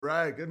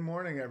right. Good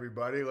morning,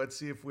 everybody. Let's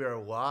see if we are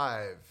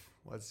live.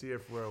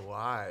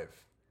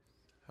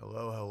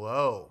 Hello,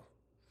 hello.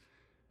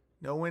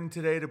 No win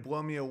today to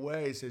blow me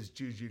away, says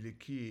Juju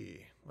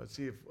Liki. Let's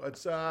see if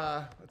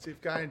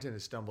Guynton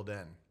has stumbled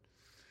in.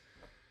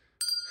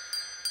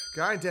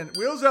 Guynton,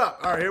 wheels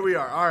up. All right, here we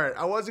are. All right,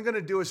 I wasn't gonna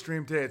do a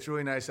stream today. It's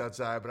really nice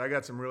outside, but I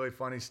got some really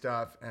funny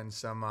stuff and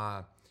some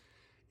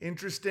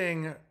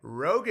interesting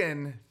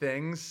Rogan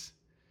things.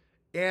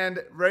 And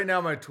right now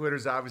my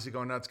Twitter's obviously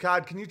going nuts.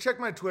 Cod, can you check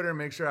my Twitter and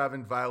make sure I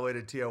haven't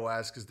violated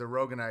TOS? Because the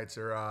Roganites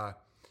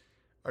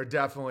are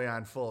definitely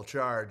on full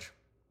charge.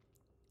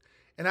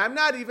 And I'm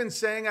not even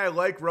saying I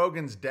like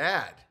Rogan's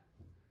dad.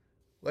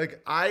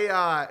 Like,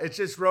 it's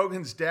just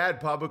Rogan's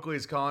dad publicly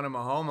is calling him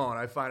a homo, and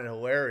I find it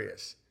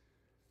hilarious.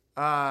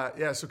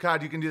 So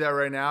Cod, you can do that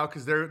right now,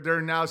 because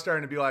they're now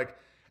starting to be like,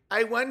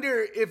 I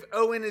wonder if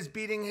Owen is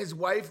beating his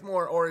wife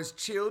more or his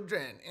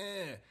children.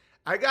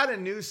 I got a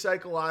new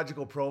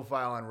psychological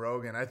profile on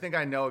Rogan. I think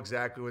I know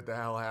exactly what the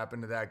hell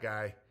happened to that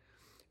guy.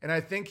 And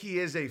I think he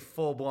is a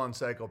full-blown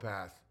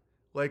psychopath.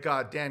 Like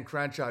Dan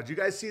Crenshaw. Did you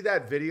guys see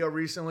that video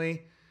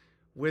recently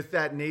with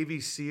that Navy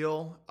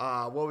SEAL?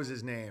 What was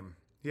his name?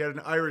 He had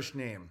an Irish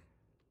name.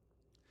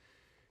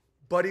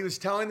 But he was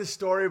telling the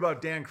story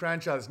about Dan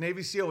Crenshaw. This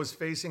Navy SEAL was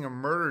facing a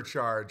murder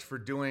charge for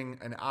doing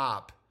an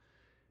op.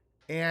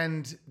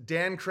 And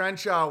Dan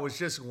Crenshaw was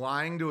just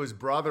lying to his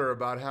brother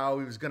about how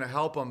he was going to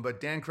help him, but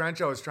Dan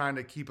Crenshaw was trying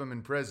to keep him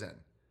in prison.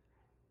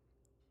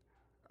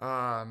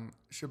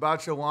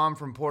 Shabbat Shalom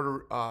from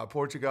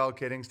Portugal.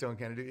 Kidding, still in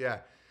Canada. Yeah.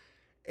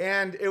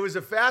 And it was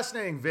a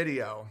fascinating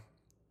video.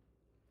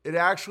 It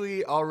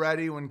actually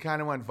already went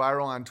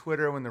viral on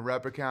Twitter when the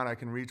rep account, I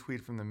can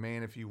retweet from the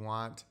main if you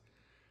want.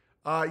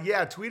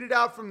 Tweet it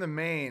out from the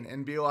main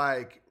and be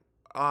like,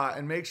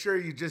 and make sure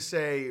you just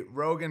say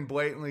Rogan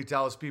blatantly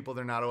tells people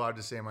they're not allowed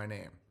to say my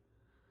name.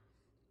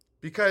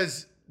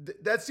 Because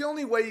that's the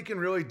only way you can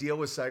really deal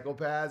with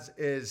psychopaths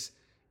is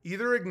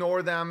either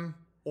ignore them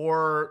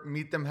or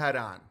meet them head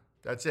on.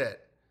 That's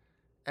it.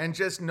 And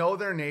just know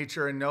their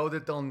nature and know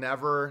that they'll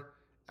never,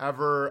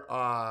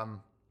 ever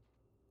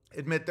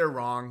admit they're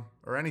wrong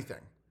or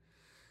anything.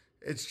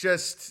 It's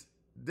just,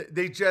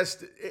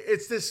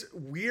 it's this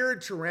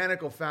weird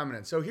tyrannical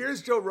feminine. So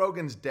here's Joe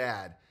Rogan's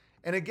dad.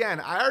 And again,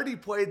 I already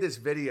played this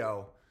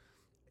video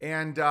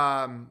and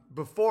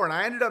before, and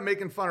I ended up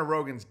making fun of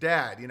Rogan's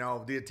dad,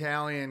 the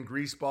Italian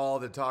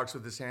greaseball that talks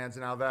with his hands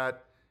and all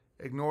that.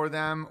 Ignore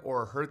them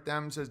or hurt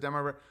them, says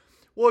Demar.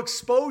 Well,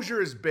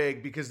 exposure is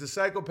big because the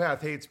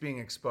psychopath hates being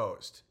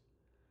exposed.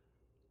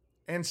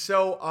 And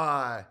so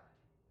I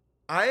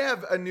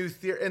have a new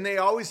theory, and they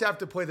always have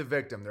to play the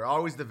victim. They're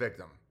always the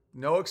victim.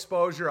 No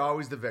exposure,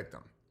 always the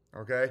victim,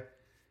 okay?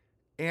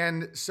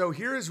 And so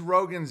here's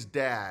Rogan's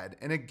dad.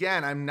 And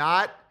again, I'm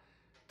not,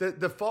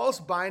 the false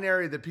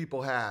binary that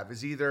people have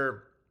is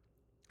either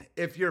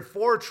if you're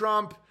for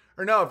Trump,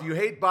 or no, if you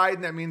hate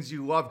Biden, that means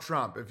you love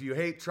Trump. If you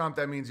hate Trump,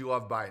 that means you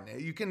love Biden.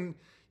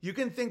 You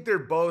can think they're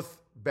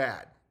both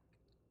bad,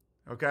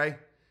 okay?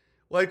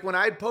 Like when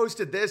I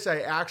posted this,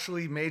 I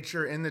actually made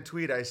sure in the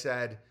tweet I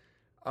said,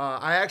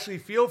 I actually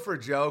feel for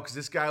Joe because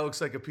this guy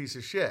looks like a piece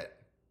of shit.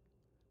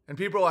 And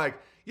people are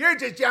like, you're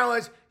just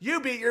jealous. You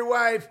beat your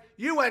wife.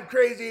 You went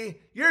crazy.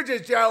 You're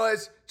just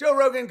jealous. Joe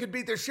Rogan could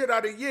beat the shit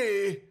out of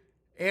you.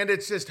 And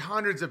it's just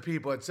hundreds of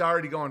people. It's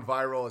already going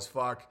viral as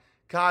fuck.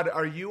 Cod,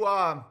 are you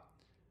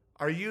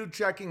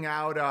checking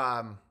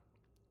out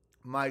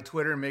my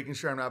Twitter and making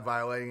sure I'm not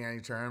violating any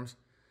terms?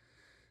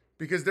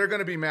 Because they're going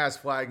to be mass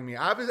flagging me.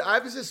 I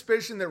have a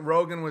suspicion that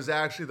Rogan was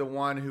actually the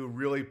one who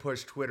really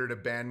pushed Twitter to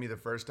ban me the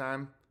first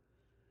time.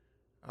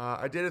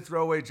 I did a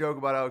throwaway joke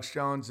about Alex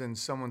Jones and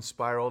someone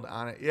spiraled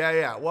on it.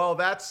 Yeah. Well,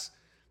 that's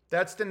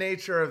the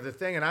nature of the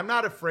thing. And I'm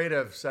not afraid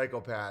of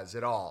psychopaths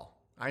at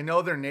all. I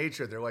know their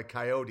nature. They're like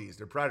coyotes.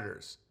 They're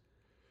predators.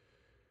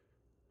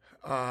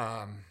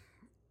 I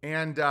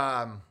don't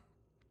know.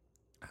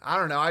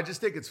 I just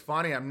think it's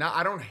funny.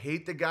 I don't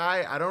hate the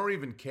guy. I don't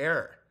even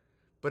care.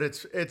 But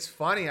it's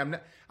funny. I'm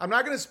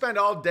not going to spend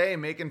all day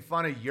making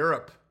fun of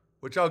Europe,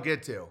 which I'll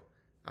get to.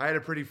 I had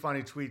a pretty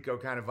funny tweet go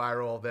kind of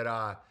viral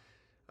that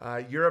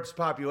Europe's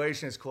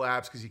population has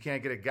collapsed because you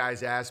can't get a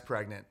guy's ass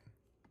pregnant.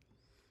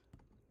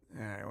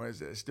 All right, what is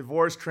this?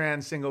 Divorced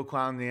trans single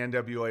clown in the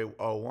NWA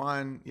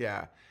 01.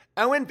 Yeah.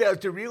 Owen fails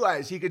to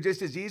realize he could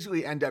just as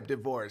easily end up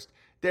divorced,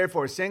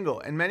 therefore single.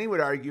 And many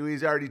would argue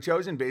he's already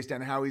chosen based on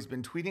how he's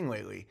been tweeting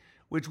lately,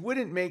 which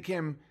wouldn't make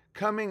him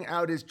coming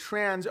out as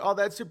trans all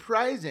that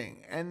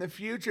surprising in the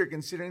future,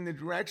 considering the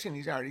direction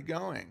he's already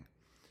going.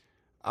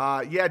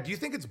 Do you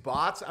think it's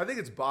bots? I think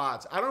it's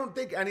bots. I don't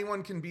think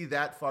anyone can be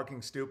that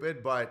fucking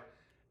stupid, but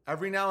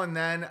every now and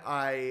then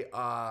I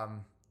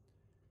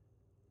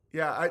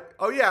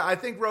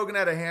think Rogan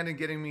had a hand in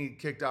getting me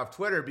kicked off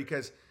Twitter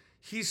because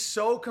he's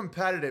so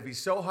competitive.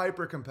 He's so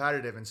hyper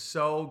competitive and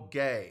so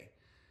gay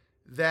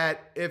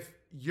that if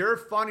you're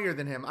funnier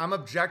than him, I'm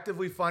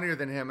objectively funnier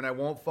than him and I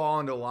won't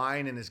fall into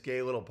line in his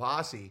gay little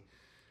posse,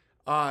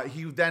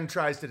 he then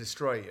tries to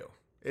destroy you.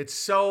 It's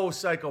so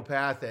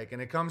psychopathic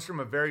and it comes from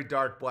a very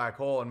dark black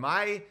hole. And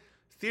my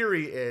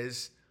theory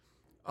is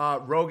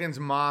Rogan's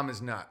mom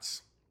is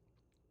nuts.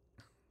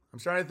 I'm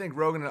starting to think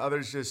Rogan and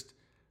others just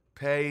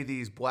pay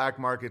these black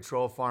market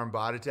troll farm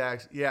bot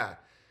attacks. Yeah.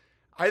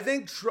 I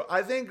think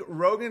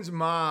Rogan's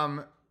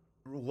mom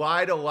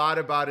lied a lot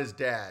about his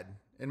dad,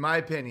 in my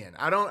opinion.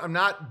 I'm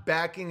not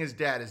backing his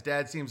dad. His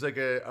dad seems like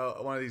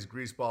one of these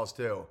greaseballs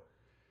too.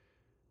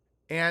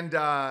 And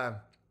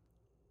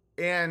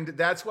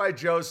that's why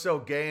Joe's so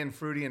gay and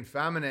fruity and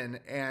feminine,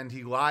 and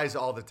he lies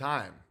all the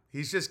time.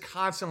 He's just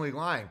constantly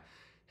lying.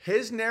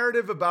 His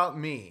narrative about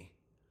me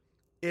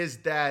is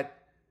that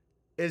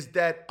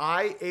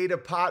I ate a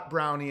pot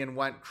brownie and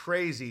went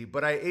crazy,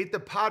 but I ate the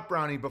pot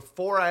brownie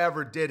before I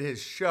ever did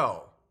his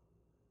show.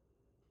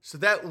 So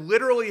that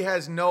literally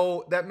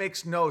that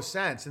makes no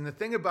sense. And the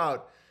thing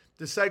about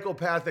the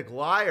psychopathic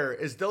liar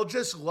is they'll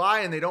just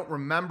lie and they don't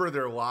remember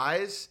their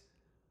lies.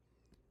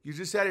 You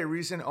just had a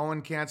recent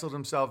Owen canceled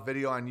himself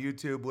video on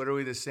YouTube,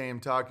 literally the same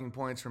talking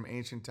points from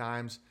ancient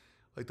times,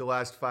 like the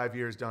last 5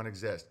 years don't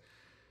exist.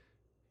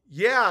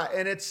 Yeah,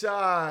 and it's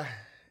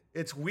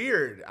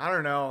weird. I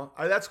don't know.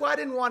 That's why I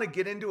didn't want to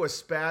get into a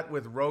spat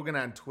with Rogan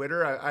on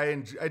Twitter.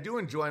 I do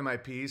enjoy my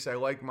peace. I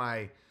like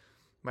my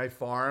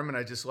farm, and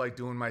I just like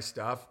doing my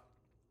stuff.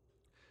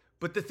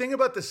 But the thing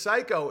about the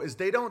psycho is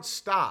they don't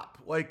stop.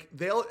 Like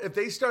if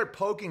they start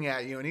poking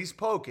at you, and he's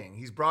poking.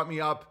 He's brought me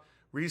up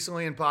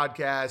recently in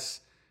podcasts.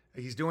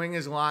 He's doing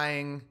his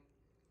lying.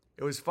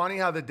 It was funny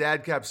how the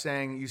dad kept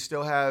saying, "You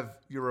still have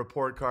your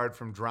report card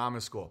from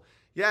drama school."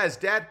 Yeah, his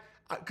dad.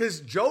 Because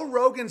Joe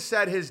Rogan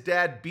said his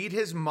dad beat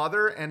his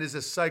mother and is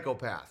a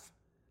psychopath.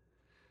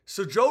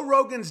 So Joe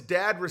Rogan's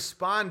dad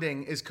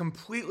responding is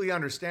completely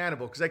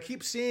understandable, because I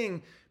keep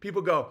seeing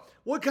people go,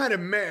 what kind of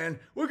man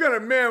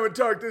would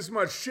talk this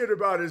much shit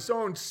about his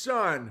own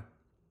son?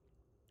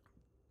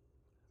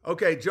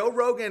 Okay, Joe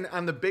Rogan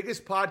on the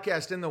biggest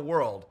podcast in the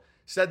world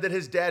said that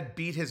his dad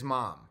beat his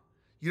mom.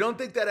 You don't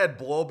think that had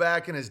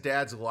blowback in his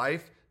dad's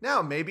life?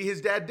 Now, maybe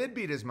his dad did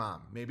beat his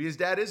mom. Maybe his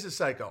dad is a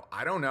psycho.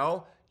 I don't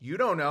know. You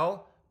don't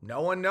know.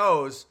 No one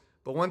knows.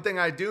 But one thing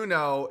I do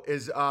know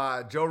is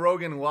Joe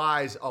Rogan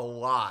lies a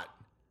lot.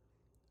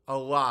 A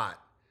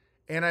lot.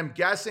 And I'm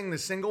guessing the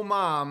single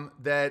mom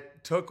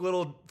that took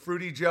little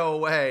Fruity Joe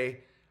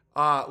away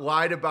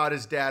lied about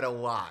his dad a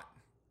lot.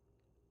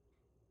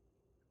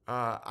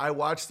 I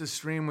watched the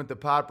stream with the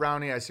pot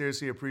brownie. I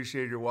seriously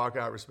appreciate your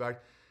walkout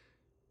respect.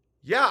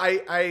 Yeah,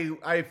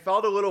 I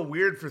felt a little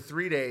weird for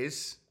 3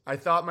 days. I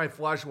thought my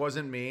flesh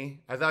wasn't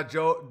me. I thought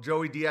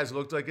Joey Diaz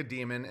looked like a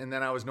demon, and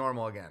then I was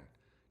normal again.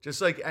 Just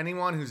like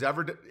anyone who's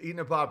ever eaten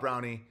a pot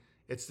brownie,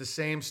 it's the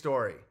same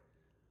story.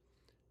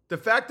 The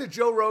fact that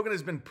Joe Rogan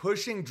has been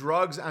pushing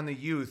drugs on the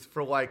youth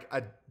for like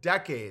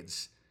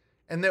decades,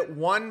 and that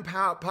one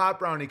pot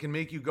brownie can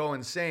make you go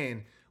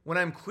insane, when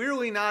I'm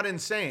clearly not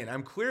insane.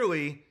 I'm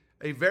clearly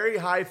a very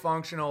high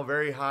functional,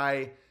 very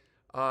high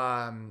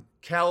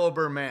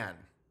caliber man.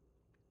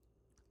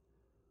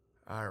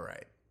 All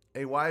right.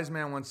 A wise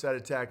man once said,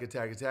 attack.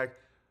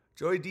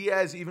 Joey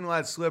Diaz even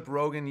let slip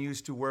Rogan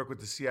used to work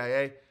with the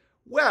CIA.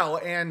 Well,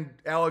 and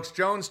Alex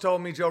Jones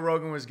told me Joe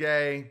Rogan was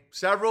gay.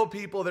 Several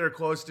people that are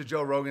close to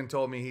Joe Rogan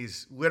told me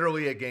he's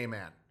literally a gay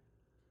man.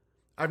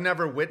 I've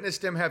never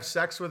witnessed him have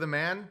sex with a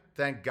man,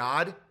 thank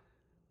God.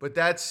 But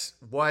that's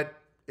what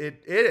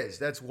it is.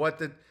 That's what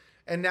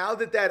and now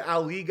that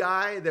Ali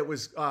guy that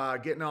was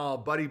getting all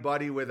buddy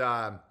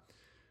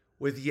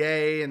with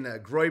Ye and the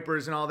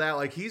Groypers and all that,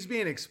 like he's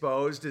being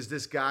exposed as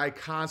this guy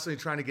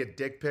constantly trying to get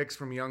dick pics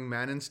from young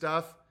men and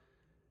stuff.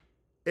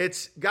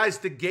 Guys,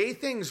 the gay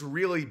thing's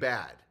really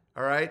bad,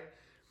 all right?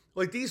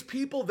 Like these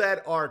people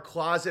that are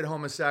closet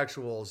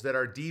homosexuals, that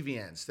are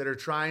deviants, that are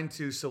trying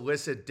to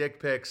solicit dick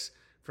pics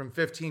from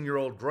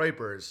 15-year-old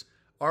Groypers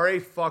are a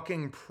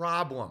fucking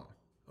problem,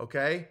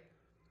 okay?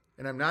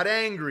 And I'm not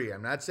angry.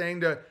 I'm not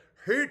saying to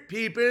hurt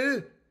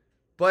people,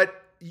 but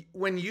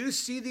when you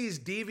see these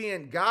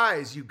deviant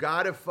guys, you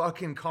gotta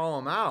fucking call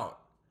them out.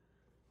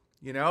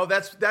 You know,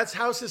 that's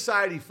how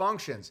society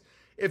functions.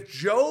 If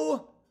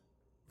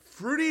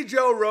Fruity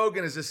Joe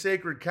Rogan is a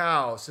sacred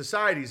cow,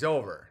 society's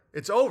over.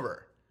 It's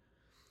over.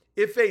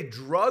 If a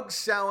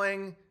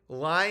drug-selling,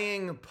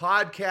 lying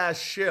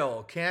podcast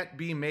shill can't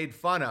be made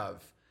fun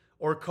of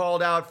or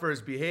called out for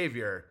his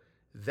behavior,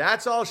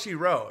 that's all she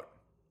wrote.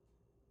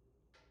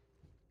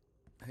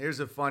 Here's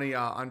a funny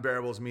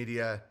Unbearables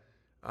Media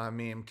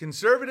meme.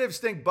 Conservatives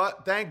thank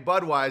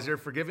Budweiser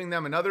for giving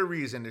them another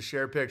reason to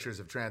share pictures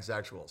of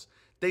transsexuals.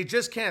 They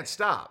just can't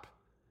stop.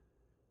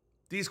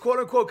 These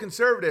quote-unquote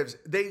conservatives,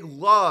 they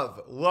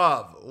love.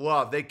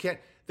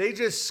 They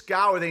just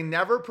scour. They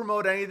never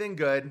promote anything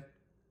good.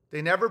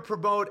 They never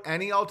promote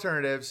any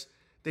alternatives.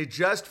 They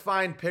just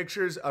find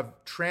pictures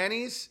of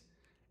trannies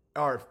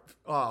or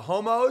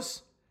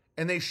homos,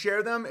 and they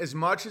share them as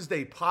much as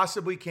they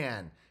possibly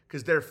can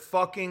because they're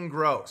fucking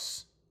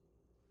gross.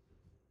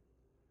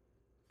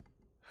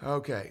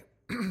 Okay.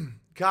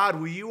 Cod,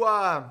 will you,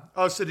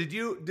 so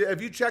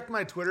have you checked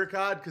my Twitter,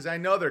 Cod? Because I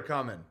know they're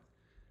coming.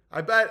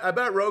 I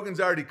bet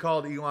Rogan's already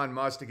called Elon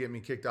Musk to get me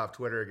kicked off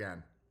Twitter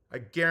again. I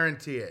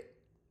guarantee it.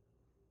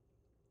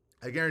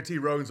 I guarantee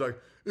Rogan's like,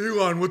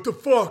 Elon, what the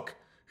fuck?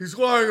 He's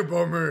lying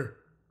about me.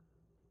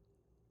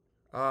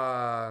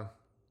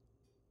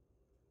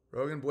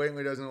 Rogan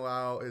blatantly doesn't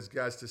allow his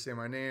guests to say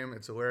my name.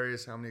 It's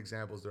hilarious how many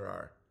examples there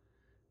are.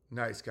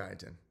 Nice,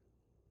 Kyneton.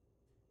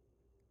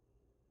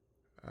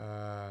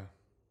 I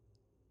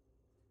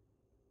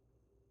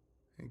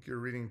think you're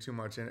reading too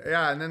much in.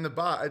 Yeah, and then the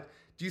bot.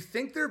 Do you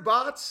think they're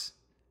bots?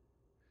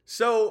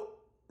 So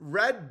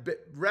Red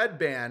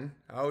Band,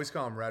 I always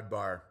call him Red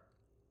Bar.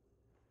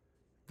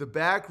 The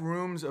back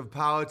rooms of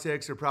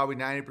politics are probably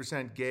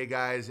 90% gay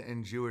guys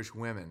and Jewish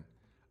women.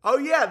 Oh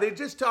yeah, they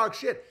just talk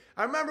shit.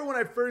 I remember when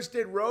I first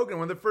did Rogan,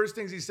 one of the first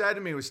things he said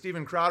to me was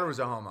Steven Crowder was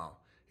a homo.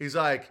 He's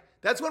like,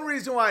 that's one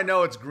reason why I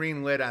know it's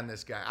green lit on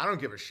this guy. I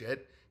don't give a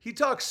shit. He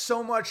talks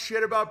so much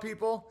shit about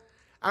people.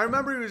 I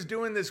remember he was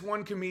doing this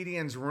one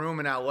comedian's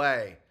room in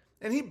LA,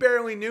 and he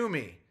barely knew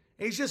me.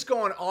 And he's just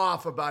going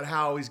off about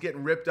how he's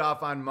getting ripped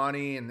off on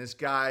money, and this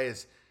guy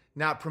is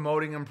not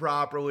promoting him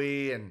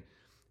properly, and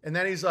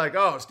then he's like,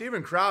 oh,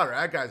 Steven Crowder,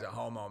 that guy's a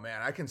homo,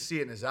 man. I can see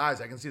it in his eyes.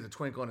 I can see the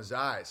twinkle in his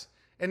eyes.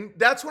 And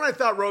that's when I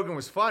thought Rogan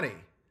was funny,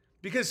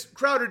 because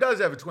Crowder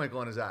does have a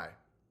twinkle in his eye.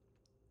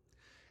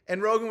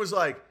 And Rogan was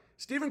like,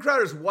 Steven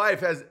Crowder's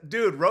wife has,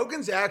 dude,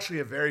 Rogan's actually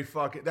a very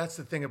fucking, that's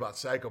the thing about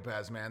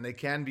psychopaths, man. They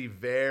can be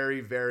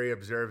very, very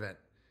observant.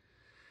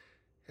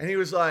 And he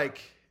was like,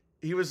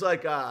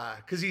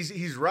 because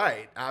he's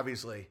right,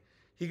 obviously.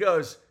 He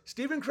goes,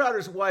 Steven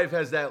Crowder's wife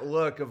has that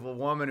look of a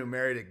woman who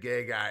married a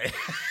gay guy.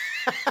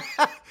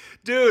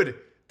 Dude,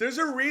 there's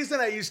a reason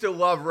I used to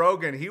love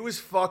Rogan. He was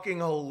fucking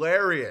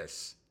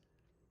hilarious.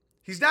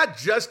 He's not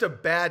just a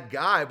bad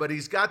guy, but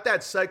he's got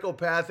that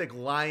psychopathic,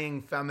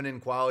 lying, feminine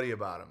quality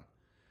about him.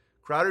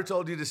 Crowder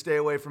told you to stay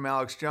away from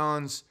Alex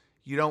Jones.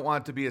 You don't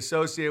want to be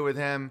associated with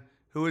him.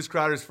 Who was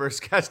Crowder's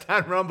first guest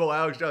on Rumble?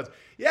 Alex Jones.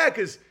 Yeah,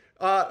 because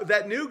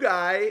that new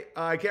guy,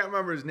 I can't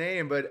remember his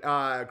name, but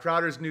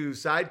Crowder's new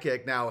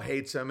sidekick now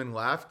hates him and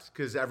left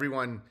because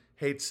everyone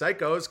hates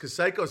psychos because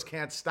psychos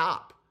can't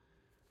stop.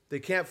 They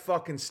can't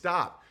fucking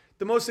stop.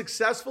 The most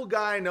successful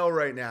guy I know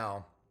right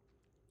now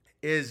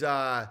is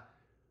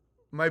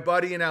my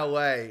buddy in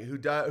LA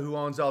who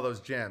owns all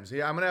those gyms.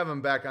 Yeah, I'm going to have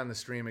him back on the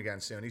stream again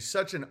soon. He's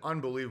such an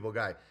unbelievable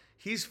guy.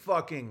 He's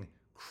fucking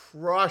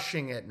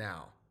crushing it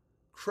now.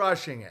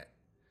 Crushing it.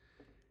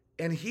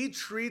 And he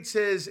treats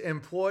his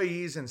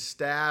employees and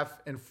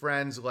staff and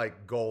friends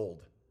like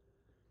gold.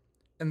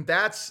 And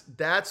that's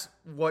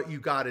what you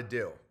got to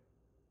do.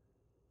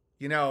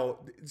 You know,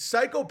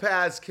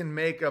 psychopaths can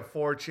make a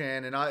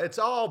fortune and it's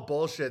all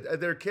bullshit.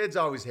 Their kids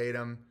always hate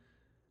him.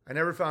 I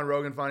never found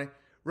Rogan funny.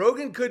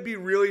 Rogan could be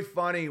really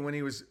funny when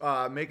he was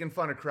making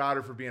fun of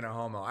Crowder for being a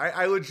homo.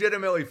 I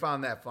legitimately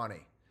found that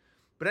funny.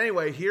 But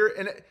anyway, here,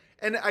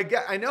 and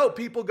I know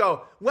people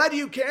go, why do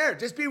you care?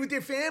 Just be with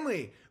your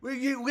family.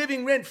 You're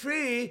living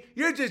rent-free.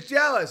 You're just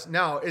jealous.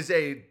 No, is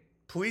a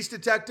police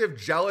detective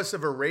jealous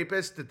of a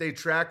rapist that they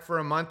tracked for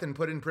a month and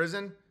put in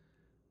prison?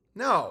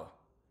 No,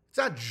 it's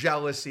not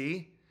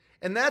jealousy.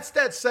 And that's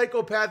that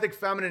psychopathic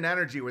feminine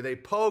energy where they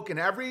poke and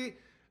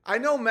I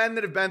know men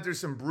that have been through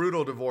some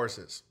brutal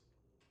divorces.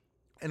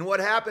 And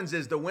what happens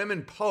is the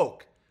women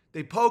poke.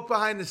 They poke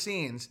behind the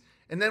scenes.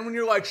 And then when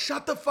you're like,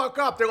 shut the fuck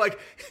up, they're like,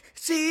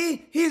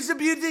 see, he's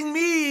abusing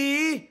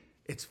me.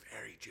 It's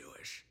very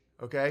Jewish,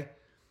 okay?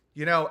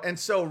 You know, and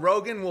so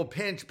Rogan will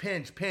pinch.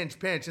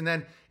 And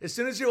then as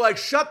soon as you're like,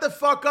 shut the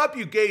fuck up,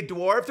 you gay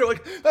dwarf, they're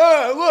like,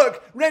 oh,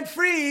 look,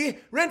 rent-free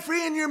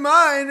in your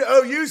mind.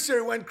 Oh, you,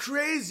 sir, went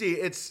crazy.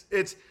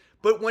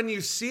 But when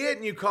you see it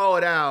and you call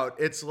it out,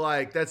 it's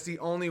like, that's the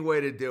only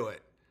way to do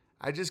it.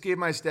 I just gave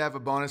my staff a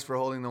bonus for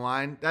holding the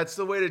line. That's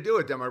the way to do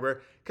it,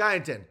 Demarber.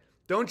 Kyneton,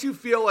 don't you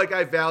feel like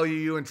I value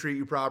you and treat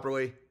you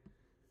properly?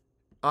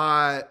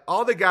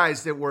 All the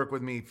guys that work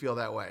with me feel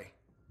that way.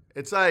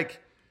 It's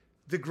like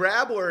the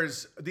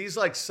grabblers, these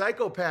like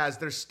psychopaths,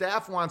 their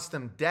staff wants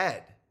them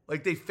dead.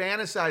 Like they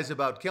fantasize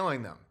about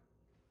killing them.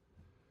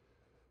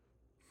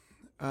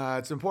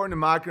 It's important to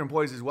mock your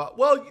employees as well.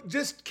 Well,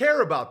 just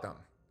care about them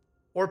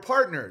or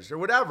partners or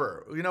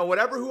whatever. You know,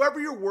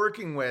 whoever you're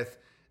working with,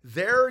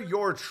 they're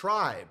your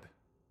tribe,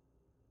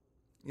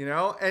 you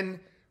know? And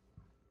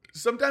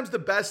sometimes the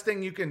best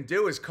thing you can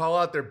do is call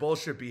out their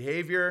bullshit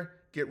behavior,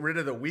 get rid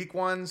of the weak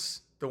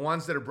ones, the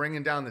ones that are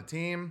bringing down the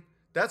team.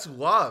 That's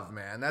love,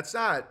 man. That's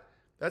not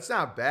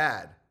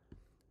bad.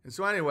 And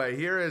so anyway,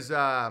 here is,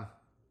 and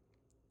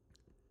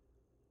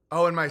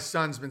my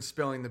son's been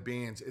spilling the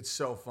beans. It's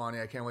so funny.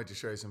 I can't wait to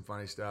show you some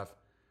funny stuff.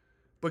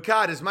 But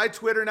God, is my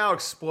Twitter now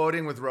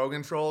exploding with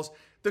Rogan trolls?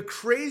 The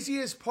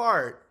craziest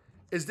part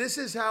is this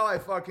is how I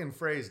fucking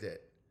phrased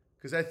it.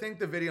 Because I think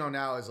the video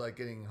now is like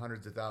getting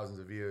hundreds of thousands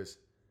of views.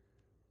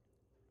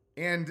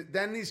 And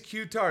then these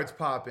Q-tards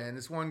pop in.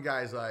 This one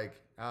guy's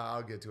like,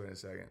 I'll get to it in a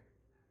second.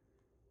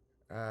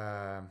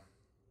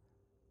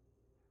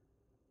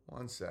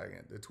 1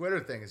 second. The Twitter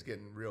thing is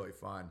getting really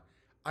fun.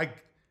 Hang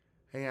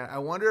on. I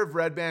wonder if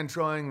Red Band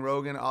trolling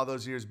Rogan all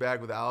those years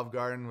back with Olive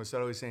Garden was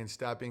subtly saying,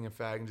 stop being a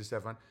fag and just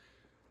have fun.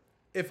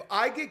 If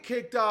I get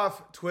kicked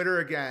off Twitter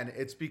again,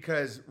 it's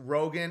because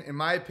Rogan, in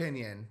my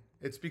opinion,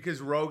 It's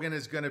because Rogan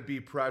is going to be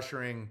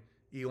pressuring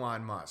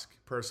Elon Musk,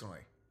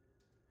 personally.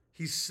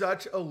 He's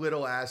such a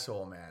little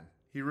asshole, man.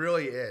 He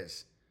really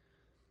is.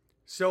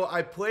 So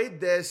I played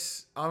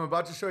this. I'm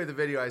about to show you the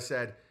video. I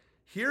said,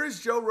 here's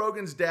Joe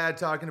Rogan's dad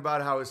talking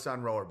about how his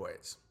son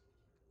rollerblades.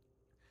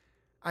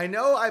 I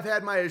know I've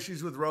had my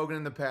issues with Rogan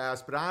in the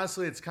past, but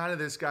honestly, it's kind of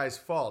this guy's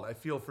fault. I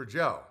feel for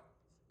Joe,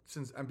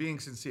 since I'm being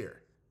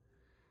sincere.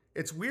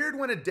 It's weird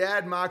when a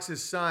dad mocks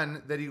his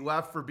son that he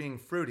left for being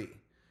fruity.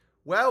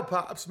 Well,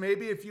 Pops,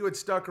 maybe if you had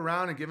stuck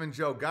around and given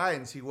Joe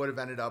guidance, he would have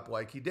ended up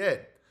like he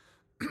did.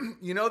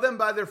 You know them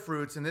by their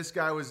fruits, and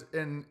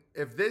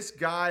if this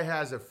guy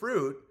has a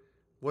fruit,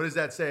 what does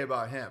that say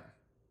about him?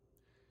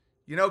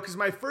 You know, because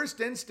my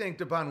first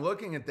instinct upon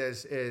looking at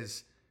this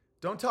is,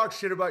 don't talk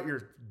shit about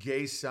your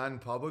gay son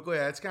publicly.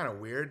 That's kind of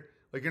weird.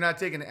 Like, you're not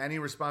taking any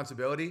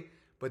responsibility.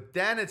 But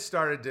then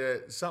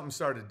something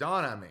started to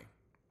dawn on me.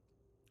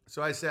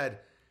 So I said,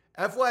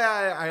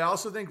 FYI, I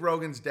also think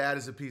Rogan's dad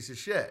is a piece of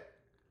shit.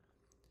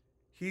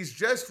 He's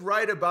just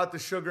right about the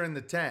sugar in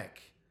the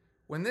tank.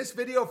 When this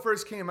video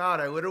first came out,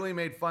 I literally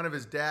made fun of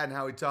his dad and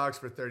how he talks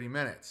for 30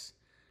 minutes.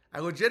 I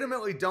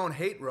legitimately don't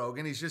hate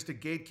Rogan. He's just a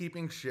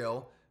gatekeeping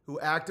shill who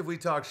actively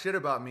talks shit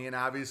about me and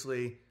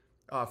obviously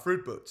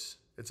fruit boots.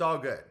 It's all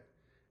good.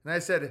 And I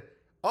said,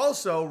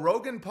 also,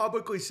 Rogan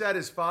publicly said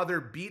his father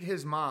beat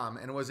his mom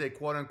and was a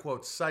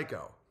quote-unquote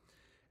psycho.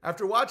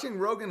 After watching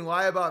Rogan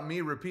lie about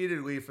me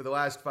repeatedly for the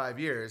last 5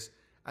 years,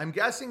 I'm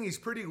guessing he's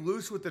pretty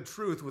loose with the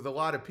truth with a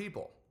lot of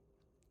people.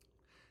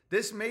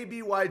 This may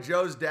be why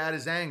Joe's dad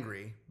is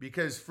angry,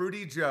 because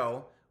Fruity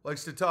Joe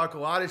likes to talk a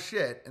lot of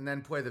shit and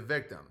then play the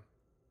victim.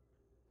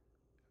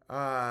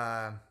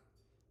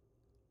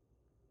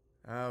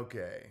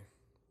 Okay.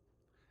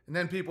 And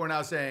then people are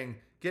now saying,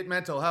 get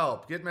mental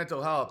help,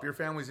 your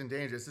family's in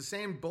danger. It's the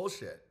same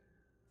bullshit.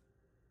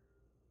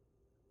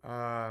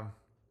 All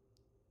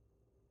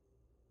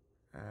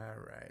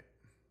right.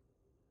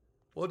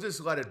 We'll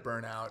just let it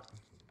burn out.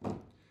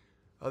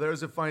 Oh, there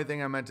was a funny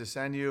thing I meant to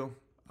send you.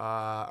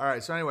 All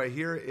right, so anyway,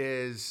 here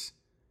is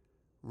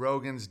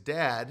Rogan's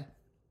dad,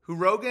 who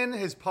Rogan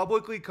has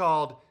publicly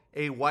called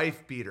a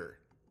wife beater.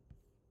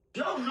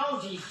 Joe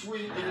knows he's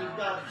sweet and he's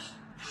got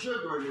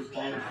sugar in his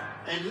tank,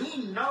 and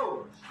he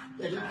knows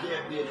that he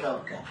can't be a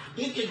tough guy.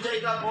 He can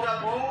take up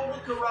all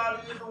the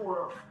karate in the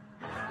world,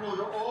 go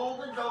to all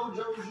the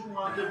dojos you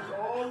want, lift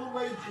all the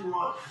weights you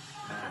want.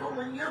 But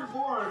when you're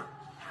born,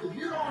 if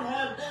you don't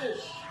have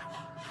this,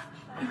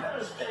 you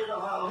better stay the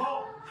hell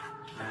home.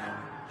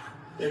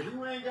 If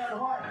you ain't got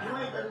heart, you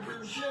ain't gonna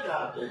do shit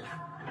out there.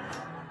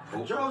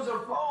 Oh. Joe's a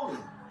phony.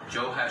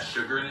 Joe has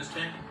sugar in his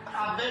tank?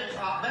 I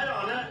bet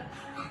on that.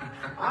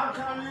 I'm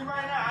telling you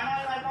right now, and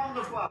I like on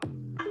the fuck.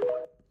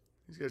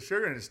 He's got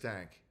sugar in his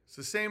tank. It's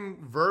the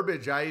same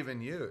verbiage I even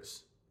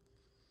use.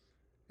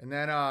 And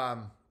then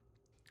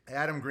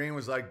Adam Green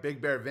was like,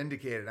 Big Bear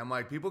vindicated. I'm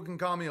like, people can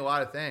call me a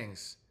lot of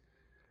things.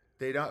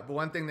 But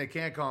one thing they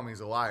can't call me is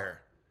a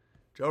liar.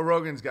 Joe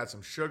Rogan's got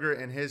some sugar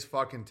in his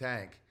fucking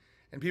tank.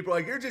 And people are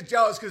like, you're just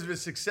jealous because of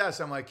his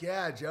success. I'm like,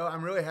 yeah, Joe,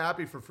 I'm really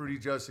happy for Fruity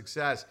Joe's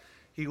success.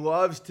 He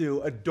loves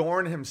to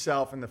adorn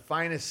himself in the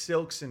finest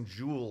silks and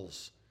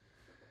jewels.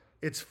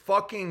 It's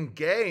fucking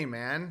gay,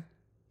 man.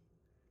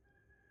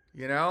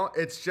 You know,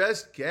 it's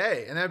just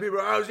gay. And then people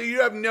are, oh, so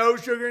you have no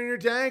sugar in your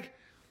tank?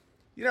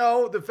 You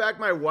know, the fact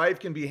my wife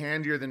can be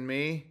handier than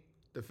me,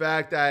 the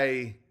fact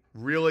I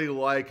really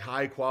like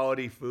high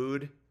quality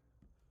food.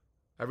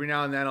 Every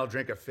now and then I'll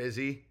drink a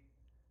fizzy.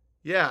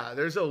 Yeah,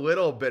 there's a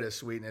little bit of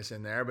sweetness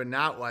in there, but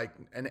not like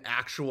an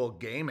actual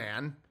gay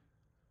man.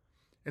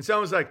 And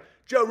someone's like,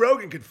 Joe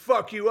Rogan could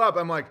fuck you up.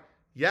 I'm like,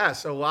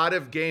 yes, a lot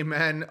of gay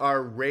men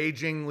are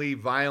ragingly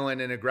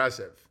violent and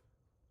aggressive.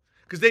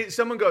 Because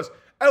someone goes,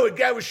 oh, a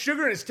guy with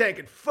sugar in his tank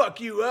could fuck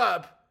you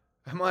up.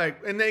 I'm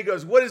like, and then he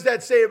goes, what does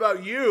that say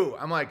about you?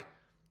 I'm like,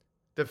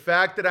 the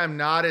fact that I'm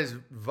not as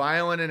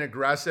violent and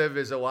aggressive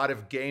as a lot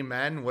of gay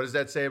men, what does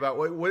that say about,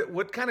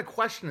 what kind of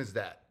question is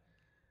that?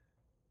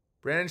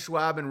 Brandon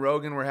Schwab and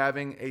Rogan were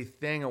having a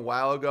thing a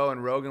while ago,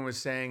 and Rogan was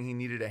saying he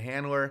needed a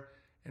handler.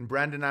 And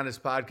Brendan on his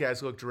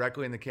podcast looked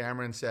directly in the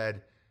camera and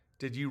said,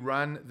 did you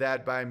run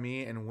that by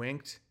me, and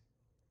winked?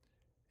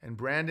 And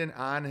Brandon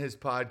on his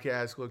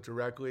podcast looked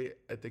directly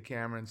at the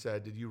camera and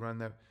said, did you run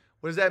that?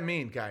 What does that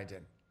mean,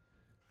 Kyneton?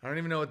 I don't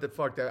even know what the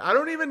fuck that. I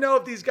don't even know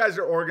if these guys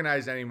are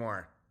organized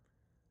anymore.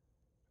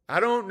 I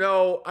don't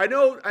know. I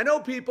know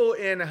people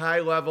in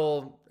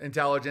high-level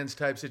intelligence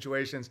type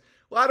situations.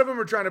 A lot of them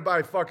are trying to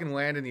buy fucking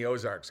land in the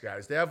Ozarks,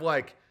 guys. They have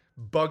like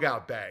bug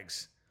out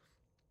bags.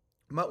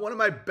 One of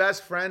my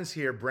best friends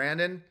here,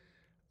 Brandon,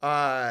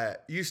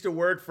 used to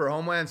work for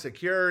Homeland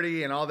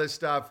Security and all this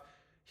stuff.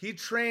 He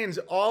trains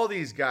all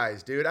these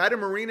guys, dude. I had a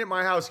Marine at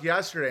my house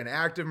yesterday, an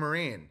active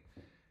Marine.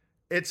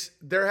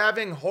 They're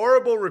having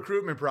horrible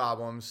recruitment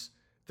problems.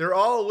 They're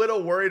all a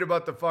little worried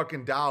about the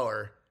fucking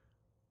dollar.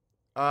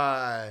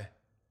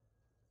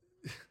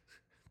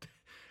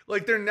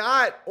 Like, they're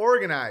not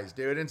organized,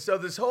 dude. And so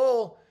this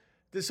whole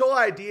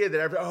idea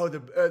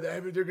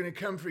that they're going to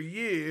come for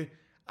you.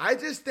 I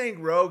just think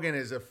Rogan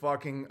is a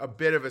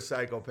bit of a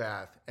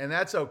psychopath, and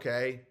that's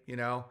okay. You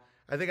know,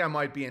 I think I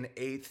might be an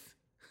eighth.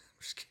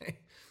 Just kidding.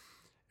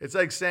 It's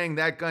like saying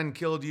that gun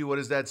killed you. What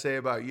does that say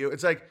about you?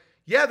 It's like,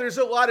 yeah, there's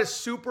a lot of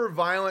super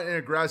violent and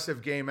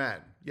aggressive gay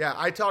men. Yeah,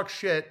 I talk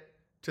shit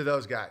to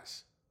those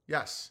guys.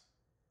 Yes.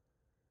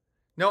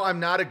 No, I'm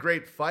not a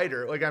great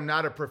fighter. Like, I'm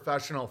not a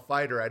professional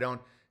fighter. I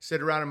don't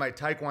sit around in my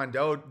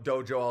Taekwondo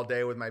dojo all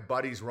day with my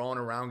buddies rolling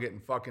around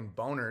getting fucking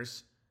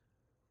boners.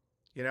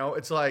 You know,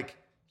 it's like,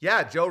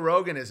 yeah, Joe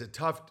Rogan is a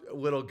tough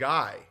little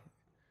guy.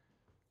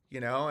 You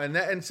know,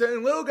 and so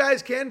little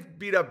guys can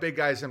beat up big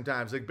guys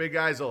sometimes. Like, big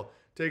guys will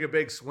take a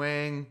big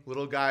swing.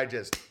 Little guy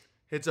just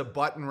hits a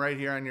button right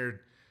here on your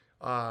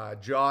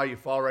jaw. You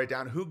fall right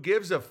down. Who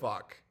gives a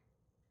fuck?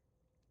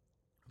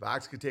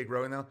 Vox could take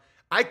Rogan, though.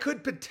 I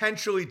could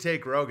potentially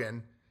take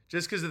Rogan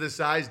just because of the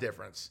size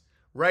difference.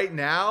 Right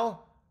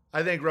now,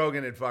 I think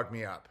Rogan would fuck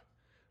me up.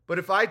 But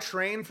if I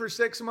train for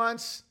 6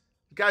 months,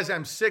 guys,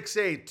 I'm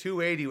 6'8",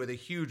 280 with a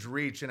huge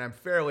reach, and I'm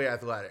fairly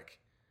athletic.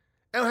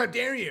 Oh, how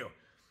dare you?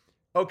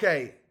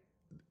 Okay,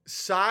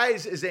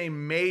 size is a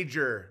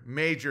major,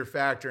 major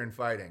factor in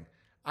fighting.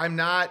 I'm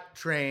not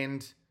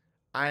trained.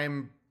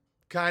 I'm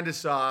kind of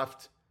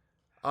soft.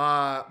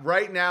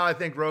 Right now, I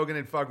think Rogan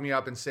would fuck me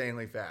up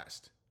insanely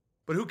fast.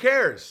 But who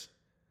cares?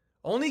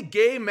 Only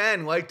gay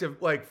men like to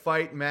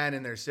fight men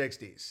in their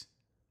 60s.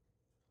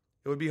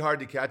 It would be hard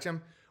to catch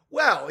him.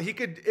 Well,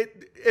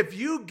 if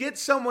you get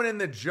someone in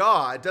the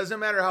jaw, it doesn't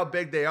matter how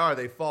big they are,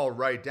 they fall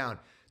right down.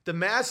 The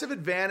massive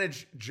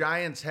advantage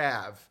giants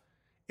have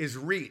is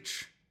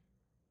reach.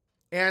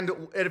 And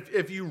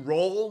if you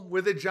roll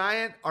with a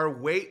giant, our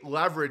weight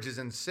leverage is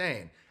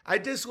insane. I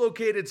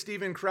dislocated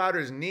Steven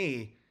Crowder's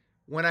knee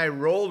when I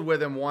rolled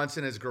with him once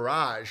in his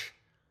garage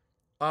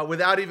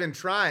without even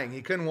trying.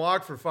 He couldn't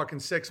walk for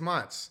fucking 6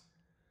 months.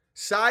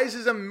 Size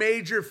is a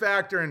major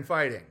factor in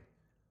fighting.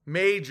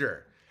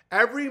 Major.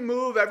 Every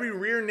move, every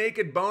rear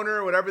naked boner,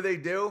 or whatever they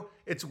do,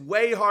 it's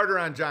way harder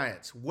on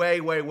giants.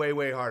 Way, way, way,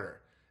 way harder.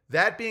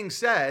 That being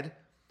said,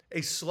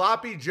 a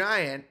sloppy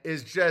giant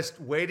is just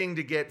waiting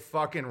to get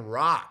fucking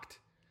rocked.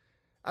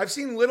 I've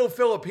seen little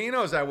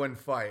Filipinos I wouldn't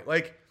fight.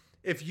 Like,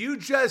 if you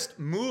just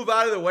move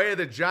out of the way of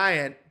the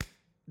giant,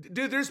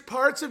 dude, there's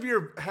parts of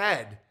your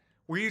head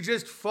where you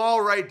just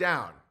fall right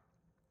down.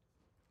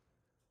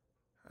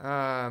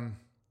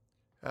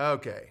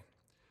 Okay.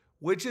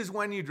 Which is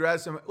when you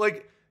dress him.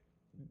 Like,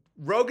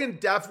 Rogan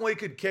definitely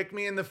could kick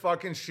me in the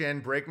fucking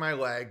shin, break my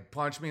leg,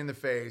 punch me in the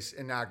face,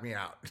 and knock me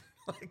out.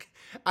 Like,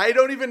 I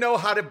don't even know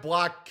how to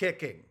block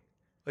kicking.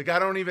 Like, I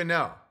don't even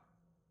know.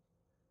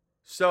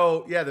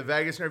 So, yeah, the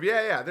vagus nerve.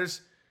 Yeah.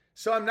 There's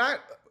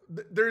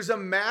a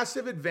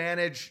massive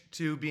advantage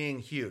to being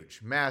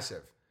huge.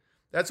 Massive.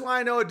 That's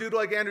why I know a dude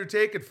like Andrew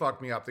Tate could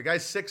fuck me up. The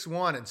guy's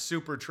 6'1" and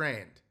super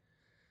trained.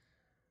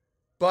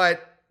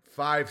 But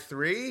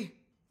 5'3"?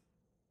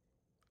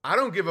 I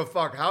don't give a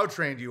fuck how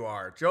trained you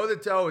are. Joe the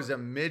Toe is a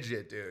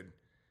midget, dude.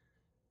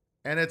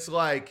 And it's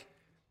like,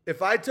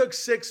 if I took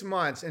 6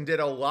 months and did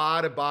a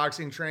lot of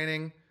boxing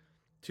training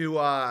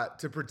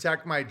to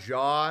protect my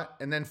jaw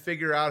and then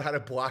figure out how to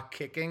block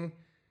kicking,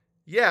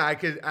 yeah,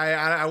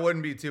 I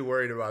wouldn't be too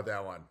worried about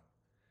that one.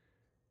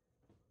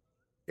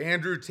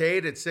 Andrew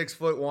Tate at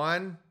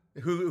 6'1",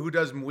 who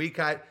does Muay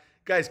Thai.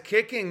 Guys,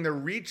 kicking, the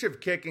reach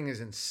of kicking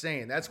is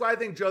insane. That's why I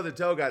think Joe the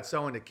Toe got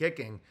so into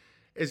kicking,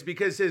 is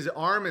because his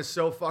arm is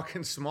so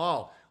fucking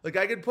small. Like,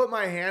 I could put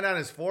my hand on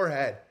his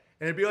forehead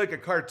and it'd be like a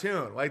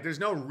cartoon. Like, there's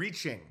no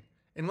reaching.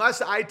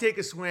 Unless I take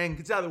a swing,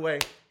 gets out of the way,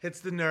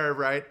 hits the nerve,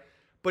 right?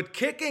 But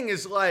kicking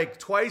is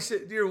like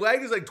your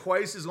leg is like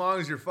twice as long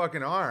as your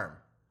fucking arm.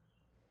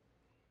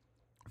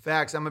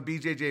 Facts, I'm a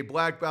BJJ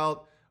black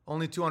belt,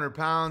 only 200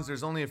 pounds.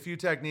 There's only a few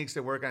techniques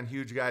that work on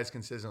huge guys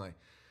consistently.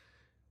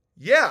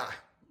 Yeah,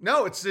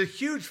 no, it's a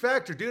huge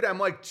factor, dude. I'm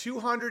like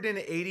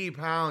 280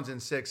 pounds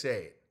and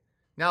 6'8".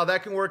 Now,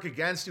 that can work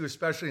against you,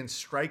 especially in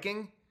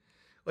striking.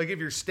 Like, if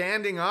you're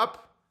standing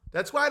up,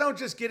 that's why I don't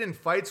just get in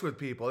fights with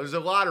people. There's a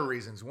lot of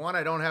reasons. One,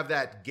 I don't have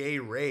that gay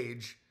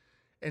rage.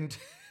 And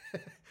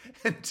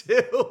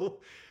two,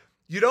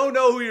 you don't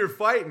know who you're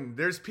fighting.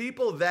 There's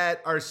people that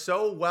are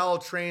so well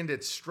trained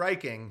at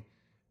striking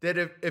that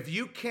if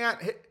you can't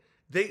hit,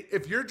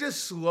 if you're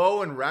just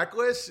slow and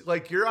reckless,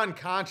 like, you're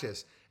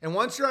unconscious. And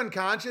once you're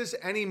unconscious,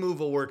 any move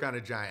will work on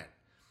a giant.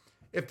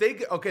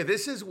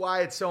 This is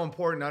why it's so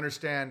important to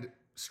understand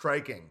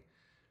striking.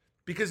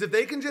 Because if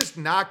they can just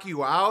knock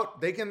you out,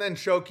 they can then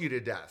choke you to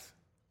death.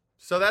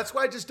 So that's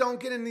why I just don't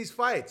get in these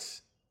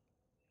fights.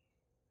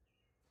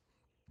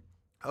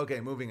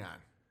 Okay, moving on.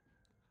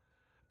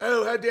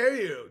 Oh, how dare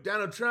you?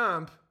 Donald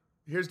Trump.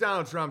 Here's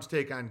Donald Trump's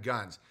take on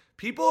guns.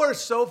 People are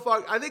so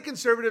I think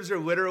conservatives are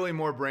literally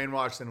more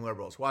brainwashed than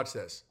liberals. Watch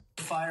this.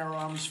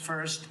 Firearms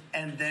first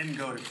and then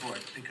go to court,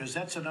 because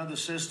that's another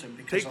system.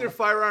 Take their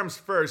firearms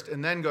first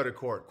and then go to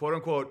court, quote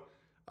unquote,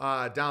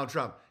 Donald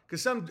Trump.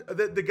 Because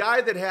the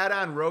guy that had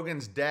on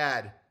Rogan's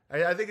dad,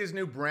 I think his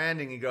new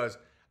branding, he goes,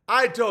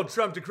 I told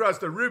Trump to cross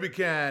the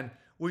Rubicon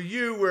while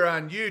you were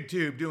on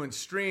YouTube doing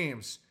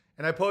streams.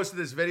 And I posted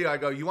this video. I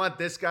go, you want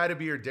this guy to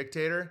be your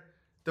dictator?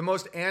 The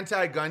most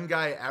anti-gun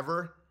guy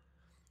ever?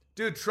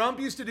 Dude, Trump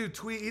used to do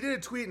he did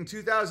a tweet in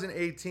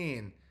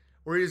 2018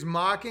 where he was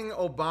mocking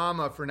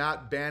Obama for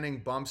not banning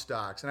bump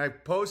stocks. And I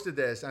posted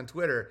this on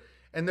Twitter,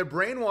 and the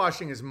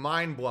brainwashing is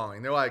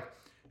mind-blowing. They're like,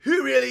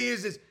 who really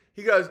uses?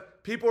 He goes,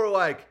 people are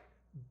like,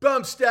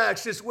 bump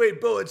stocks just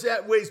waste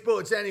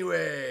bullets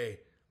anyway.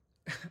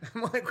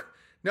 I'm like,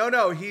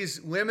 no,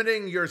 he's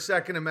limiting your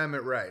Second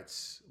Amendment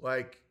rights.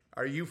 Like,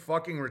 are you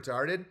fucking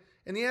retarded?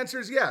 And the answer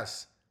is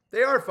yes.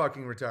 They are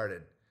fucking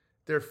retarded.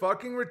 They're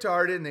fucking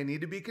retarded and they need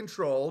to be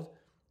controlled.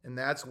 And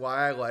that's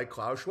why I like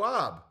Klaus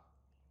Schwab.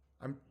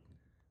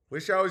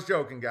 Wish I was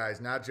joking, guys.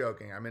 Not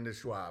joking. I'm into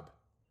Schwab.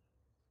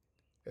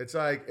 It's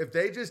like, if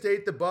they just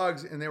ate the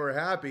bugs and they were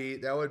happy,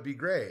 that would be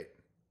great.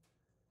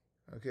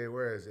 Okay,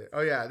 where is it?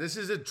 Oh, yeah. This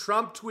is a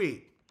Trump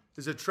tweet.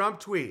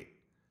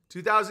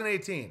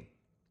 2018.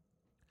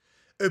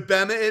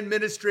 Obama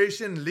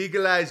administration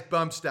legalized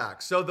bump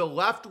stocks. So the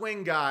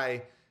left-wing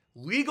guy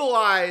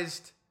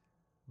legalized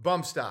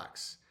bump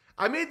stocks.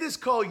 I made this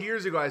call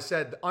years ago. I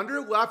said, under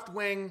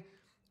left-wing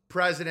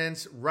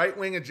presidents,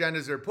 right-wing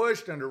agendas are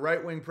pushed. Under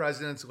right-wing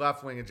presidents,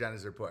 left-wing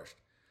agendas are pushed.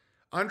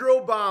 Under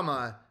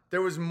Obama,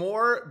 there was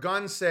more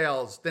gun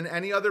sales than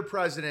any other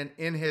president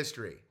in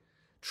history.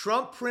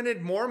 Trump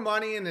printed more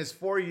money in his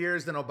 4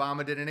 years than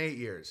Obama did in 8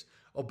 years.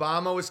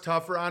 Obama was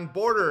tougher on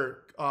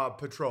border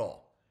patrol.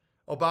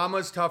 Obama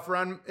was tougher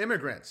on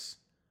immigrants.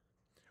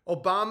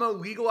 Obama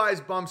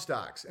legalized bump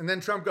stocks. And then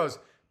Trump goes,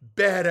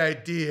 bad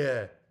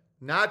idea.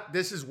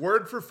 This is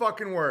word for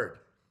fucking word.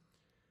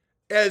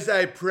 As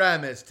I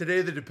promised,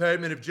 today the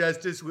Department of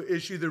Justice will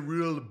issue the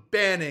rule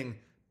banning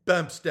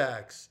bump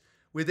stocks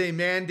with a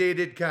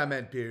mandated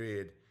comment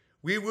period.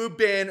 We will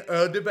ban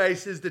all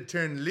devices that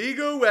turn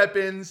legal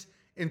weapons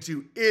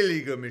into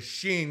illegal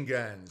machine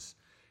guns.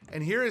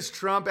 And here is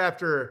Trump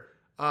after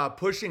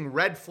pushing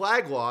red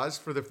flag laws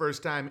for the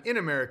first time in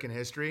American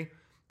history.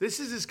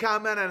 This is his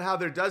comment on how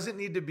there doesn't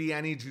need to be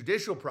any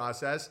judicial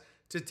process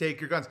to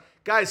take your guns.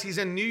 Guys, he's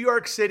a New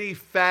York City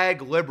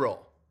fag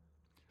liberal.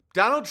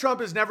 Donald Trump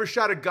has never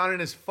shot a gun in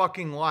his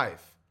fucking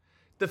life.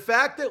 The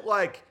fact that,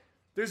 like,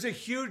 there's a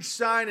huge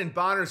sign in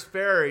Bonner's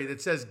Ferry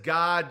that says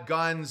God,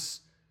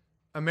 guns,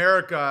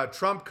 America,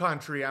 Trump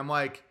country. I'm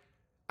like,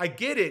 I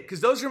get it,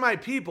 because those are my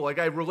people. Like,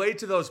 I relate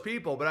to those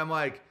people, but I'm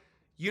like,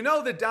 you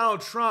know that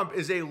Donald Trump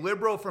is a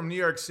liberal from New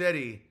York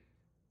City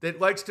that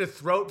likes to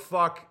throat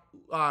fuck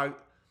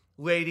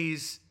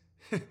ladies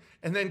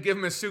and then give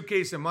them a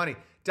suitcase of money.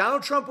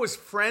 Donald Trump was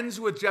friends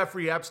with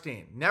Jeffrey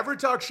Epstein. Never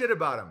talked shit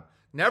about him.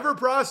 Never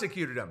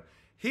prosecuted him.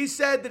 He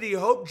said that he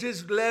hoped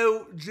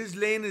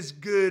Ghislaine is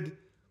good.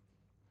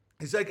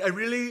 He's like, I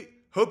really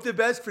hope the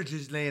best for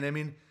Ghislaine. I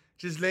mean,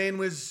 Ghislaine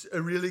was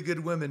a really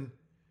good woman.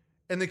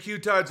 And the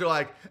Q-tards are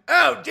like,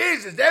 oh,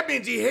 Jesus, that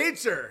means he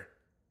hates her.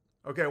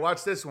 Okay,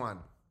 watch this one.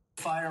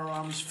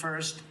 Firearms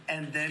first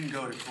and then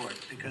go to court,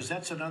 because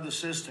that's another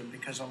system.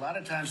 Because a lot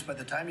of times by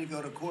the time you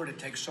go to court, it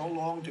takes so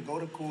long to go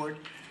to court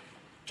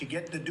to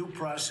get the due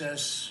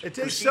process. It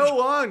takes so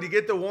long to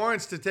get the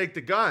warrants to take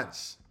the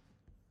guns.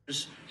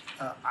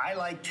 I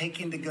like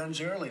taking the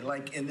guns early,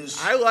 like in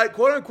this. I like,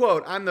 quote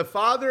unquote, I'm the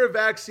father of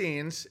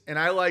vaccines and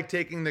I like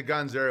taking the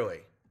guns early.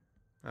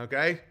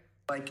 Okay?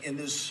 Like in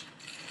this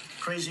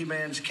crazy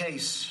man's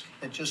case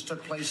that just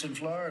took place in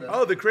Florida.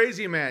 Oh, the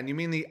crazy man. You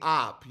mean the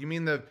op. You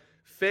mean the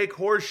fake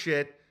horse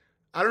shit.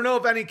 I don't know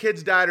if any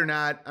kids died or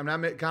not. I'm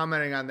not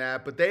commenting on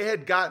that. But they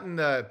had gotten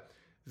the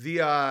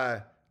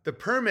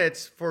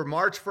permits for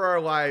March for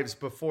Our Lives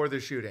before the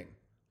shooting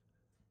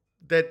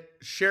that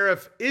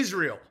Sheriff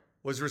Israel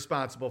was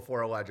responsible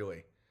for,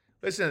 allegedly.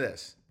 Listen to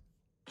this.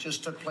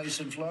 Just took place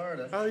in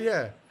Florida. Oh,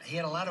 yeah. He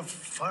had a lot of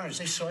firearms.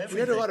 They saw everything. We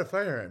had a lot of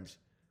firearms.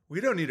 We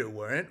don't need a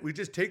warrant. We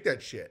just take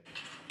that shit.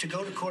 To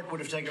go to court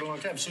would have taken a long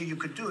time. So you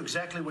could do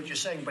exactly what you're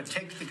saying, but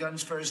take the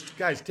guns first.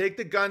 Guys, take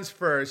the guns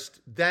first,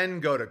 then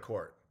go to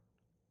court.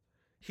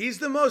 He's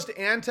the most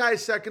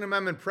anti-Second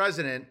Amendment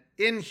president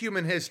in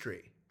human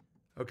history.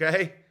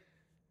 Okay?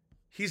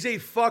 He's a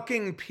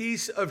fucking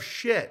piece of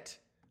shit.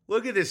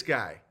 Look at this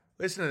guy.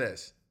 Listen to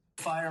this.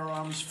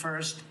 Firearms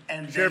first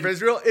and Sheriff then...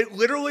 Israel. It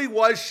literally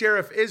was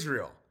Sheriff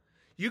Israel.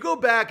 You go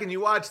back and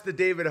you watch the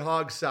David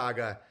Hogg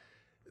saga.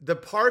 The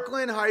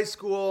Parkland High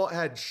School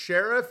had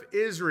Sheriff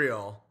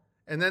Israel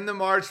and then the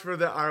March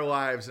for Our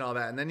Lives and all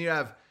that. And then you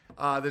have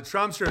the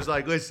Trumpsters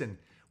like, listen,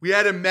 we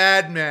had a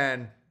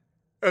madman,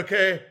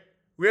 okay?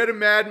 We had a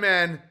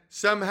madman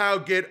somehow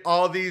get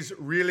all these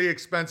really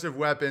expensive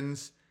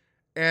weapons.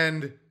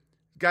 And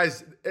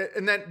guys,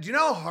 and then do you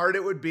know how hard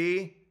it would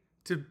be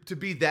to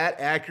be that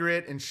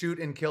accurate and shoot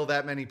and kill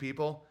that many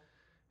people?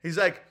 He's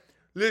like,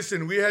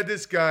 listen, we had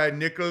this guy,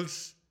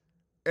 Nichols,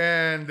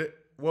 and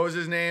what was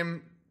his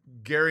name?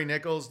 Gary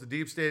Nichols, the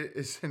deep state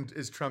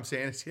is Trump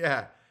saying it?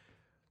 Yeah.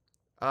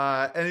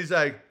 And he's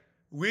like,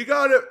 we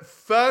gotta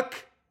fuck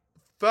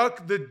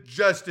the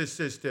justice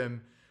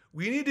system.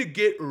 We need to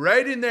get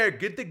right in there,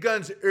 get the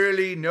guns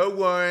early, no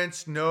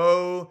warrants,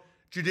 no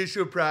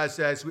judicial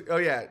process.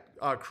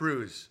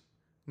 Cruz,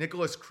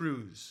 Nicholas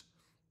Cruz.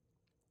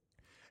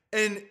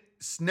 and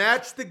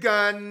snatch the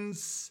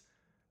guns.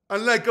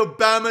 Unlike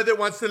Obama that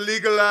wants to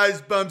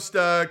legalize bump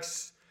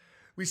stocks,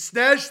 we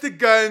snatch the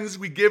guns,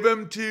 we give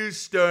them to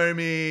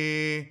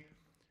Stormy.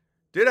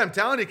 Dude, I'm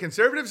telling you,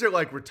 conservatives are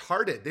like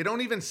retarded. They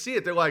don't even see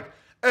it. They're like,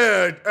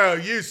 oh,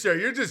 you, sir,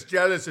 you're just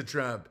jealous of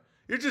Trump.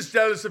 You're just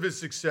jealous of his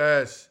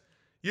success.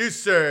 You,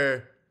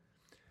 sir.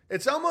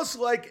 It's almost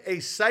like a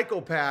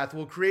psychopath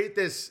will create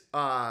this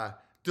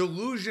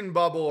delusion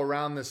bubble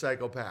around the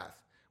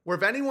psychopath, where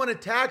if anyone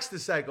attacks the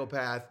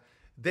psychopath,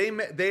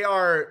 they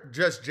are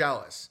just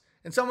jealous.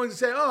 And someone can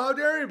say, oh, how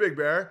dare you, Big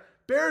Bear?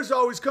 Bears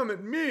always come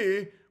at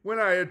me when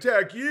I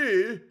attack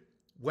you.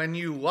 When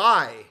you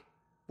lie,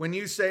 when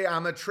you say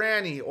I'm a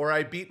tranny, or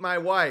I beat my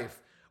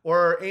wife,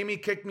 or Amy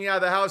kicked me out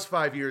of the house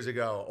 5 years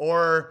ago,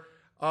 or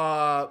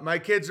my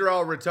kids are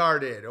all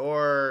retarded,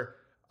 or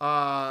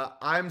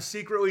I'm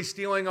secretly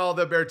stealing all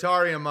the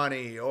Bertaria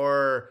money,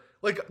 or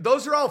like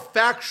those are all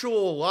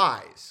factual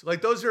lies.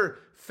 Like those are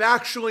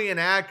factually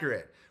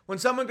inaccurate. When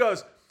someone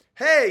goes,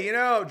 hey, you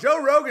know,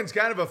 Joe Rogan's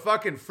kind of a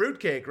fucking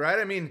fruitcake, right?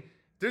 I mean,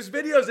 there's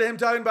videos of him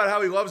talking about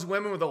how he loves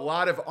women with a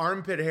lot of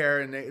armpit hair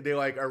and they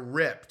like are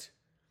ripped.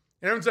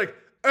 And everyone's like,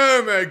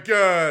 oh my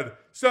God,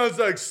 sounds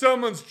like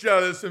someone's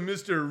jealous of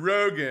Mr.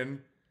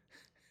 Rogan.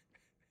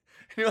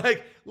 And you're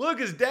like, look,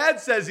 his dad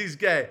says he's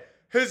gay.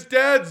 His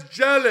dad's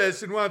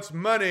jealous and wants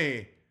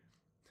money.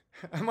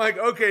 I'm like,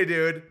 okay,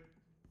 dude.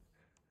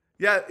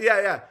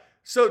 Yeah.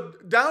 So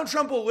Donald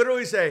Trump will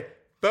literally say,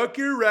 fuck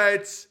your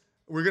rights.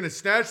 We're going to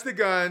snatch the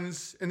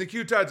guns. And the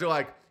Q-tards are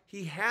like,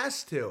 he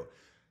has to.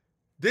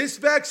 This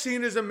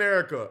vaccine is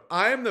America.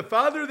 I am the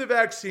father of the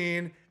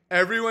vaccine.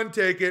 Everyone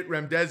take it.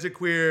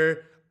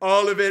 Remdesivir.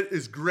 All of it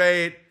is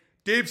great.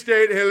 Deep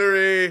State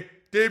Hillary.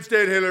 Deep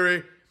State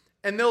Hillary.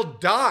 And they'll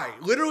die.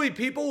 Literally,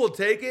 people will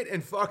take it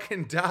and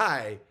fucking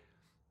die.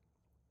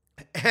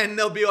 And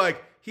they'll be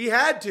like, he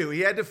had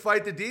to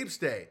fight the deep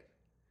state.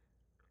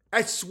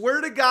 I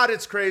swear to God,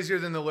 it's crazier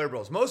than the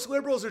liberals. Most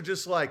liberals are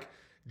just like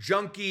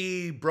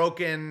junky,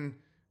 broken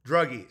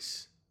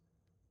druggies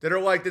that are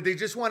like, that they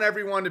just want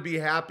everyone to be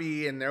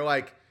happy. And they're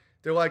like,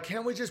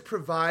 can't we just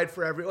provide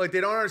for like,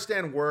 they don't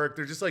understand work.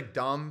 They're just like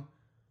dumb.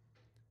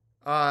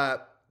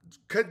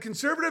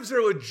 Conservatives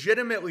are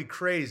legitimately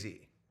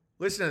crazy.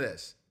 Listen to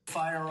this.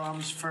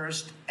 Firearms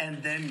first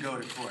and then go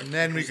to court. And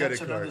then we go to court.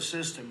 That's another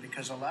system,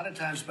 because a lot of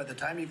times by the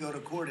time you go to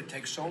court, it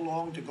takes so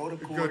long to go to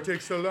court. It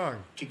takes so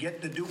long. To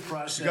get the due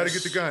process. You got to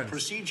get the guns.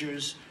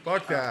 Procedures.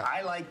 Fuck that.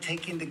 I like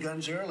taking the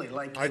guns early.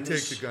 Like I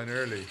take the gun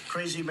early.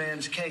 Crazy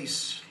man's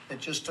case that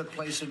just took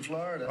place in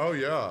Florida. Oh,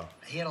 yeah.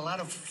 He had a lot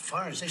of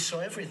firearms. They saw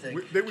everything.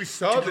 We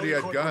saw that he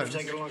had guns. It would have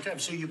taken a long time.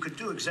 So you could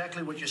do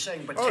exactly what you're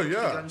saying, but take the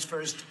guns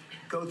first,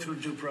 go through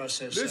due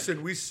process.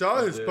 Listen, we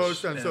saw his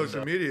post on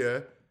social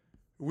media.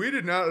 We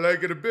did not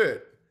like it a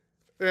bit.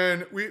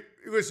 And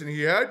listen,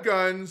 he had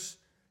guns.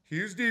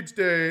 He was deep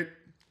state.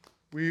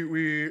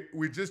 We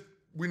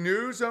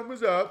knew something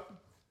was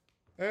up.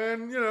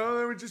 And,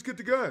 then we just get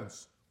the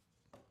guns.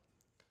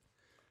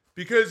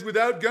 Because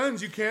without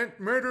guns, you can't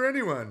murder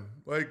anyone.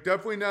 Like,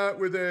 definitely not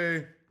with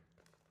a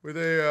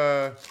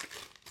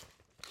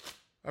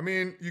I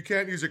mean, you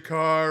can't use a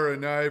car or a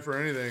knife or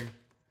anything.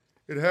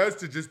 It has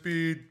to just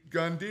be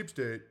gun deep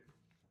state.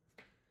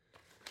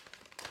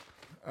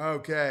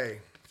 Okay,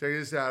 check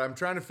this out. I'm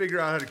trying to figure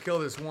out how to kill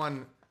this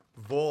one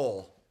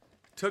vole.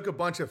 Took a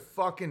bunch of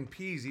fucking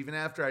peas even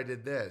after I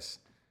did this.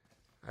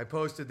 I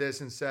posted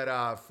this and said,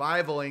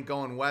 Fievel ain't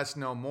going west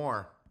no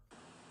more.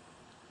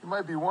 You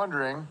might be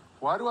wondering,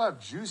 why do I have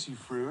juicy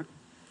fruit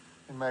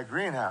in my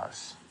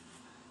greenhouse?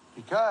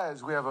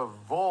 Because we have a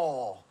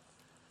vole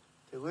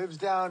that lives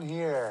down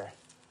here.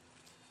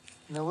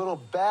 And the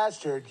little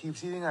bastard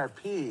keeps eating our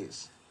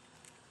peas.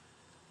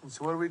 And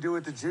so what do we do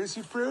with the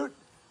juicy fruit?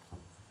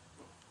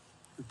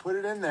 We put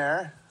it in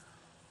there.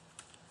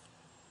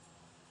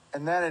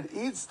 And then it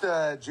eats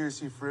the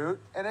juicy fruit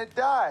and it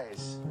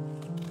dies.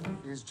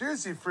 Because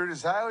juicy fruit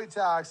is highly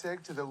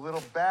toxic to the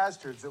little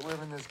bastards that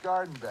live in this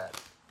garden bed.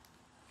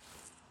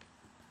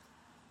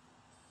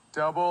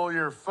 Double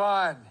your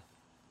fun.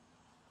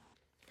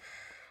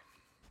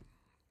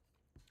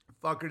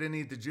 Fucker didn't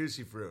eat the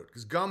juicy fruit.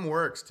 Because gum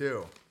works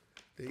too.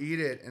 They eat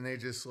it and they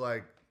just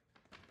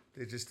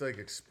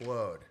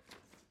explode.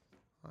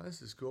 Oh,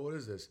 this is cool. What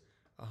is this?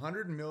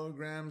 100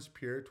 milligrams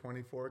pure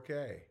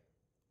 24K.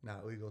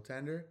 Not legal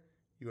tender.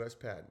 U.S.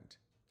 patent.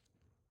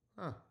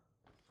 Huh.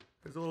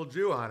 There's a little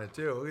Jew on it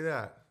too. Look at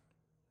that.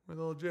 With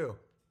a little Jew.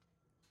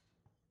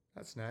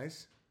 That's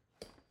nice.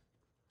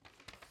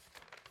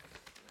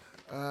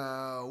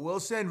 We'll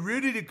send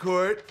Rudy to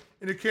court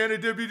in a can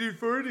of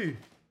WD-40.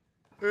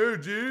 Oh,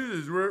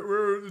 Jesus.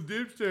 We're the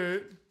deep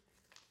state.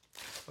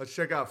 Let's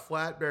check out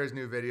Flat Bear's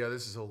new video.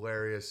 This is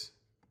hilarious.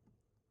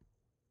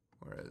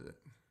 Where is it?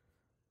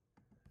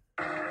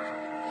 Hippity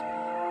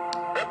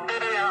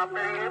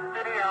hoppity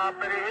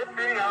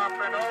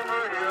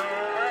over hill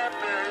and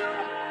dale.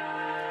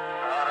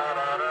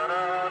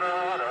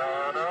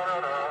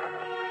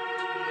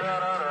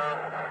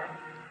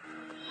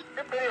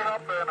 Hippity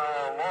hopping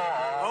along.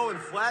 Oh, and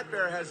Flat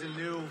Bear has a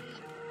new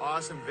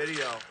awesome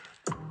video.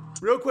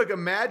 Real quick,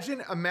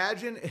 imagine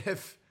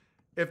if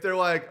they're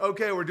like,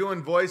 okay, we're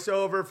doing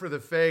voiceover for the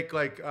fake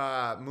like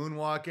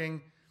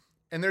moonwalking,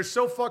 and they're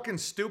so fucking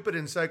stupid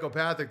and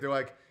psychopathic. They're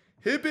like,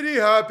 hippity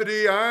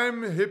hoppity,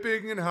 I'm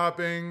hipping and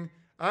hopping.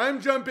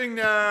 I'm jumping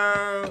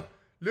now.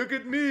 Look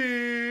at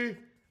me.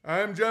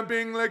 I'm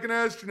jumping like an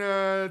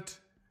astronaut.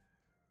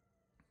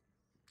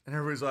 And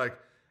everybody's like,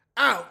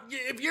 oh,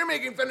 if you're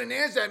making fun of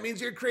NASA, that means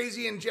you're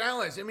crazy and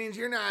jealous. It means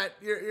you're not,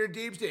 you're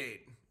deep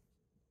state.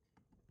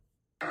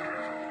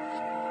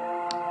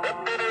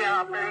 Hippity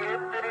hoppity,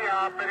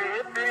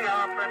 hippity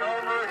hopping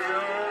over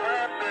hill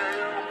and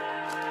dale.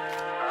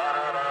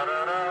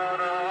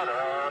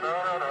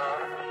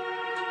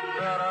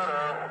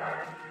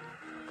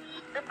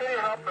 Hippity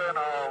hopping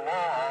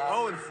along.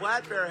 Oh, and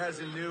Flat Bear has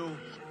a new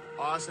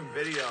awesome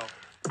video.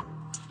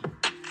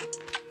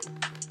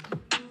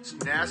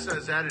 NASA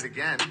is at it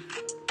again.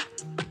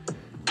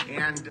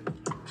 And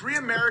 3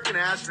 American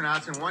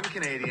astronauts and 1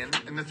 Canadian.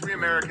 And the 3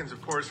 Americans,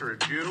 of course, are a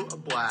Jew, a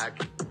black,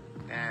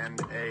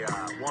 and a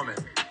woman.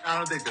 I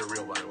don't think they're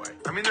real, by the way.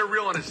 I mean, they're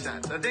real in a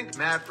sense. I think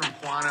Matt from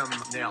Quantum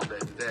nailed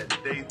it.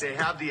 That they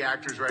have the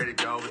actors ready to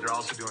go, but they're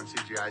also doing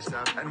CGI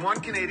stuff. And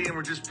 1 Canadian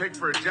were just picked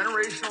for a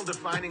generational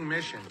defining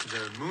mission to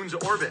the moon's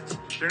orbit.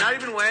 They're not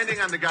even landing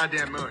on the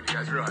goddamn moon. You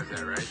guys realize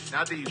that, right?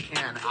 Not that you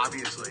can,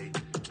 obviously.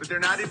 But they're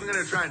not even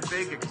going to try and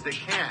fake it because they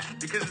can't.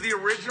 Because of the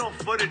original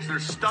footage, they're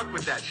stuck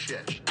with that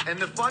shit. And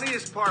the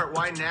funniest part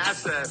why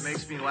NASA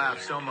makes me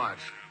laugh so much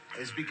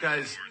is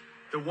because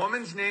the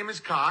woman's name is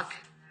Cock.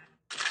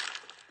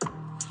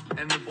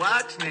 And the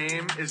black's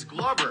name is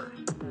Glover.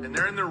 And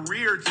they're in the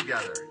rear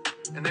together.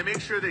 And they make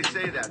sure they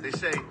say that. They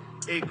say,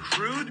 a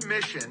crude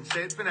mission,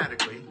 say it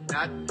phonetically,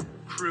 not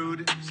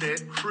crude, say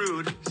it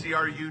crude,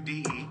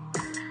 C-R-U-D-E.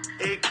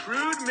 A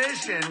crude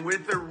mission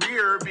with the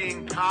rear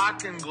being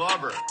Cock and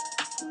Glover.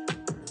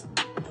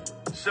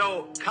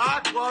 So,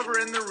 Cock, Glover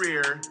in the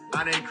rear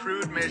on a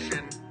crude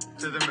mission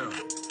to the moon.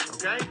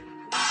 Okay?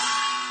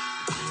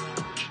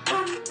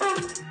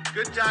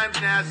 Good times,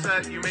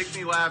 NASA. You make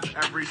me laugh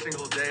every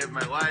single day of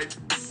my life.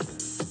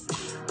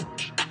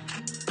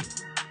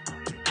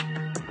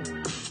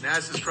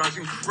 NASA's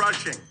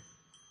crushing.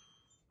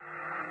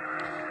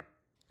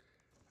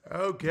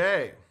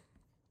 Okay.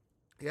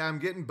 Yeah, I'm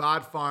getting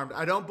bot farmed.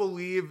 I don't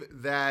believe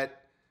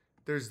that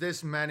there's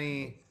this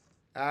many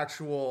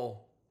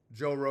actual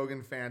Joe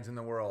Rogan fans in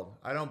the world.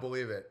 I don't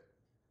believe it.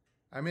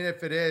 I mean,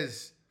 if it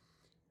is,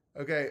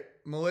 okay,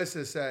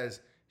 Melissa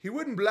says, he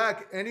wouldn't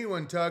block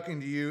anyone talking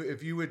to you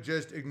if you would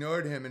just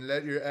ignored him and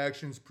let your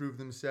actions prove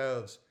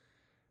themselves.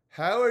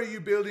 How are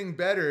you building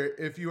better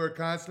if you are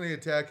constantly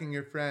attacking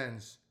your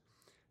friends?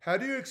 How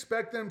do you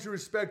expect them to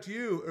respect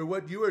you or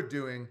what you are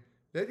doing?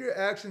 Let your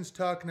actions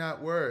talk,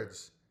 not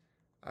words.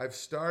 I've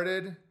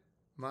started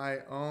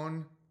my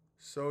own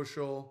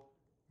social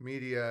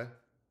media,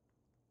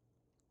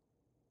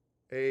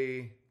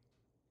 a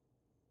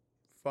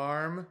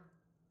farm,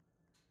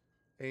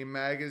 a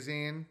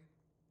magazine,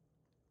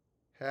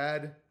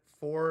 had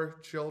 4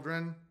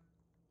 children,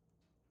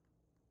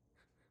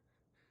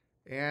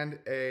 and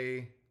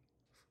a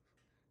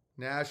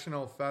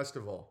national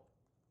festival.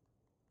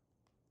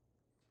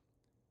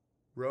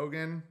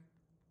 Rogan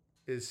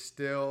is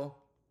still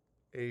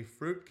a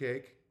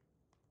fruitcake.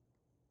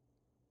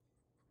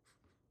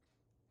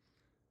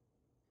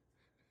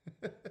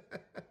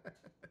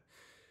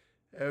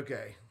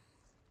 Okay.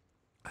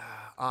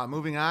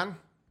 Moving on.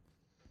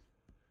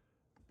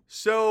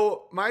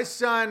 So my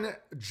son,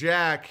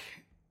 Jack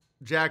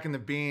and the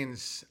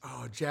Beans.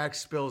 Oh, Jack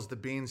spills the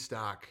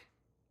beanstalk.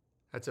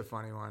 That's a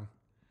funny one.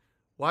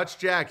 Watch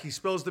Jack. He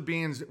spills the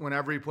beans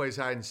whenever he plays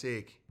hide and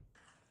seek.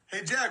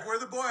 Hey, Jack, where are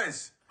the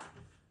boys?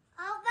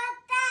 Up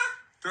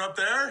there. They're up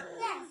there?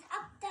 Yes,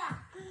 up there.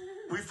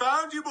 We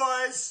found you,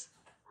 boys.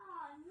 Oh,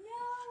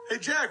 no. Hey,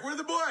 Jack, where are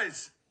the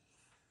boys?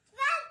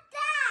 Right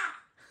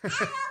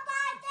there.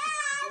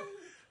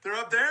 They're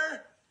up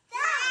there? There.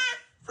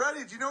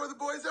 Freddie, do you know where the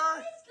boys are?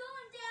 It's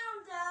going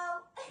down,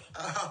 though.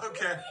 Oh,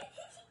 okay.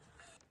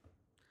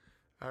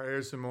 All right,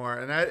 here's some more.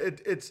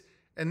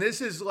 And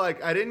this is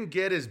like, I didn't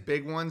get his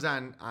big ones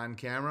on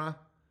camera.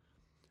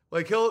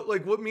 Like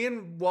what me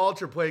and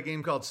Walter play a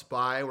game called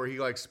Spy, where he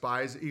like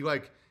spies, he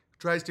like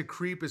tries to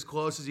creep as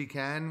close as he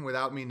can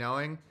without me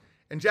knowing.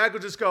 And Jack will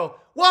just go,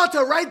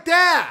 Walter, right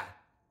there.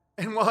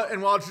 And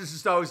Walter's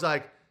just always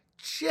like,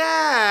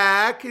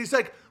 Jack. And he's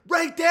like,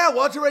 right there,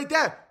 Walter, right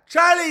there.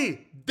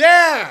 Charlie,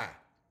 there.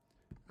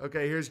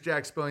 Okay, here's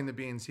Jack spilling the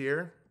beans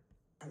here.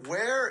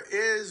 Where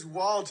is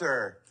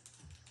Walter?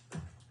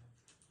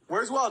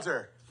 Where's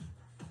Walter?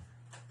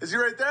 Is he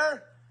right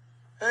there?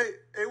 Hey,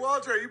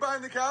 Walter, are you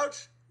behind the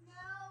couch?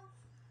 No.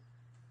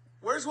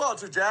 Where's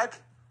Walter, Jack?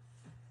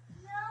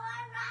 No,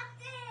 I'm not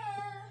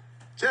there.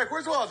 Jack,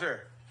 where's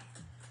Walter?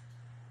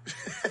 I'm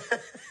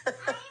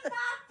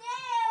not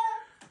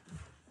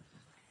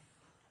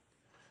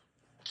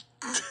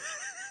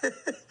there.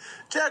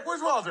 Jack,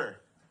 where's Walter?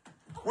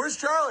 Where's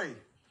Charlie?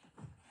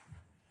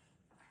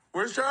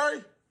 Where's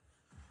Charlie?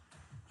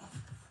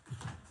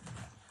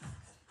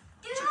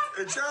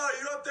 Hey, Charlie,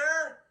 you up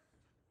there?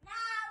 No.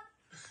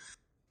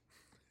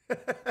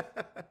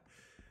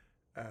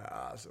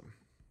 Awesome.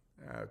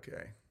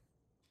 Okay.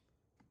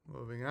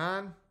 Moving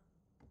on.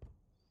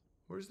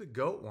 Where's the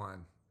goat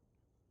one?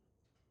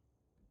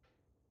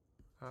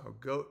 Oh,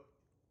 goat.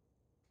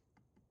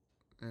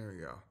 There we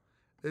go.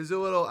 There's a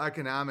little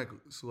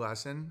economics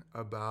lesson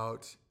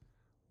about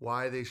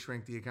why they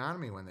shrink the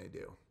economy when they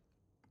do.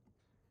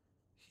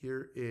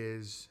 Here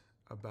is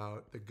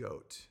about the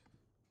goat.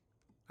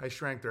 I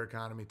shrank their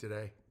economy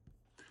today.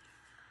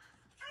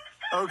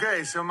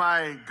 Okay, so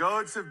my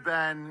goats have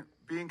been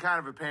being kind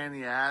of a pain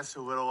in the ass,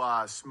 a little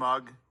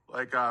smug.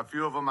 Like a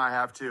few of them I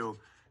have to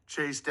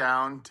chase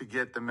down to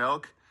get the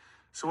milk.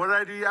 So what did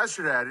I do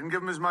yesterday? I didn't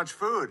give them as much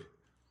food,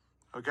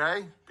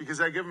 okay? Because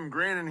I give them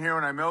grain in here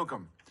when I milk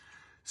them.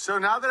 So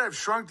now that I've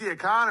shrunk the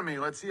economy,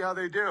 let's see how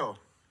they do.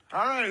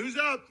 All right, who's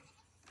up?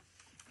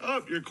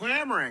 Oh, you're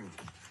clamoring.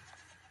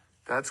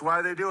 That's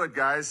why they do it,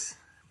 guys.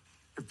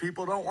 If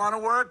people don't want to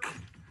work,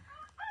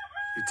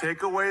 you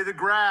take away the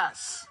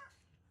grass.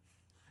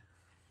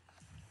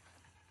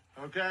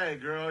 Okay,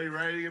 girl, you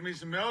ready to give me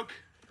some milk?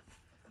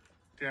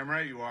 Damn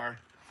right you are.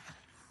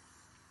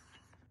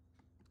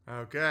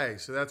 Okay,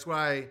 so that's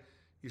why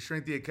you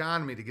shrink the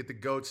economy, to get the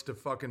goats to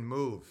fucking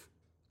move.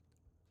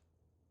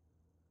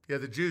 Yeah,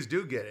 the Jews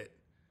do get it.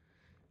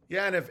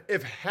 Yeah, and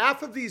if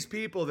half of these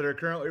people that are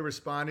currently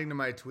responding to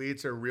my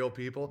tweets are real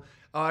people,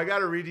 I got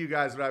to read you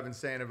guys what I've been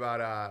saying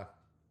about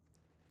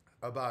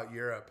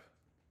Europe.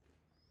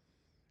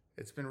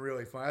 It's been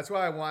really fun. That's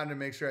why I wanted to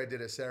make sure I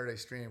did a Saturday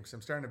stream, because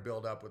I'm starting to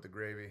build up with the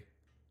gravy.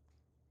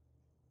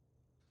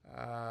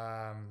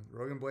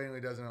 Rogan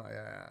blatantly doesn't know.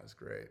 Yeah, that's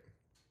great.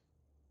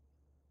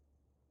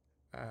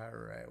 All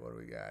right, what do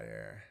we got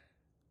here?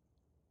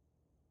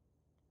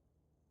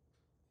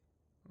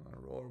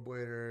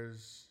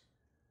 Rollerbladers.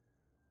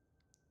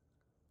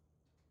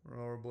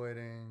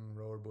 Rollerblading,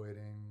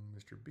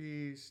 Mr.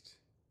 Beast.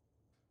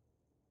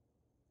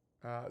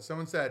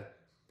 Someone said,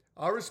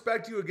 I'll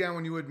respect you again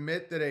when you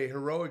admit that a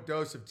heroic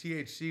dose of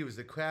THC was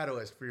the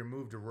catalyst for your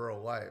move to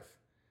rural life.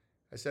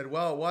 I said,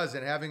 well, it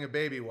wasn't. Having a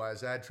baby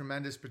was. I had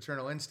tremendous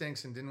paternal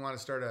instincts and didn't want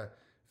to start a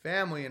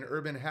family in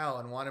urban hell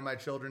and wanted my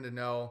children to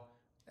know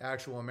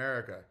actual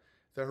America.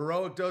 The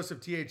heroic dose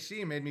of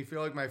THC made me feel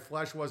like my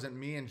flesh wasn't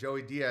me and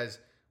Joey Diaz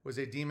was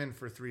a demon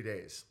for 3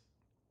 days.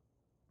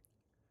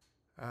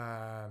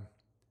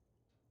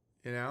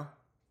 You know,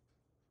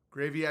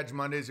 Gravy Edge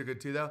Mondays are good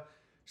too, though.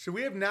 Should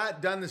we have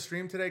not done the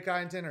stream today,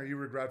 Kyneton? Are you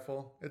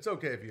regretful? It's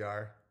okay if you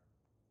are.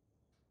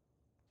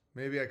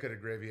 Maybe I could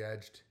have gravy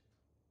edged.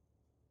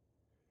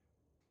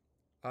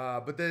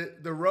 But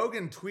the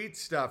Rogan tweet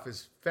stuff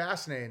is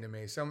fascinating to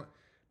me.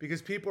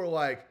 Because people are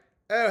like,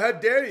 "Oh, how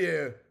dare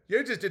you?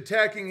 You're just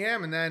attacking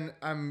him." And then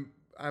I'm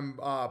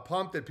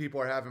pumped that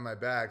people are having my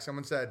back.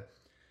 Someone said,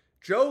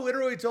 Joe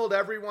literally told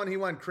everyone he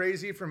went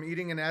crazy from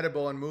eating an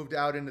edible and moved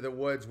out into the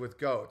woods with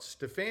goats,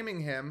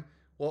 defaming him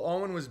while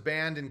Owen was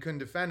banned and couldn't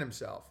defend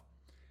himself.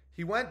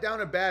 He went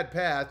down a bad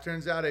path.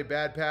 Turns out a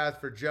bad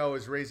path for Joe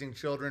is raising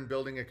children,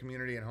 building a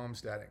community, and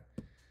homesteading.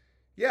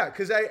 Yeah,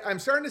 because I'm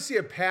starting to see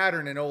a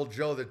pattern in old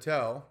Joe the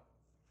Toe.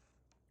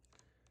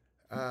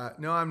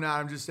 No, I'm not.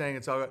 I'm just saying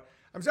it's all good.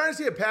 I'm starting to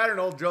see a pattern in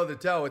old Joe the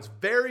Toe. It's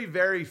very,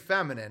 very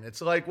feminine.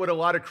 It's like what a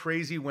lot of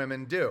crazy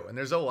women do. And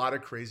there's a lot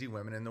of crazy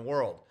women in the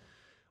world,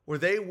 where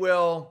they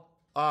will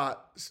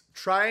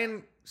try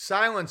and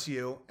silence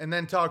you and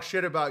then talk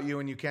shit about you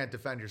and you can't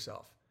defend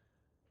yourself.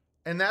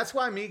 And that's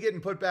why me getting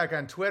put back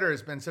on Twitter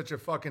has been such a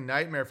fucking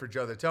nightmare for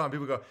Joe the Toe. And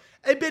people go,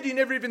 I bet he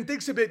never even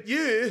thinks about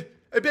you.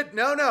 I bet,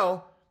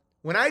 no.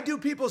 When I do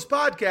people's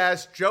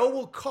podcasts, Joe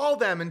will call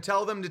them and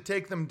tell them to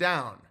take them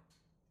down.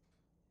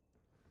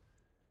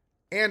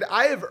 And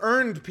I have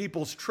earned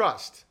people's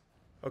trust.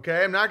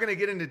 Okay, I'm not going to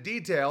get into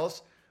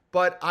details,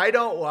 but I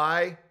don't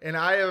lie, and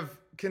I have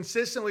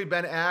consistently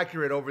been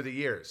accurate over the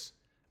years.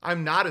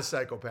 I'm not a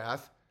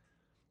psychopath.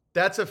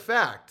 That's a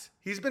fact.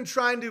 He's been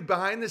trying to,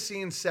 behind the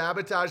scenes,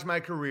 sabotage my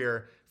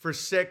career for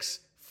 6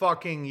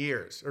 fucking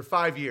years, or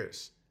 5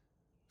 years.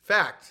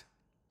 Fact.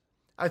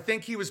 I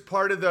think he was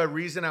part of the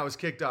reason I was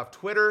kicked off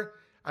Twitter.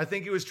 I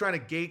think he was trying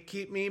to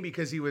gatekeep me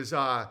because he was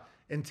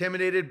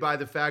intimidated by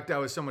the fact I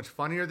was so much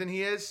funnier than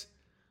he is.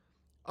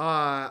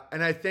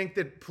 And I think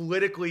that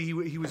politically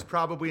he was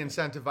probably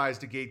incentivized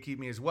to gatekeep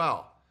me as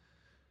well.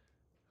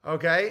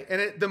 Okay?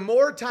 And the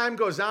more time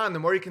goes on, the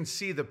more you can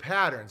see the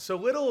pattern. So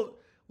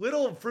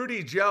little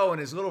Fruity Joe and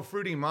his little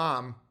fruity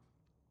mom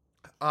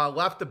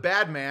left the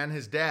bad man,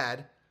 his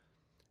dad,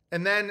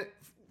 and then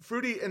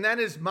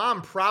his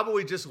mom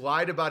probably just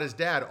lied about his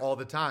dad all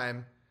the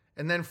time.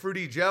 And then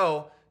Fruity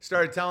Joe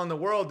started telling the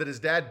world that his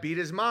dad beat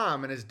his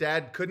mom and his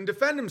dad couldn't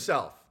defend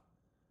himself.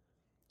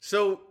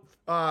 So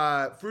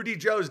Fruity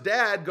Joe's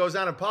dad goes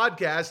on a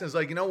podcast and is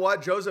like, you know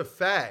what? Joe's a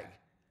fag.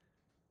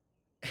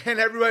 And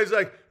everybody's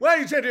like, why are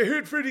you trying to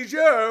hurt Fruity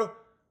Joe?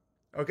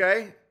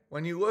 Okay?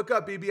 When you look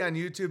up BB on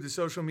YouTube, the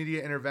social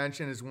media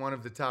intervention is one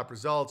of the top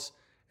results.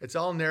 It's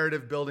all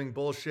narrative building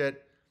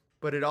bullshit,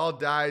 but it all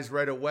dies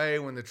right away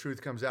when the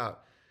truth comes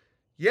out.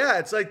 Yeah,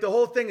 it's like the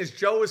whole thing is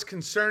Joe was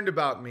concerned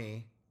about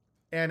me.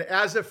 And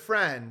as a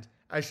friend,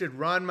 I should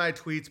run my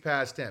tweets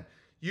past him.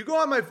 You go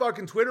on my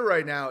fucking Twitter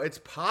right now, it's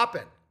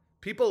popping.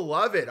 People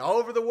love it all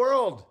over the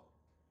world.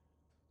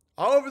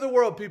 All over the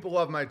world, people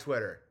love my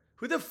Twitter.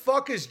 Who the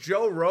fuck is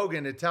Joe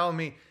Rogan to tell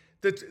me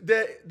that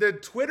the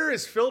Twitter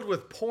is filled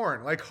with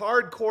porn, like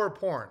hardcore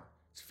porn?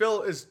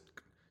 Is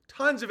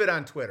tons of it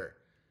on Twitter.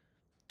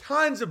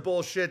 Tons of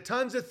bullshit,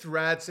 tons of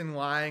threats and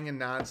lying and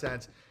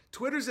nonsense.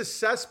 Twitter's a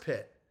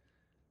cesspit.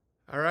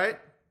 All right?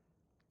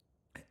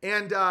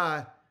 And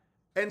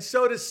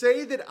so to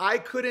say that I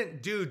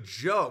couldn't do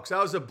jokes,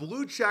 I was a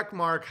blue check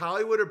mark,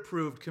 Hollywood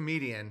approved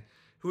comedian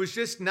who was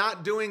just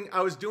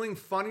I was doing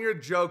funnier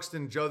jokes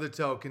than Joe the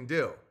Toe can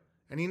do.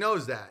 And he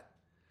knows that.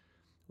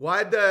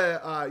 Why'd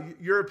the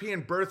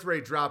European birth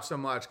rate drop so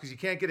much? Because you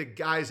can't get a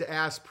guy's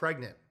ass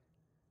pregnant.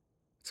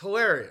 It's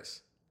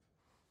hilarious.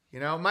 You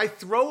know, my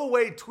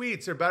throwaway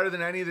tweets are better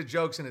than any of the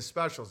jokes in his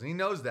specials, and he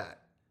knows that.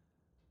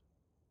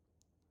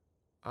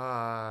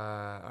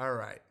 All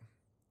right.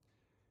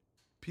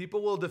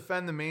 People will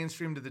defend the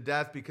mainstream to the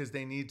death because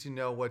they need to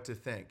know what to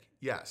think.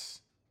 Yes.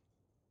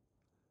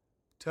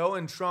 Toe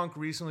and Trunk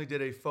recently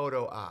did a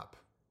photo op.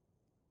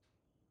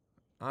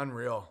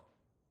 Unreal.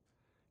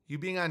 You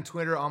being on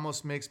Twitter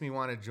almost makes me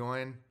want to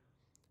join.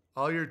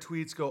 All your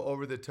tweets go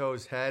over the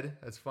Toe's head.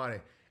 That's funny.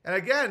 And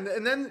again,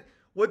 and then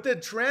what the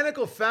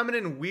tyrannical,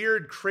 feminine,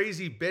 weird,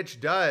 crazy bitch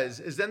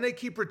does is then they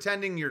keep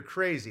pretending you're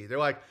crazy. They're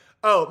like,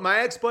 oh, my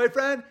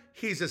ex-boyfriend,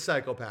 he's a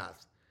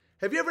psychopath.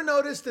 Have you ever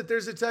noticed that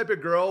there's a type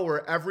of girl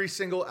where every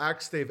single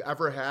ex they've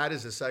ever had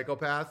is a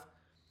psychopath?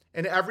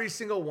 And every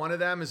single one of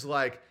them is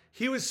like,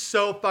 he was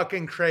so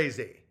fucking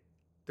crazy.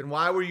 Then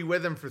why were you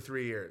with him for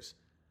 3 years?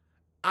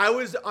 I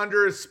was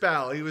under a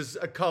spell. He was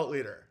a cult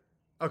leader.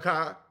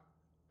 Okay.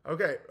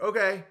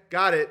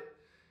 Got it.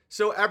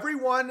 So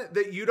everyone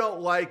that you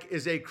don't like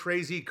is a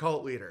crazy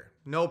cult leader.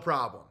 No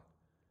problem.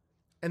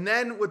 And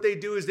then what they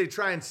do is they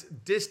try and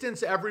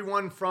distance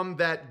everyone from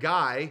that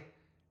guy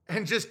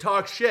and just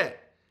talk shit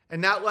and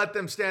not let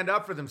them stand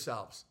up for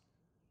themselves.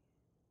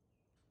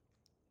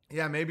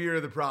 Yeah, maybe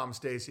you're the problem,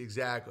 Stacy.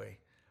 Exactly.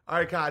 All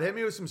right, Cod, hit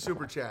me with some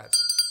super chats.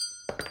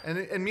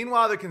 And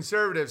meanwhile, the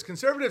conservatives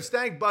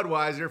thank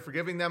Budweiser for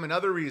giving them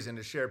another reason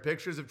to share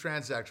pictures of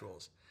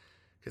transsexuals.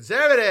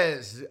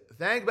 Conservatives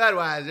thank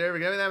Budweiser for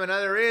giving them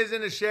another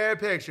reason to share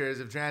pictures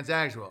of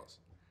transsexuals.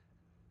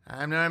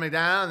 I'm Norm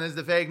McDonald, and this is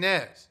the fake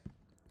news.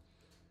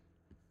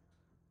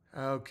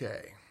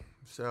 Okay,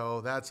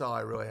 so that's all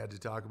I really had to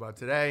talk about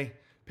today.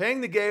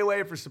 Paying the gay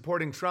away for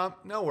supporting Trump,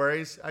 no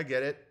worries, I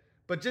get it.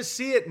 But just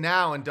see it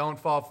now and don't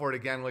fall for it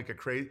again like a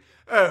crazy.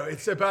 Oh,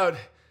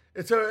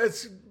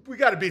 we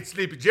got to beat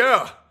Sleepy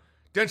Joe.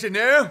 Don't you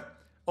know?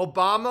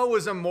 Obama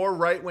was a more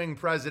right-wing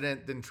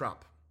president than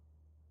Trump.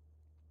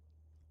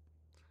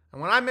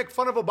 And when I make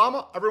fun of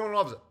Obama, everyone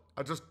loves it.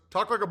 I just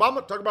talk like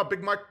Obama, talk about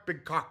Big Mike,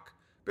 big cock,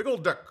 big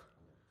old dick.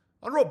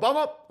 Under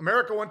Obama,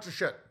 America went to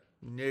shit.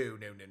 No.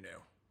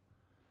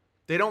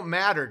 They don't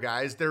matter,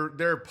 guys.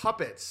 They're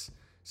puppets.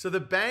 So the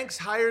banks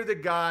hire the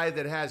guy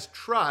that has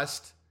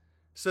trust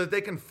so that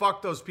they can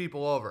fuck those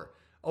people over.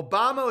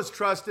 Obama is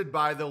trusted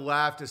by the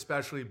left,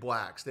 especially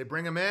blacks. They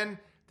bring him in,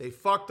 they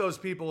fuck those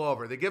people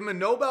over. They give him a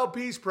Nobel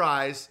Peace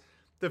Prize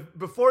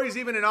before he's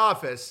even in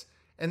office,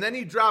 and then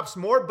he drops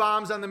more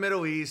bombs on the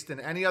Middle East than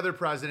any other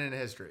president in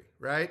history,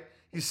 right?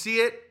 You see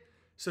it?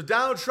 So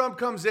Donald Trump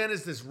comes in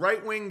as this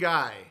right-wing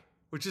guy,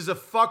 which is a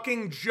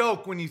fucking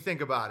joke when you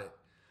think about it.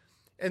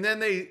 And then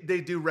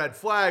they do red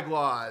flag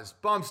laws,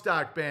 bump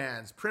stock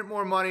bans, print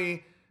more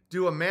money,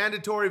 do a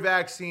mandatory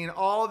vaccine,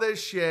 all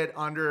this shit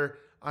under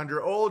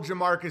old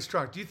Jamarcus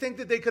Trump. Do you think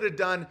that they could have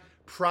done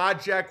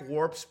Project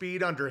Warp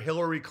Speed under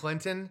Hillary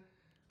Clinton?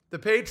 The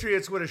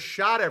Patriots would have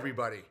shot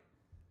everybody.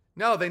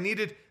 No, they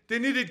needed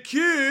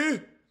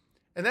Q.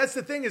 And that's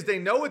the thing, is they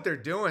know what they're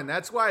doing.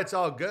 That's why it's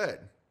all good.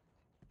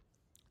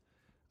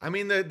 I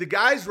mean, the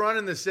guys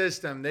running the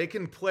system, they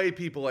can play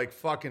people like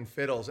fucking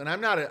fiddles. And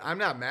I'm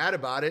not mad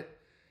about it.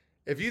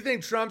 If you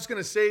think Trump's going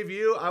to save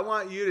you, I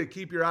want you to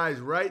keep your eyes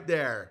right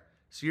there.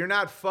 So you're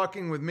not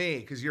fucking with me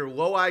because you're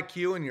low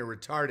IQ and you're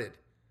retarded.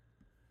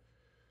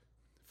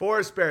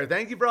 Forest Bear,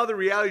 thank you for all the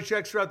reality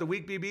checks throughout the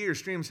week, BB. Your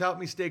streams help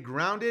me stay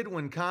grounded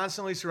when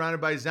constantly surrounded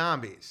by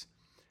zombies.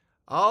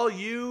 All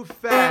you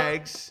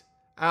fags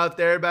out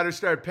there better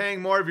start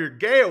paying more of your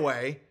gay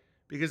away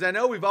because I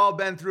know we've all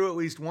been through at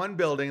least one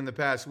building in the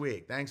past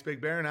week. Thanks,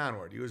 Big Bear, and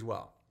onward. You as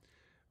well.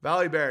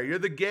 Valley Bear, you're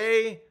the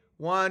gay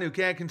one who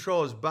can't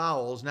control his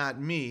bowels,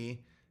 not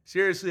me.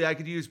 Seriously, I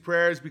could use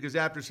prayers because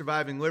after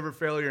surviving liver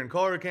failure and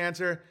colon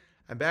cancer,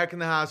 I'm back in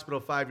the hospital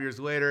 5 years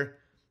later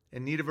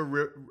in need of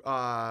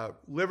a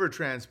liver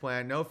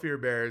transplant. No fear,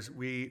 bears.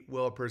 We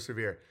will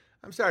persevere.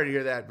 I'm sorry to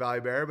hear that,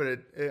 Valley Bear, but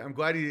I'm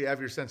glad you have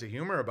your sense of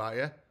humor about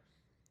you.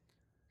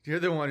 You're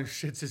the one who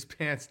shits his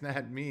pants,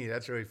 not me.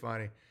 That's really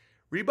funny.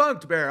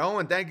 Rebunked Bear.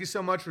 Owen, thank you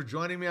so much for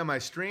joining me on my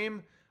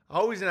stream.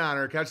 Always an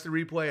honor. Catch the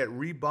replay at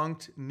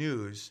Rebunked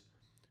News,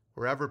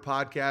 wherever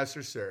podcasts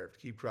are served.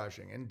 Keep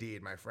crushing.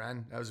 Indeed, my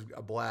friend. That was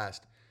a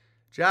blast.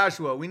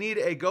 Joshua, we need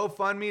a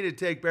GoFundMe to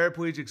take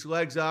paraplegic's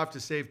legs off to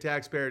save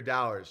taxpayer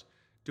dollars.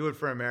 Do it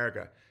for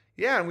America.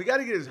 Yeah, and we got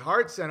to get his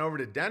heart sent over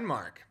to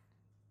Denmark.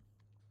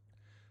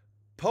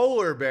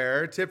 Polar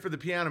Bear, tip for the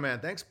piano man.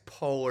 Thanks,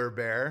 Polar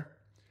Bear.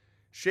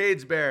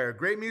 Shades Bear,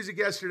 great music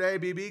yesterday.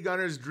 BB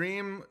Gunner's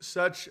Dream,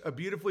 such a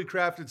beautifully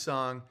crafted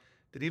song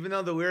that even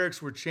though the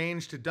lyrics were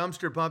changed to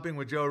dumpster pumping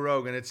with Joe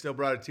Rogan, it still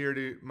brought a tear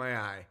to my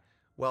eye.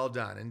 Well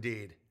done,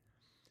 indeed.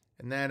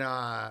 And then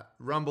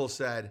Rumble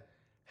said,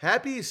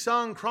 Happy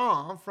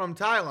Songkran from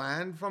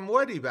Thailand from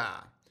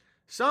Wardiba.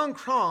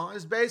 Songkran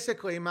is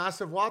basically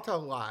massive water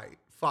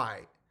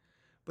fight,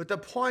 but the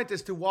point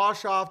is to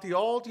wash off the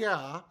old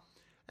year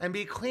and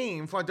be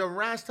clean for the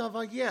rest of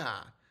a year.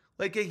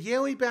 Like a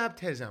yearly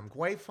baptism.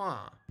 Gui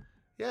Fa.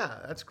 Yeah,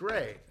 that's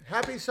great.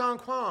 Happy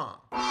Songkran.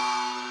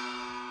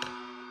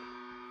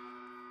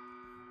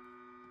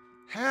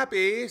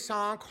 Happy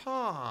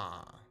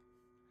Songkran.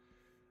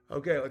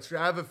 Okay, let's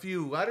have a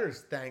few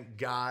letters, thank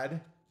God.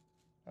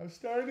 I'm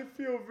starting to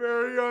feel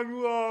very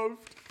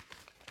unloved.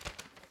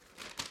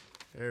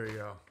 There we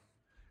go.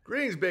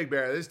 Greetings, Big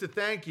Bear. This is to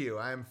thank you.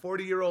 I am a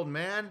 40-year-old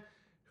man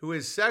who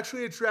is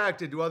sexually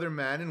attracted to other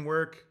men and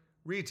work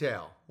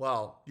retail.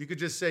 Well, you could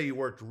just say you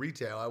worked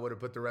retail. I would have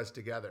put the rest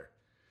together.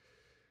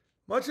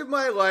 Much of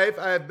my life,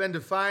 I have been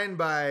defined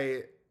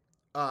by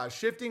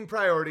shifting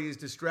priorities,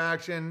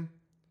 distraction,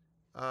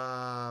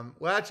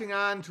 latching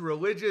on to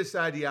religious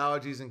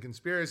ideologies and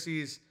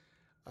conspiracies,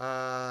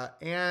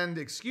 and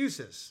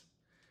excuses.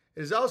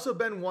 It has also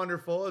been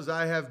wonderful as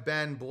I have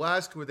been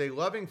blessed with a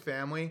loving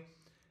family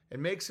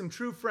and make some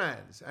true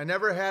friends. I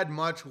never had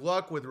much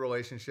luck with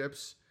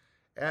relationships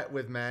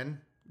with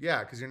men. Yeah,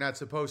 because you're not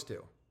supposed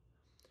to.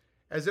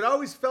 As it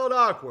always felt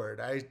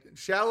awkward,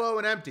 shallow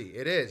and empty.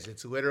 It is.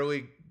 It's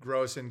literally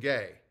gross and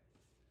gay.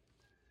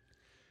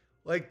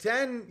 Like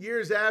 10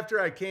 years after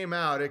I came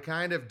out, it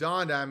kind of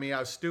dawned on me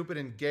how stupid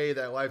and gay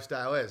that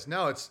lifestyle is.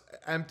 No, it's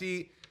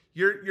empty.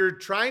 You're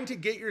trying to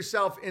get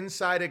yourself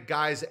inside a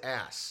guy's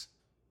ass.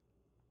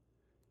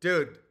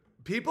 Dude,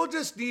 people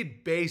just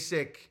need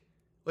basic,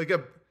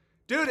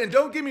 dude, and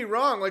don't get me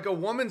wrong, like a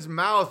woman's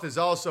mouth is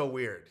also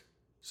weird.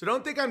 So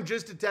don't think I'm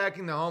just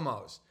attacking the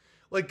homos.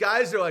 Like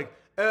guys are like,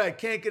 oh, I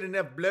can't get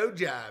enough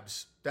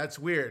blowjobs. That's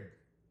weird.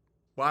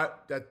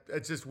 What?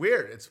 It's just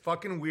weird. It's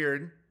fucking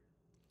weird.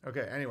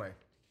 Okay, anyway.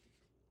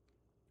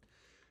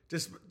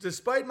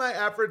 Despite my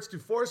efforts to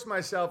force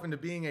myself into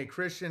being a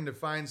Christian to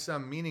find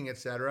some meaning,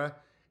 etc.,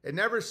 it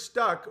never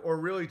stuck or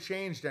really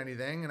changed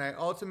anything, and I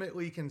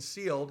ultimately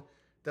concealed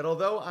that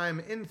although I'm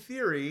in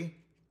theory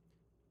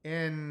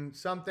in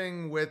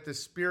something with the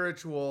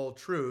spiritual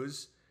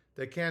truths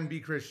that can be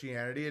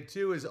Christianity, it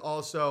too is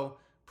also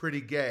pretty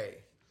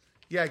gay.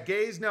 Yeah,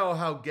 gays know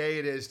how gay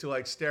it is to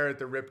like stare at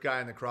the ripped guy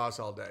in the cross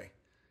all day.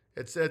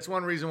 It's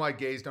one reason why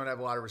gays don't have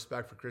a lot of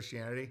respect for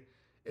Christianity.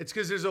 It's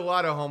because there's a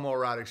lot of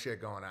homoerotic shit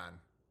going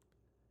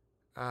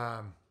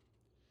on.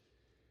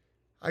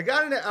 I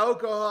got into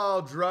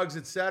alcohol, drugs,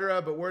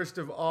 etc., but worst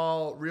of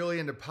all, really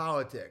into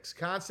politics.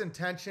 Constant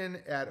tension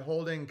at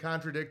holding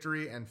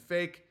contradictory and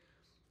fake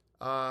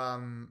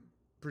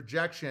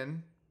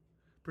projection.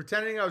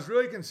 Pretending I was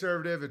really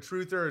conservative, a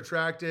truther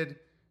attracted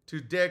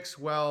to dicks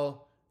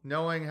while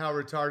knowing how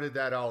retarded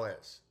that all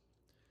is.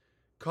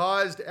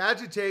 Caused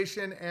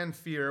agitation and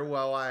fear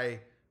while I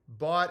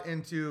bought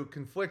into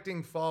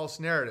conflicting false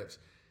narratives.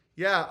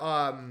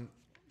 Yeah,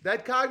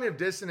 that cognitive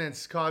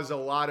dissonance caused a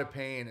lot of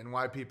pain and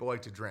why people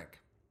like to drink.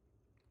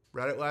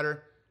 Reddit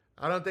letter?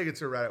 I don't think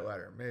it's a Reddit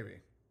letter. Maybe.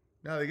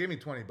 No, they gave me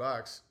 $20.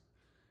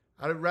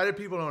 Reddit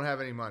people don't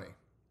have any money.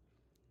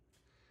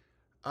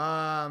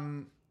 I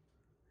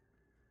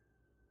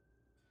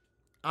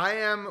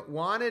am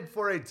wanted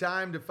for a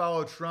time to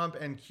follow Trump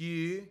and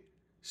Q,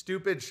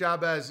 stupid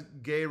Shabazz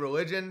gay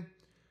religion,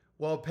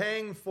 while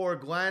paying for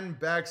Glenn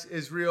Beck's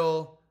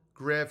Israel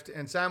grift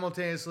and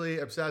simultaneously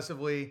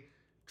obsessively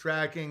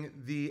tracking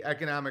the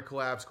economic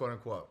collapse, quote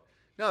unquote.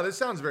 No, this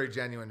sounds very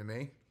genuine to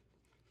me.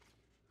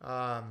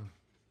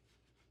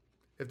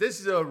 If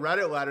this is a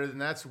Reddit letter, then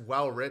that's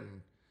well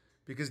written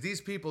because these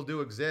people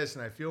do exist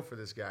and I feel for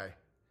this guy.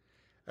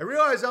 I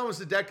realized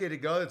almost a decade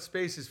ago that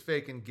space is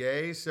fake and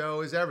gay, so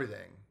is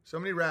everything. So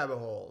many rabbit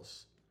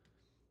holes.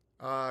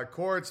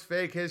 Courts,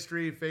 fake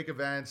history, fake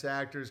events,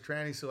 actors,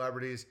 tranny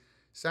celebrities,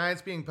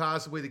 science being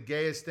possibly the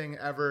gayest thing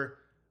ever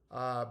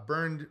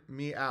burned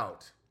me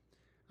out.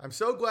 I'm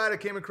so glad I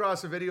came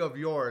across a video of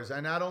yours. I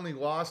not only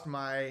lost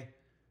my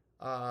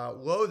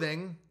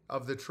loathing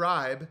of the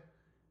tribe,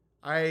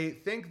 I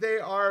think they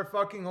are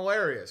fucking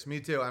hilarious. Me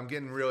too. I'm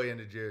getting really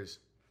into Jews.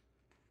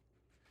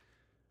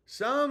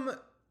 Some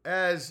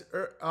as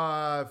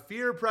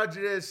fear,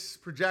 prejudice,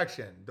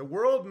 projection. The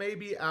world may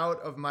be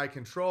out of my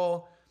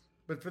control,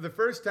 but for the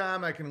first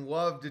time, I can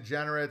love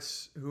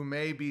degenerates who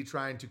may be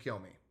trying to kill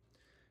me.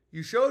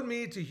 You showed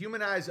me to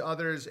humanize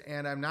others,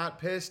 and I'm not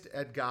pissed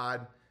at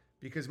God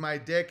because my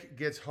dick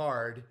gets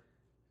hard.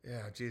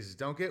 Yeah, Jesus,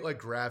 don't get like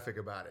graphic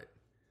about it.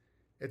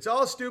 It's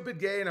all stupid,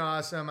 gay, and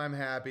awesome. I'm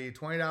happy.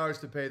 $20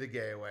 to pay the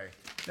gay away.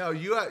 No,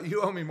 you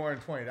owe me more than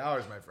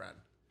 $20, my friend.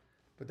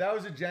 But that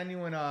was a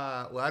genuine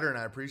letter, and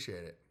I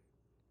appreciate it.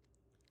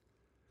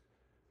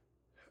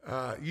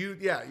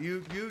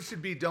 You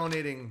should be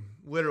donating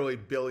literally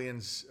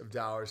billions of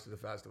dollars to the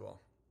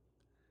festival.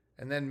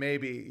 And then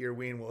maybe your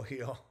ween will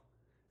heal.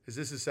 Is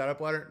this a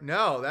setup letter?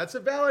 No, that's a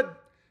valid,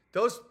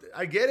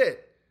 I get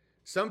it.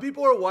 Some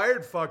people are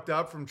wired fucked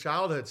up from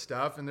childhood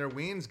stuff and their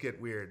weens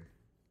get weird.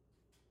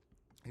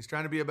 He's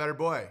trying to be a better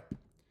boy.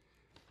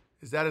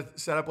 Is that a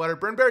setup letter?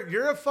 Burn Bear,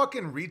 you're a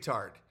fucking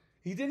retard.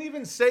 He didn't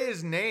even say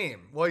his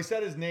name. Well, he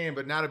said his name,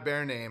 but not a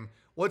bear name.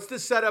 What's the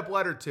setup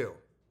letter to?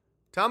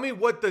 Tell me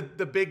what the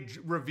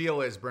big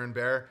reveal is, Burn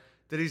Bear.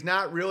 That he's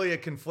not really a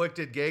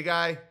conflicted gay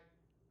guy?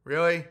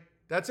 Really?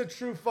 That's a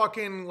true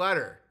fucking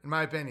letter, in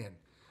my opinion.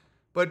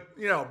 But,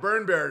 you know,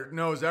 Burn Bear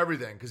knows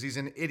everything because he's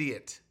an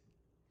idiot.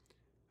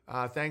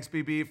 Thanks,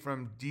 BB,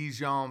 from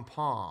Dijon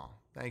Pont.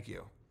 Thank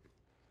you.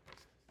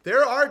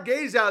 There are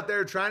gays out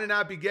there trying to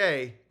not be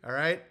gay, all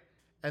right?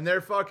 And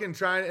they're fucking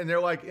trying, and they're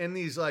like in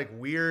these like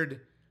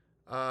weird,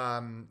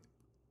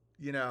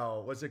 you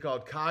know, what's it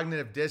called?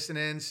 Cognitive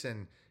dissonance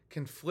and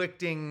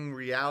conflicting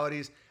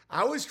realities.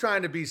 I was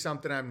trying to be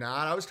something I'm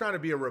not. I was trying to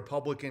be a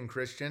Republican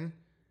Christian,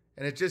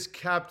 and it just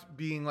kept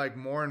being like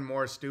more and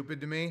more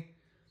stupid to me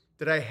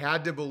that I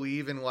had to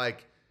believe in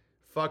like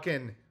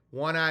fucking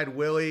One-Eyed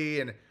Willie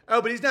and,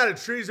 oh, but he's not a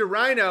tree, he's a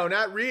rhino,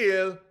 not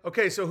real.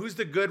 Okay, so who's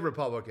the good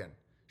Republican?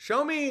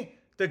 Show me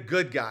the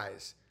good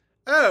guys.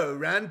 Oh,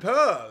 Ron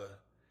Paul.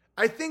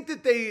 I think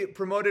that they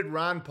promoted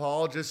Ron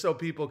Paul just so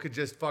people could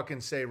just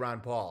fucking say Ron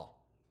Paul.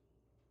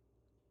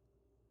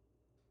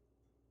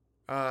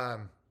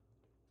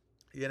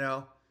 You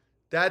know,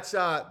 that's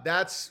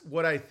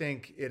what I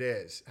think it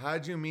is.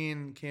 How'd you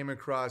mean came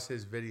across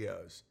his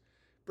videos?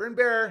 Burn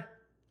Bear,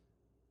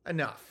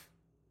 enough.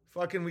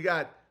 Fucking, we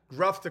got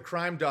Gruff the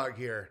Crime Dog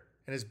here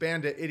and his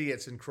band of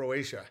idiots in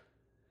Croatia.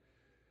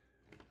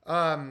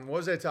 What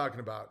was I talking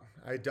about?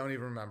 I don't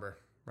even remember.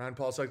 Ron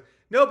Paul sucks.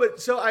 No, but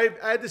so I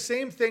had the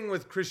same thing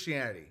with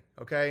Christianity,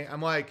 okay?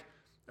 I'm like,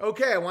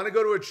 okay, I want to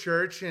go to a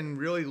church and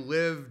really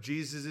live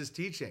Jesus's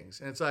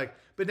teachings. And it's like,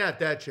 but not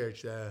that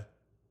church, though.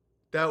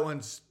 That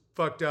one's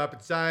fucked up.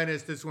 It's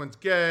Zionist. This one's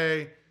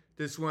gay.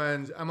 This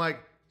one's... I'm like,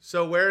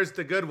 so where's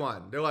the good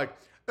one? They're like,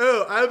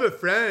 oh, I have a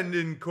friend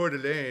in Coeur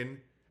d'Alene,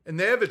 and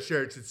they have a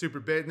church that's super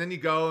big. And then you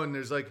go, and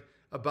there's like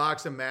a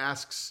box of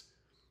masks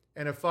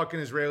and a fucking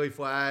Israeli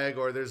flag,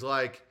 or there's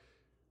like...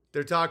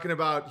 They're talking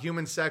about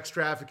human sex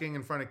trafficking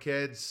in front of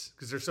kids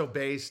because they're so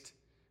based.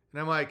 And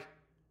I'm like,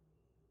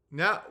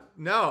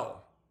 no.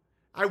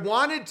 I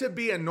wanted to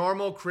be a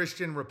normal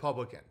Christian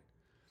Republican.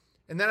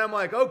 And then I'm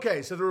like,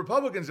 okay, so the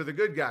Republicans are the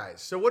good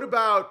guys. So what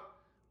about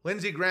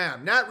Lindsey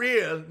Graham? Not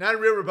real, not a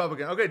real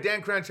Republican. Okay,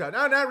 Dan Crenshaw.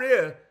 No, not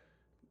real.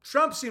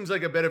 Trump seems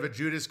like a bit of a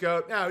Judas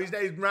goat. No, he's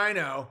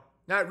rhino,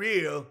 not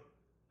real.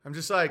 I'm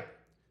just like,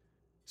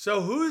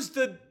 so who's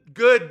the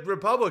good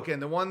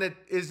Republican? The one that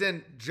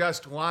isn't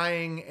just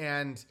lying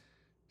and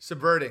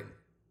subverting?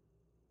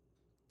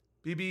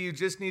 BB, you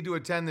just need to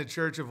attend the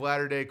Church of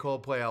Latter-day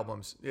Coldplay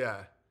albums.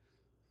 Yeah.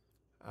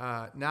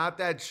 Not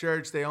that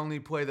church. They only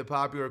play the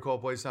popular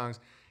Coldplay songs.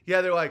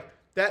 Yeah, they're like,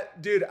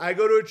 that dude, I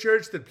go to a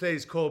church that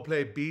plays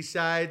Coldplay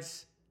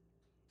B-sides.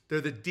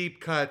 They're the deep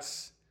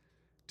cuts.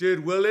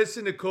 Dude, we'll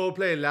listen to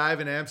Coldplay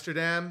live in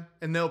Amsterdam,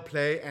 and they'll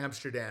play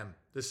Amsterdam,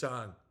 the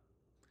song.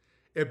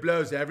 It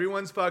blows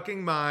everyone's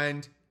fucking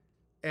mind.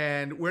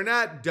 And we're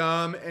not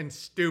dumb and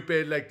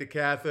stupid like the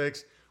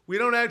Catholics. We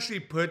don't actually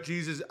put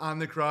Jesus on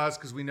the cross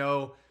because we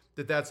know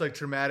that that's like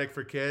traumatic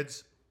for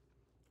kids.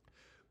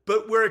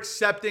 But we're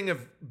accepting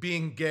of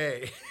being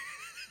gay.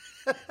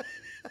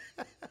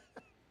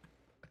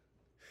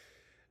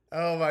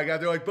 Oh my God.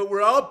 They're like, but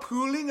we're all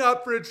pooling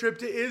up for a trip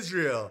to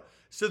Israel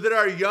so that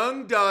our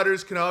young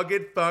daughters can all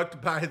get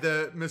fucked by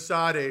the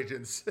Mossad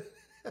agents.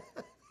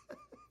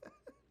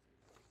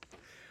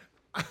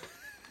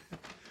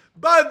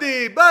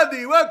 Buddy,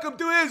 welcome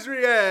to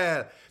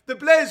Israel, the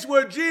place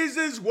where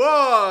Jesus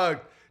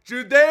walked.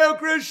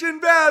 Judeo-Christian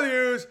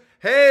values.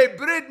 Hey,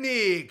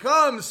 Brittany,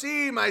 come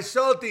see my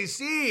salty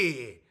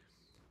sea.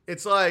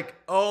 It's like,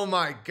 oh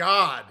my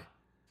God.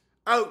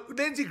 Oh,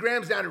 Lindsey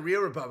Graham's not a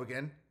real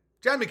Republican.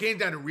 John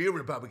McCain's not a real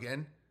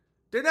Republican.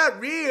 They're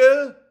not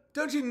real.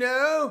 Don't you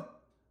know?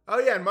 Oh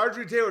yeah, and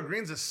Marjorie Taylor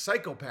Greene's a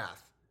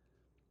psychopath.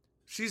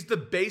 She's the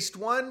based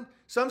one.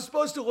 So I'm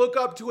supposed to look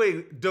up to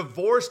a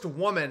divorced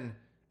woman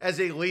as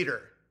a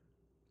leader.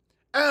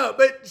 Oh,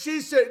 but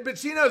she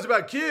knows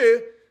about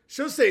Q.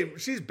 She'll say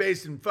she's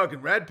based in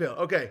fucking red pill.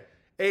 Okay,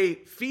 a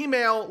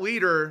female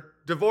leader,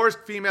 divorced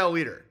female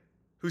leader,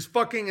 who's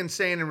fucking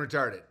insane and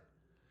retarded.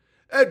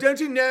 Don't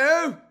you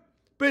know?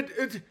 But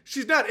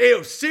she's not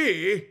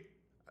AOC.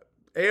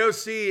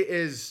 AOC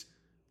is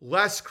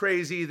less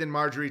crazy than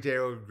Marjorie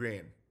Taylor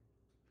Greene.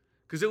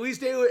 Because at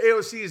least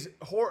AOC's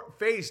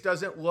face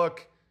doesn't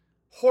look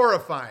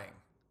horrifying.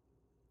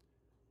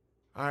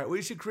 All right,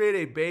 we should create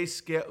a base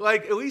scale.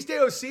 Like, at least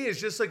AOC is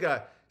just like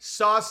a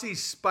saucy,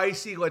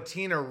 spicy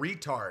Latina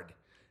retard.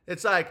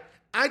 It's like,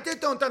 I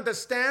just don't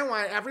understand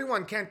why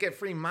everyone can't get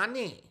free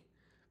money.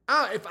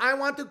 Oh, if I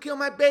want to kill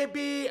my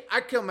baby,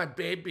 I kill my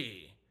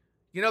baby.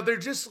 You know, they're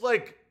just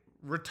like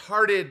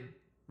retarded.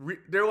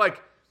 They're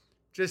like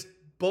just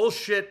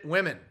bullshit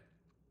women.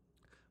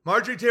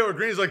 Marjorie Taylor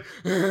Greene is like,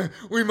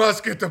 we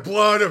must get the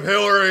blood of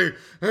Hillary.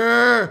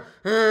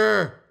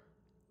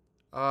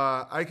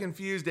 I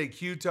confused a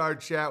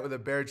Q-tard chat with a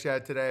bear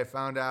chat today. I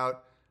found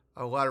out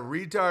a lot of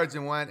retards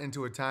and went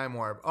into a time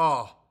warp.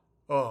 Oh.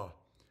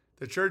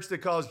 The church that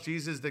calls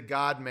Jesus the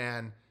God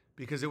man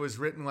because it was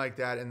written like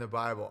that in the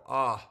Bible.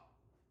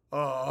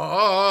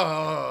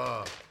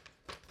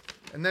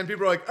 And then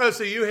people are like, oh,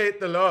 so you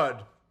hate the Lord.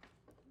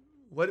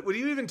 What are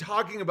you even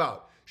talking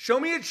about? Show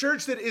me a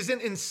church that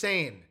isn't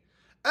insane.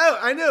 Oh,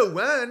 I know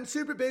one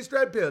super based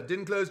red pill.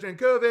 Didn't close during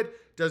COVID.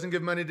 Doesn't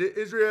give money to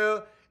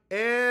Israel.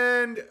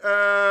 And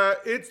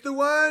it's the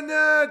one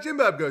Jim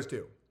Bob goes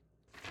to.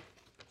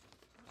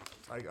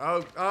 Like,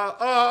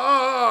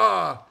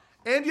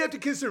 and you have to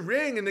kiss a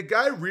ring, and the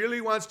guy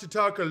really wants to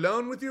talk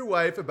alone with your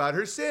wife about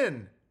her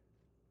sin.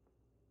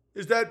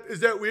 Is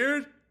that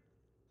weird?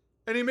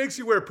 And he makes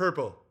you wear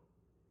purple.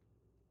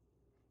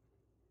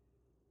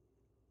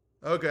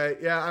 Okay,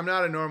 yeah, I'm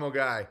not a normal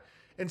guy.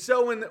 And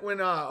so when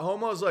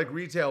homos like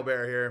Retail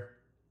Bear here,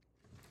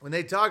 when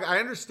they talk, I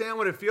understand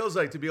what it feels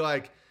like to be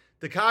like,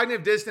 the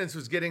cognitive dissonance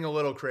was getting a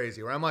little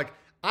crazy, where I'm like,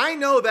 I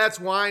know that's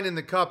wine in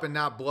the cup and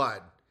not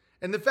blood.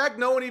 And the fact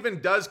no one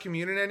even does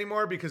communion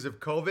anymore because of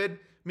COVID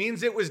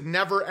means it was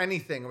never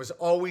anything. It was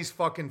always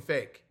fucking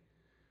fake.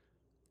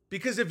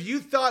 Because if you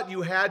thought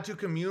you had to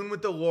commune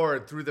with the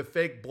Lord through the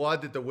fake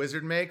blood that the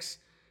wizard makes,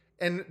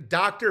 and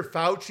Dr.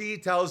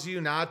 Fauci tells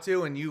you not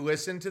to, and you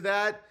listen to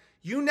that,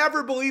 you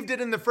never believed it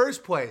in the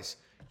first place.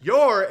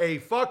 You're a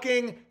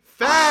fucking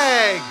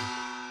fag.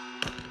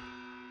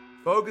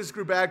 Focus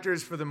group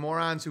actors for the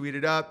morons who eat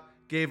it up.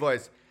 Gay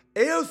voice.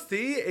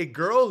 AOC, a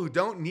girl who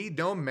don't need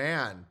no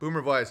man.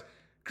 Boomer voice.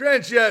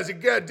 Crenshaw is a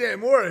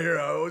goddamn war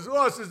hero who's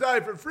lost his eye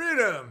for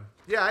freedom.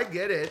 Yeah, I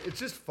get it. It's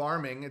just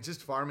farming. It's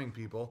just farming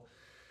people.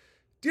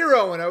 Dear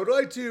Owen, I would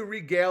like to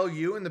regale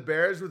you and the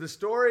Bears with a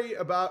story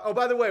about... Oh,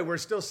 by the way, we're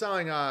still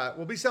selling...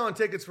 we'll be selling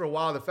tickets for a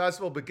while at the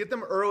festival, but get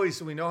them early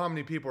so we know how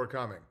many people are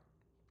coming.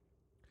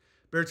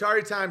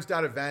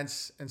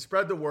 BeartariTimes.events and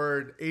spread the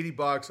word.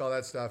 $80, all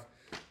that stuff.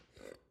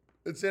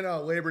 It's in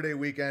Labor Day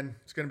weekend.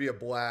 It's going to be a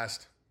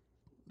blast.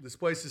 This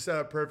place is set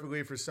up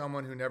perfectly for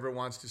someone who never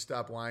wants to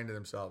stop lying to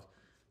themselves.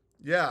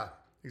 Yeah,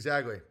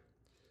 exactly.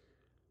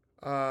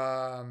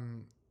 I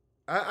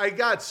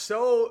got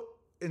so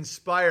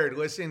inspired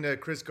listening to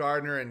Chris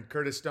Gardner and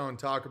Curtis Stone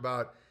talk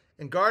about,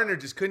 and Gardner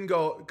just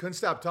couldn't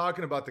stop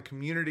talking about the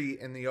community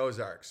in the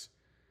Ozarks,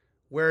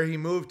 where he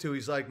moved to.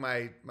 He's like,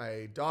 my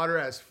daughter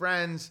has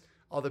friends.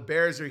 All the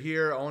Bears are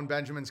here. Owen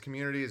Benjamin's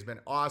community has been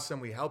awesome.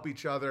 We help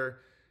each other.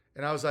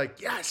 And I was like,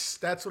 yes,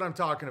 that's what I'm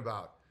talking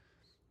about.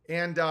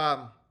 And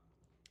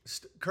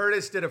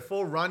Curtis did a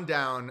full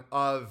rundown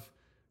of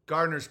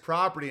Gardner's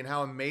property and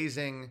how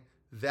amazing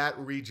that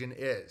region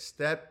is.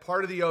 That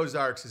part of the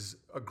Ozarks is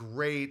a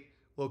great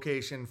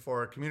location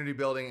for community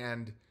building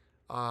and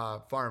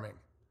farming.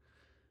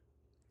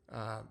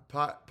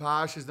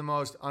 Posh is the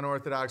most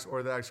unorthodox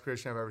Orthodox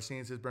Christian I've ever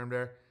seen, says Burn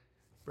Bear.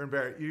 Burn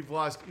Bear,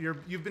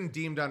 you've been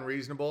deemed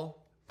unreasonable,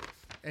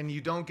 and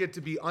you don't get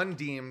to be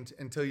undeemed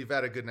until you've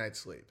had a good night's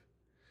sleep.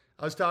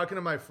 I was talking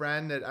to my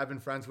friend that I've been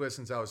friends with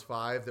since I was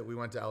 5, that we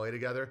went to LA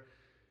together.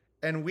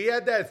 And we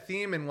had that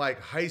theme in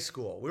like high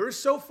school. We were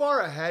so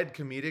far ahead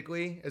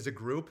comedically as a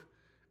group.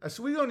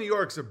 Oswego, New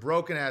York's a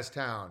broken ass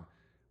town,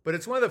 but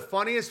it's one of the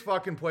funniest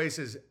fucking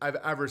places I've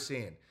ever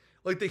seen.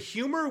 Like the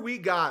humor we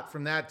got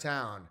from that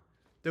town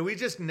that we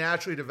just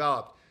naturally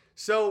developed.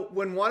 So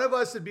when one of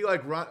us would be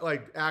like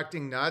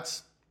acting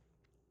nuts,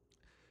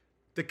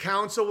 the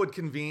council would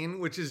convene,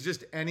 which is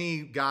just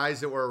any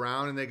guys that were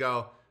around, and they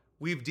go,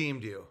 "We've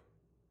deemed you,"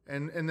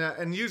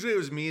 and usually it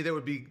was me that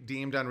would be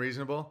deemed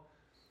unreasonable,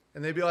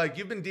 and they'd be like,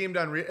 "You've been deemed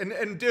unreasonable,"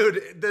 and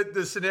dude,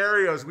 the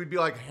scenarios we'd be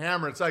like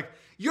hammered. It's like,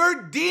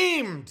 "You're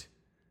deemed,"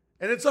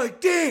 and it's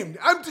like, "Deemed,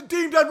 I'm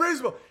deemed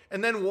unreasonable,"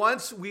 and then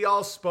once we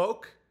all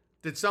spoke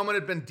that someone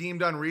had been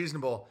deemed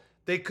unreasonable,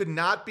 they could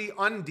not be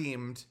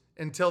undeemed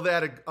until they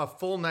had a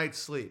full night's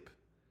sleep.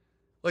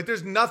 Like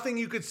there's nothing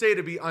you could say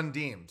to be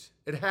undeemed.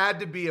 It had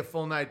to be a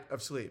full night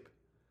of sleep.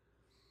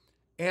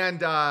 And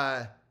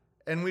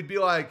we'd be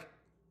like,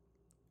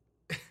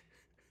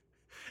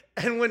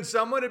 and when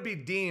someone would be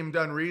deemed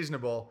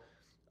unreasonable,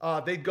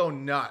 they'd go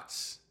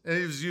nuts. And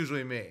it was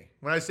usually me.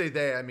 When I say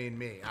they, I mean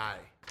me.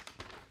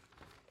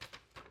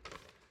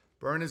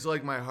 Burn is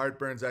like my heart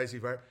burns icy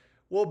fire.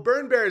 Well,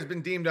 Burn Bear has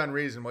been deemed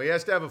unreasonable. He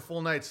has to have a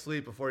full night's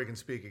sleep before he can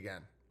speak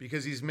again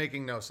because he's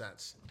making no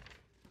sense.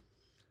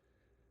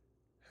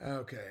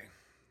 Okay.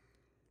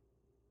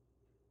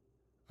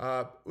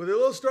 With a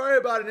little story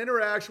about an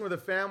interaction with a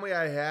family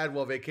I had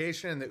while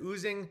vacationing in the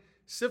oozing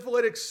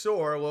syphilitic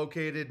sore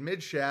located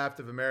mid-shaft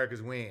of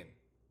America's ween.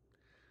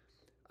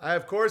 I,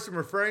 of course, am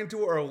referring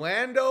to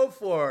Orlando,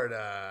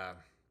 Florida.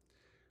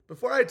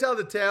 Before I tell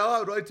the tale, I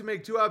would like to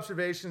make 2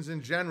 observations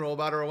in general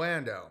about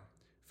Orlando.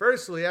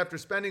 Firstly, after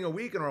spending a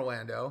week in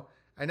Orlando,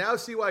 I now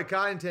see why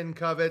Cottington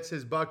covets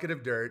his bucket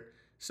of dirt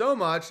so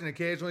much and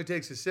occasionally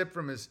takes a sip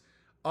from his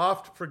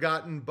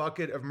oft-forgotten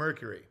bucket of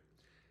mercury.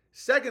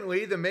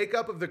 Secondly, the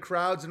makeup of the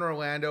crowds in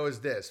Orlando is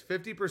this.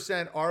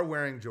 50% are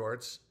wearing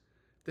jorts.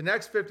 The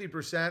next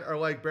 50% are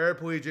like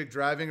paraplegic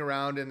driving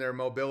around in their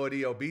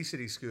mobility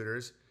obesity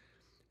scooters.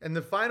 And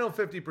the final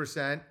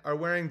 50% are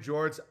wearing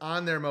jorts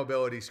on their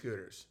mobility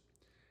scooters.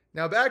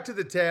 Now back to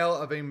the tale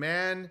of a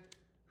man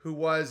who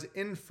was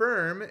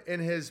infirm in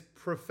his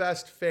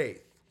professed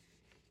faith.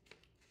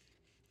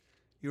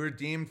 You were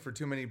deemed for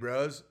too many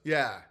bros?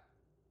 Yeah.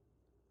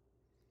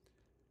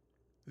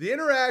 The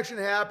interaction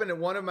happened at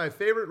one of my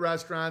favorite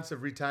restaurants of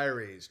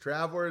retirees,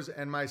 travelers,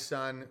 and my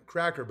son,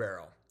 Cracker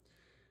Barrel.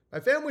 My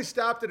family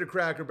stopped at a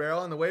Cracker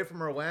Barrel on the way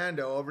from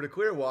Orlando over to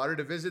Clearwater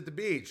to visit the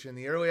beach in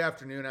the early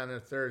afternoon on a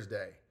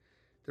Thursday.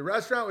 The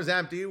restaurant was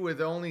empty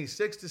with only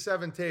 6 to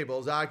 7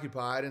 tables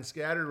occupied and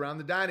scattered around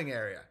the dining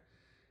area.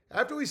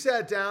 After we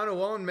sat down, a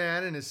lone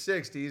man in his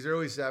 60s,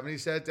 early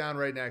 70s, sat down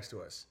right next to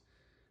us.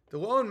 The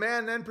lone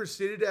man then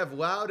proceeded to have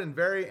loud and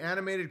very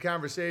animated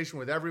conversation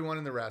with everyone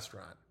in the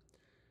restaurant.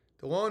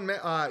 The lone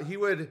man, he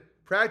would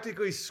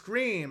practically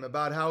scream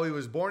about how he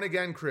was born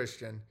again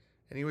Christian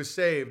and he was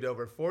saved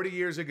over 40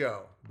 years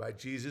ago by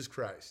Jesus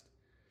Christ.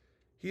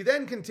 He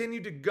then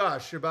continued to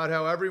gush about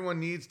how everyone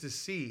needs to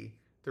see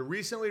the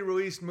recently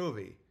released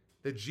movie,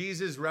 The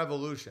Jesus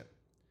Revolution.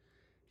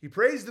 He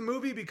praised the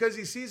movie because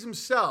he sees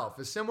himself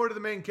as similar to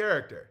the main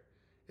character,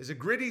 as a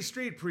gritty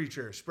street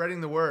preacher spreading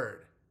the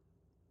word.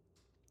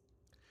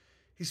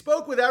 He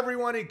spoke with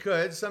everyone he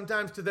could,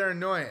 sometimes to their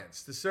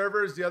annoyance. The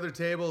servers, the other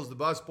tables, the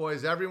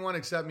busboys, everyone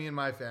except me and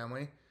my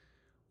family.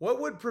 What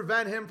would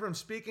prevent him from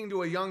speaking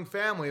to a young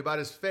family about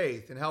his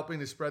faith and helping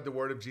to spread the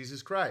word of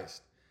Jesus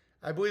Christ?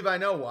 I believe I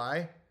know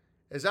why.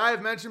 As I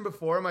have mentioned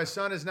before, my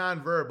son is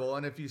nonverbal,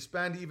 and if you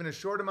spend even a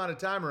short amount of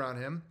time around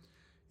him,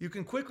 you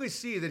can quickly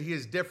see that he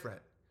is different.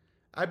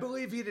 I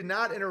believe he did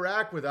not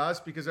interact with us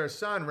because our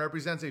son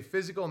represents a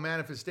physical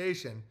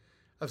manifestation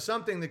of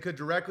something that could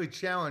directly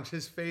challenge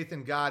his faith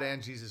in God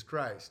and Jesus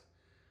Christ.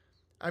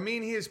 I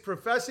mean, he is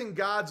professing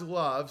God's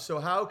love, so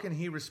how can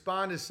he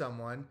respond to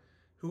someone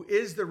who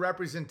is the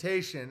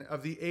representation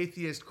of the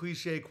atheist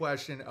cliche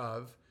question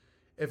of,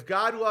 if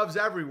God loves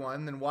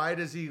everyone, then why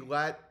does he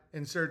let,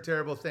 insert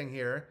terrible thing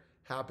here,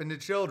 happen to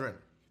children?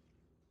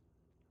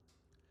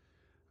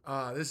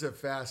 This is a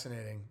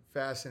fascinating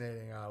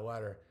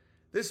letter.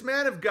 This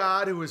man of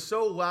God, who was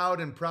so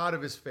loud and proud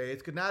of his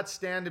faith, could not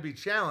stand to be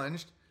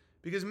challenged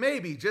because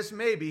maybe, just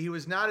maybe, he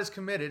was not as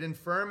committed and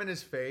firm in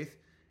his faith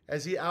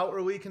as he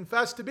outwardly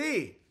confessed to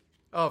be.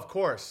 Oh, of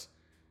course.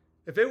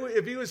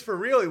 If he was for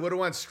real, he would have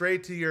went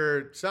straight to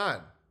your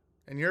son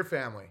and your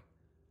family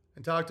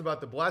and talked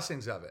about the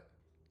blessings of it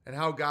and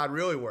how God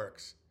really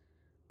works.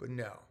 But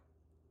no,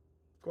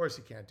 of course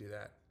he can't do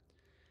that.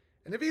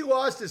 And if he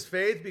lost his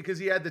faith because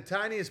he had the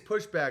tiniest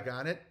pushback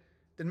on it,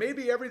 then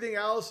maybe everything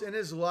else in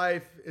his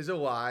life is a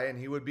lie and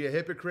he would be a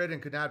hypocrite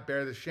and could not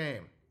bear the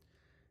shame.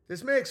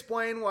 This may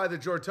explain why the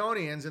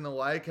Jortonians and the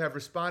like have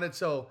responded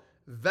so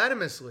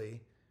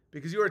venomously,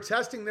 because you are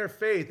testing their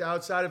faith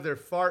outside of their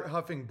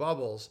fart-huffing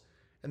bubbles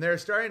and they're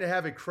starting to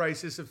have a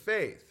crisis of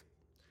faith.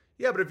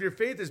 Yeah, but if your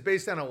faith is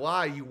based on a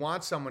lie, you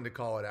want someone to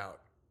call it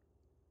out.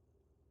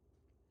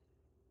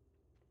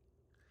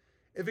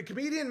 If a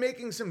comedian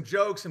making some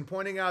jokes and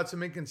pointing out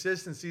some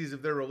inconsistencies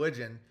of their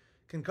religion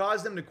can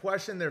cause them to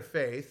question their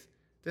faith,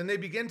 then they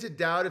begin to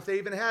doubt if they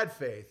even had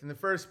faith in the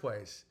first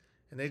place,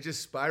 and they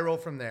just spiral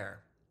from there.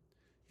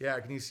 Yeah,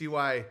 can you see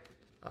why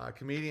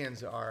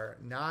comedians are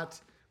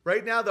not...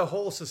 Right now, the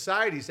whole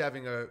society's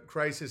having a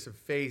crisis of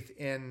faith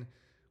in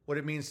what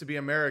it means to be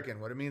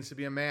American, what it means to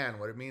be a man,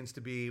 what it means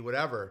to be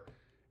whatever.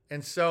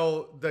 And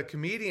so the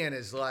comedian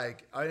is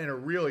like in a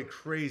really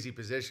crazy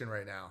position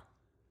right now.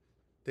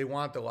 They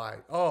want the lie.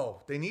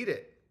 Oh, they need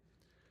it.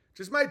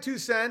 Just my 2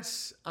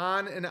 cents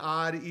on an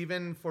odd,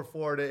 even for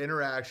Florida,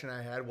 interaction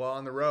I had while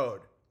on the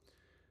road.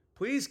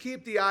 Please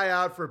keep the eye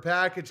out for a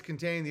package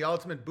containing the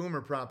ultimate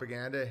boomer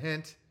propaganda.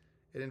 Hint,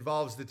 it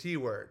involves the T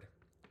word.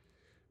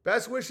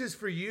 Best wishes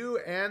for you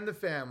and the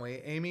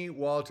family, Amy,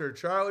 Walter,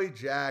 Charlie,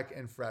 Jack,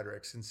 and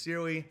Frederick.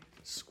 Sincerely,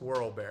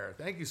 Squirrel Bear.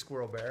 Thank you,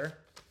 Squirrel Bear.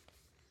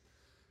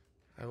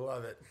 I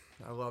love it.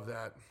 I love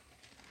that.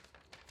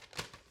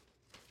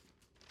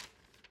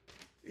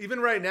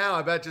 Even right now,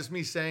 I bet just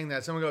me saying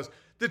that, someone goes,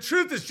 "The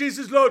truth is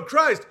Jesus Lord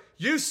Christ.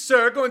 You,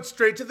 sir, going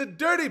straight to the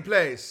dirty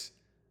place."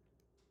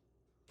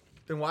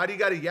 Then why do you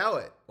got to yell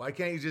it? Why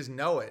can't you just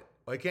know it?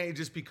 Why can't you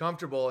just be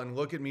comfortable and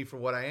look at me for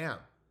what I am?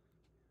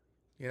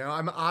 You know,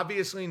 I'm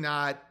obviously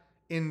not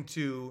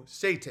into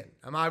Satan.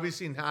 I'm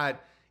obviously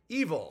not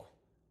evil.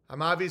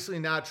 I'm obviously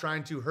not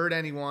trying to hurt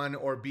anyone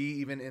or be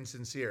even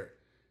insincere.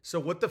 So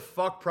what the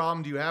fuck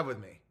problem do you have with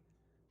me?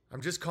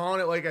 I'm just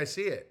calling it like I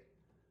see it.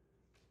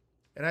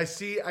 And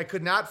I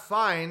could not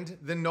find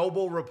the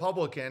noble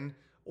Republican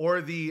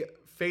or the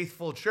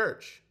faithful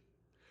church.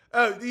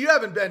 Oh, you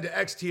haven't been to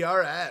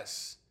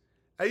XTRS.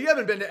 You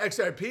haven't been to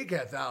XRP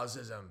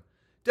Catholicism.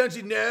 Don't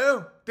you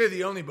know? They're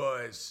the only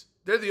boys.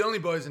 They're the only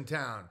boys in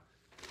town.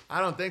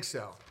 I don't think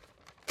so.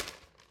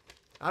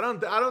 I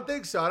don't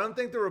think so. I don't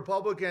think the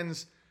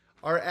Republicans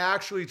are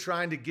actually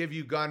trying to give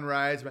you gun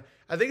rights.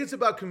 I think it's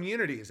about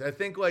communities. I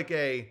think like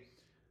a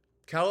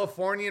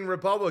Californian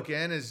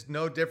Republican is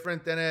no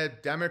different than a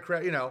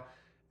Democrat. You know,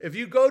 if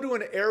you go to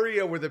an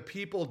area where the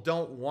people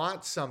don't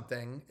want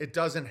something, it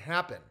doesn't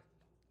happen.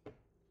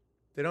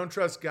 They don't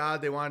trust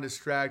God. They want to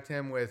distract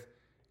him with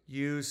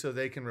you so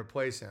they can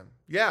replace him.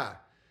 Yeah.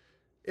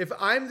 If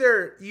I'm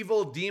their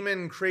evil,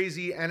 demon,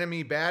 crazy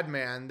enemy, bad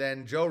man,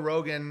 then Joe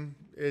Rogan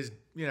is,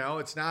 you know,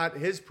 it's not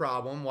his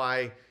problem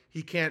why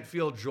he can't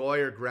feel joy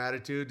or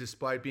gratitude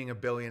despite being a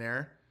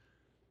billionaire.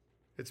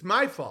 It's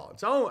my fault.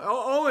 It's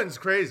Owen's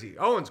crazy.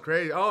 Owen's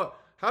crazy. Oh,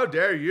 how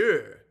dare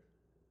you?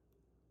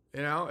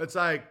 You know, it's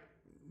like,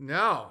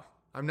 no,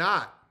 I'm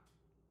not.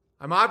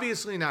 I'm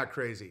obviously not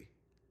crazy.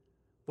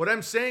 What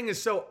I'm saying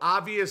is so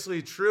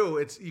obviously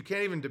true. You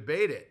can't even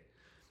debate it.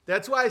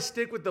 That's why I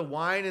stick with the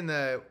wine and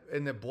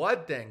the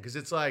blood thing, because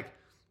it's like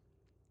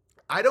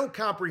I don't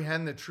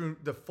comprehend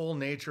the full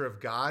nature of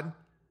God.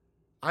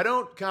 I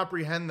don't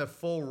comprehend the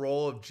full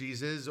role of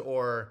Jesus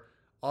or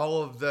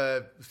all of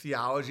the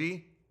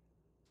theology,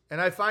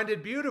 and I find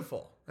it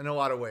beautiful in a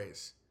lot of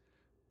ways.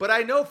 But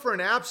I know for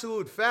an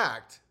absolute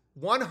fact,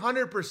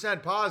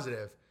 100%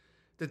 positive,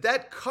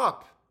 that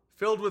cup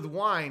filled with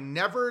wine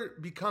never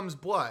becomes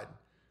blood.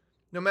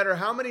 No matter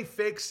how many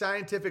fake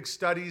scientific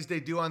studies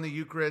they do on the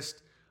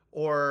Eucharist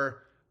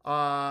or,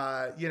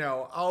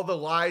 all the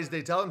lies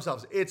they tell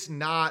themselves, it's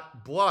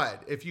not blood.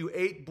 If you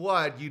ate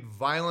blood, you'd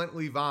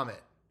violently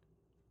vomit.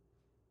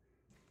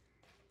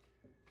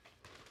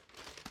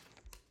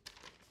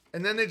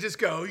 And then they just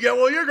go, yeah,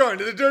 well, you're going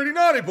to the dirty,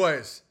 naughty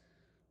place.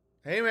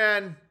 Hey,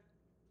 man.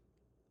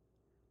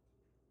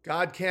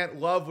 God can't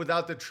love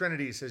without the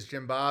Trinity, says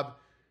Jim Bob.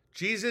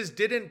 Jesus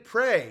didn't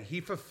pray.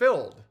 He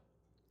fulfilled.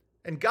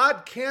 And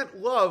God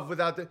can't love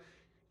without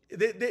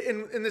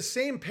in the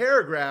same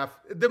paragraph,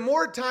 the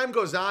more time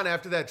goes on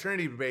after that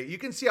Trinity debate, you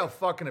can see how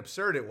fucking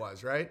absurd it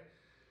was, right?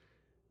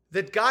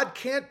 That God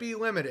can't be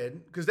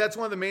limited, because that's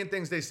one of the main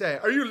things they say.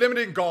 Are you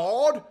limiting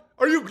God?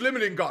 Are you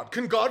limiting God?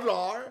 Can God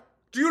lie?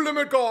 Do you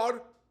limit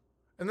God?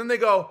 And then they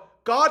go,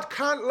 God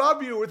can't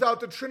love you without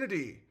the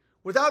Trinity.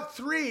 Without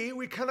three,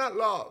 we cannot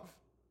love.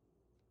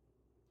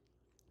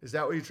 Is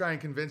that what you try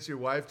and convince your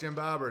wife, Jim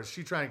Bob? Or is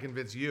she trying to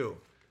convince you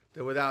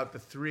that without the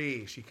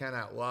three, she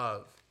cannot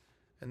love?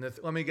 And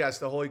let me guess,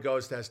 the Holy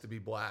Ghost has to be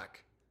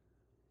black.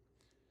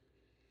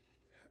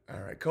 All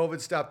right, COVID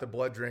stopped the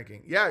blood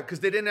drinking. Yeah, because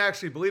they didn't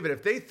actually believe it.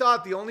 If they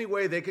thought the only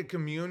way they could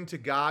commune to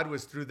God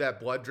was through that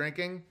blood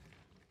drinking,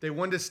 they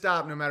wouldn't have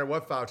stopped no matter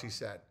what Fauci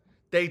said.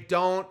 They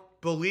don't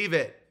believe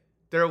it.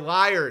 They're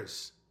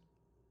liars.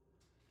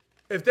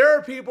 If there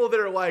are people that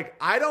are like,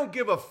 I don't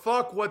give a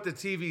fuck what the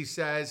TV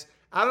says,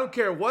 I don't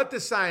care what the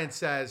science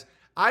says,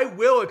 I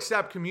will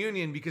accept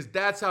communion because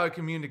that's how I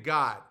commune to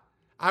God.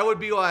 I would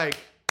be like,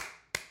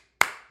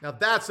 now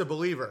that's a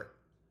believer.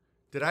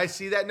 Did I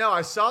see that? No,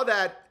 I saw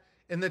that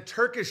in the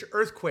Turkish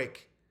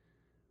earthquake.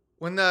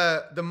 When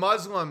the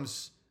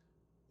Muslims,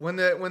 when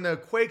the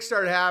quake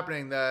started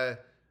happening, the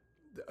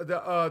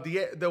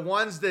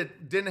ones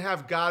that didn't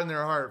have God in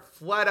their heart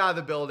fled out of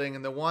the building,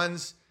 and the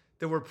ones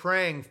that were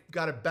praying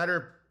got a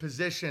better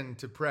position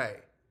to pray.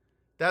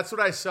 That's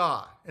what I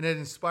saw, and it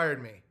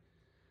inspired me.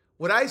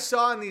 What I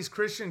saw in these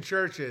Christian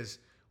churches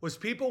was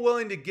people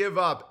willing to give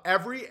up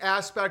every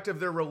aspect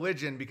of their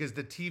religion because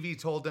the TV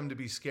told them to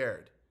be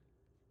scared.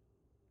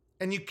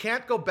 And you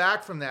can't go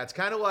back from that. It's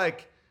kind of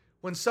like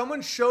when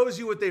someone shows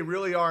you what they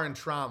really are in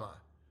trauma.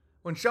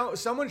 When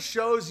someone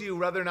shows you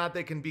whether or not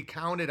they can be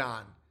counted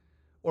on,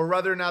 or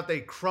whether or not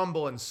they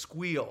crumble and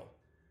squeal,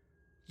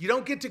 you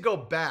don't get to go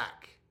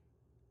back.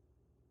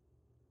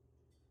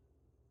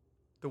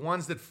 The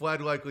ones that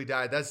fled likely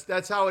died.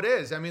 That's how it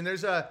is. I mean,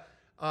 there's a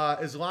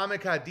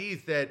Islamic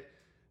hadith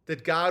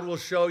that God will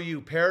show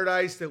you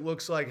paradise that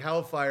looks like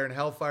hellfire and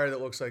hellfire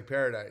that looks like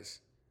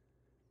paradise.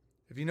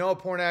 If you know a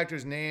porn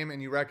actor's name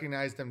and you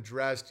recognize them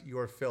dressed,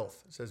 you're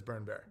filth, says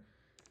Burn Bear.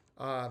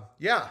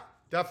 Yeah,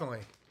 definitely.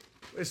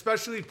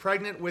 Especially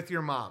pregnant with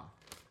your mom.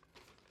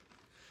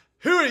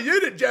 Who are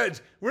you to judge?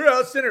 We're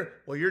all sinners.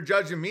 Well, you're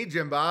judging me,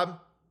 Jim Bob.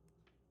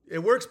 It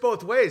works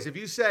both ways. If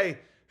you say,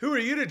 who are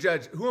you to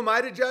judge? Who am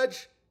I to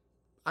judge?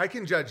 I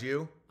can judge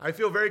you. I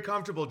feel very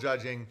comfortable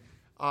judging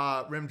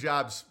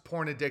Rimjob's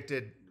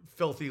porn-addicted,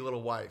 filthy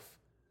little wife.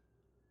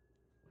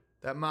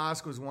 That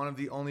mosque was one of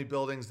the only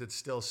buildings that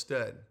still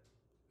stood.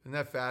 Isn't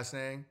that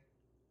fascinating?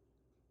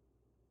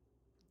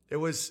 It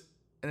was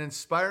an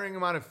inspiring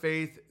amount of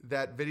faith.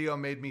 That video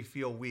made me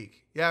feel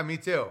weak. Yeah, me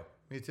too.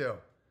 Me too.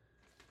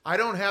 I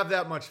don't have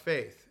that much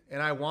faith,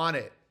 and I want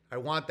it. I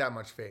want that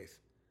much faith.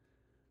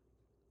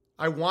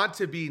 I want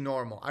to be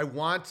normal. I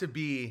want to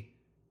be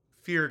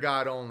fear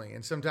God only,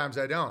 and sometimes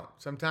I don't.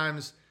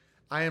 Sometimes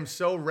I am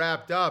so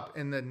wrapped up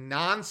in the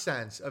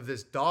nonsense of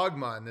this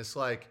dogma and this,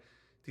 like,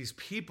 these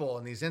people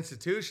and these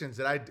institutions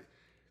that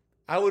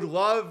I would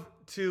love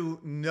to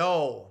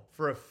know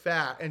for a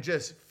fact and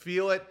just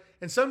feel it.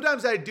 And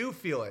sometimes I do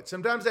feel it.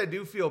 Sometimes I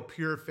do feel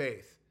pure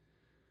faith,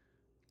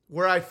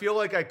 where I feel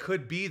like I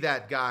could be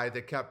that guy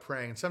that kept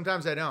praying.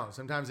 Sometimes I don't.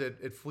 Sometimes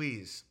it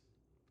flees.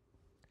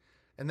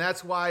 And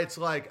that's why it's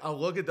like, I'll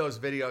look at those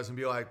videos and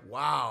be like,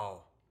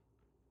 wow.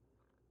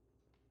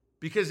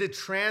 Because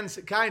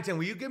Kyneton,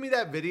 will you give me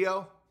that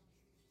video?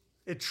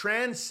 It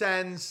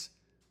transcends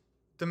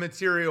the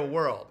material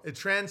world. It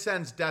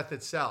transcends death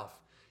itself.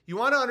 You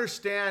want to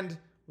understand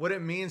what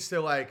it means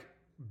to like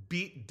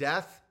beat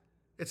death?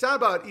 It's not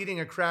about eating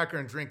a cracker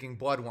and drinking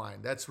blood wine.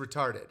 That's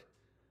retarded.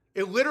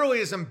 It literally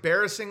is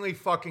embarrassingly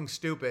fucking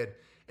stupid.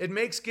 It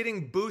makes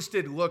getting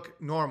boosted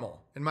look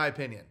normal, in my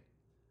opinion.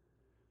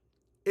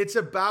 It's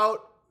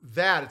about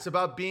that. It's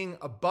about being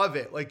above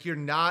it. Like you're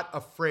not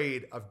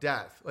afraid of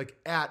death, like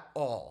at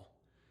all.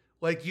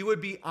 Like you would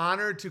be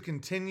honored to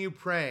continue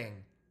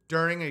praying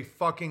during a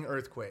fucking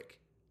earthquake.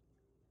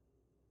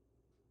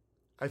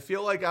 I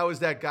feel like I was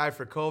that guy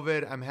for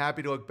COVID. I'm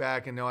happy to look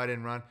back and know I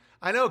didn't run.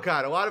 I know,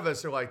 God, a lot of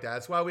us are like that.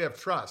 That's why we have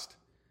trust.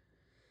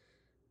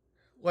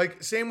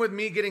 Like, same with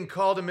me getting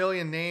called a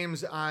million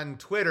names on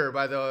Twitter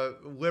by the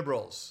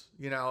liberals.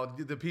 You know,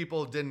 the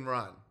people didn't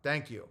run.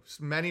 Thank you.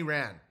 Many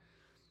ran.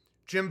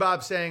 Jim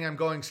Bob saying I'm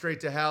going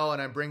straight to hell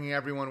and I'm bringing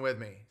everyone with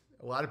me.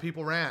 A lot of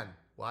people ran.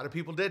 A lot of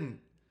people didn't.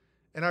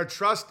 And our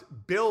trust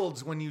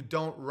builds when you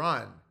don't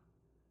run.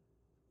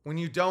 When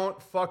you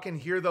don't fucking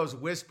hear those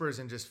whispers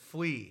and just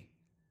flee.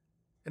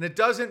 And it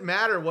doesn't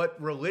matter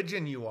what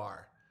religion you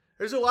are.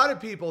 There's a lot of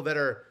people that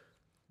are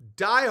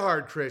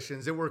diehard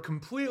Christians that were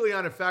completely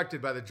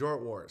unaffected by the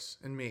Jort Wars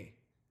and me.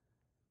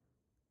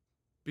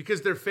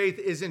 Because their faith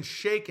isn't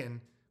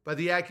shaken by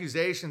the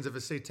accusations of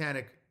a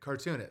satanic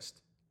cartoonist.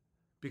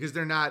 Because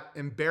they're not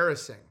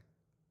embarrassing.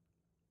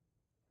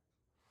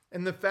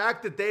 And the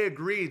fact that they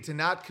agreed to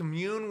not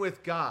commune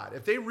with God,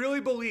 if they really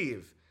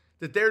believe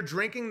that they're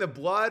drinking the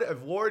blood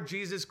of Lord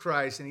Jesus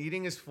Christ and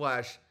eating his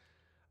flesh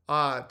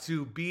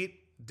to beat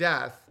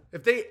death,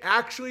 if they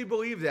actually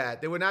believe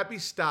that, they would not be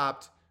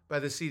stopped by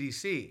the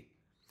CDC.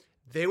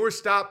 They were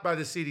stopped by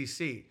the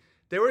CDC.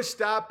 They were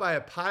stopped by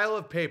a pile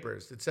of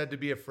papers that said to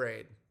be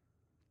afraid.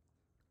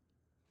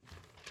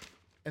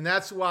 And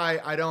that's why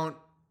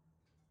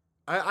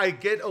I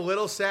get a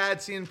little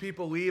sad seeing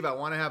people leave. I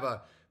want to have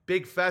a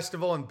big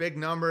festival and big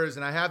numbers,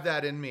 and I have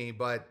that in me,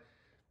 but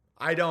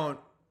I don't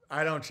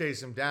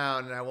chase them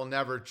down, and I will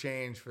never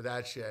change for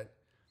that shit.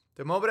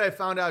 The moment I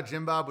found out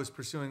Jim Bob was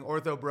pursuing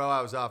Ortho Bro,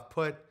 I was off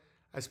put.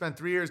 I spent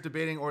 3 years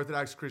debating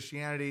Orthodox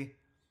Christianity.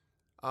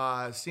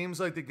 Seems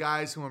like the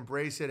guys who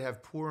embrace it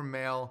have poor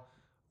male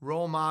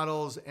role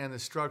models, and the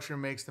structure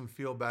makes them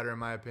feel better, in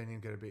my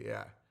opinion. Could it be?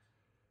 Yeah.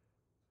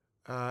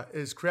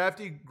 Is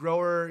Crafty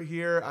Grower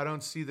here? I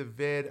don't see the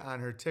vid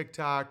on her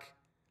TikTok.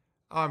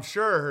 Oh, I'm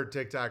sure her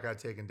TikTok got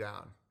taken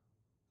down.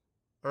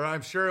 Or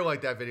I'm sure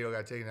like that video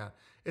got taken down.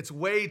 It's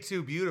way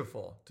too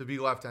beautiful to be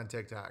left on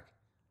TikTok.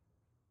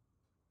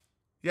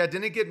 Yeah,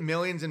 didn't it get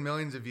millions and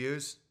millions of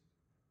views?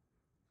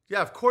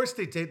 Yeah, of course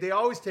they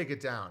always take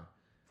it down.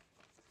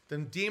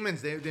 Them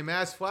demons, they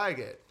mass flag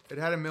it. It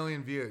had 1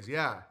 million views.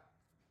 Yeah.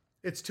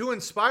 It's too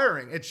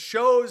inspiring. It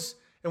shows,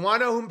 and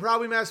want to know who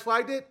probably mass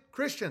flagged it?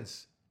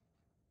 Christians.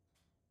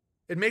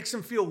 It makes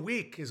them feel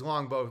weak, as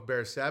Longbow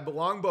Bear said, but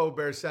Longbow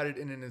Bear said it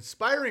in an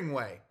inspiring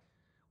way.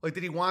 Like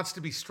that he wants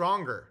to be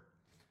stronger.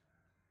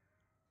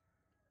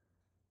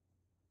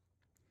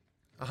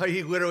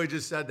 He literally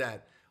just said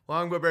that.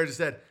 Longbow Bear just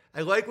said,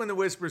 I like when the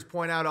whispers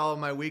point out all of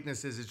my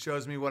weaknesses. It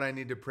shows me what I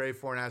need to pray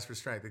for and ask for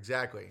strength.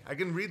 Exactly. I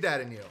can read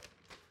that in you.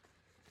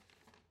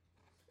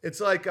 It's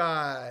like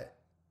the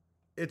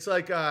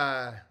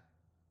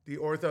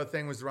ortho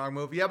thing was the wrong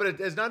move. Yeah, but it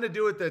has nothing to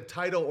do with the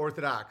title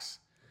Orthodox.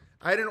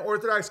 I had an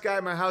Orthodox guy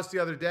at my house the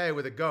other day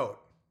with a goat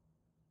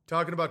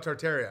talking about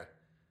Tartaria.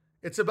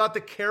 It's about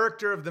the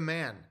character of the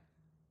man.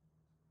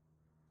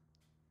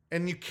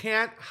 And you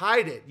can't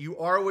hide it. You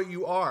are what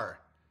you are.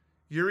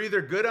 You're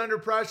either good under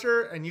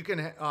pressure and you can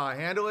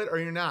handle it, or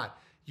you're not.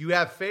 You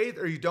have faith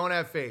or you don't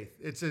have faith.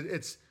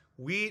 It's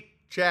wheat,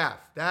 chaff.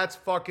 That's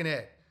fucking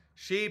it.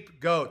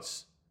 Sheep,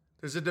 goats.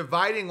 There's a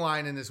dividing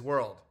line in this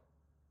world.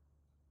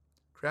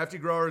 Crafty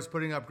Grower is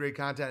putting up great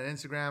content on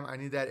Instagram. I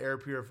need that air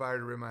purifier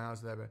to rid my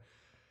house of that bit.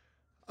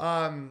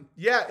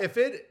 Yeah, if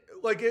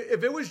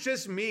it was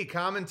just me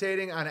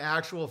commentating on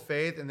actual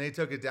faith and they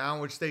took it down,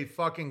 which they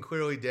fucking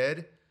clearly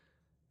did.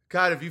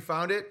 God, have you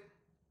found it?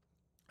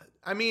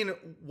 I mean,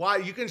 why?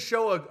 You can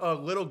show a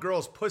little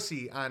girl's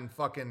pussy on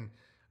fucking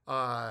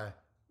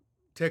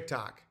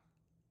TikTok.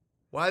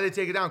 Why do they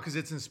take it down? Because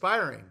it's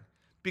inspiring.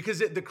 Because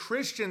the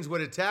Christians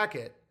would attack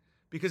it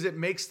because it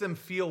makes them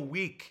feel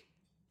weak.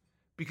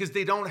 Because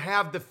they don't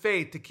have the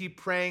faith to keep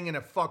praying in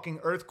a fucking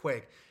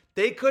earthquake.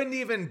 They couldn't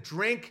even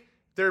drink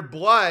their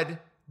blood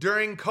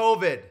during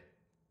COVID.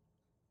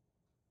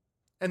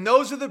 And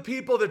those are the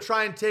people that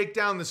try and take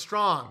down the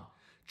strong.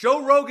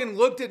 Joe Rogan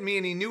looked at me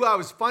and he knew I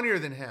was funnier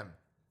than him.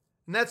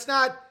 And that's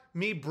not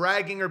me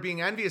bragging or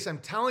being envious. I'm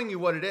telling you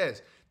what it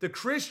is. The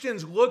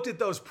Christians looked at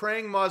those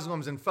praying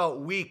Muslims and felt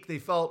weak. They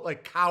felt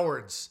like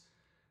cowards.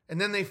 And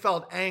then they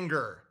felt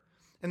anger.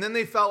 And then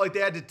they felt like they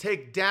had to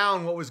take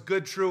down what was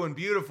good, true, and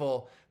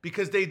beautiful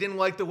because they didn't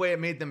like the way it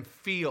made them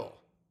feel.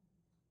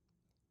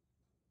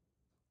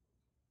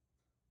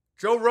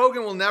 Joe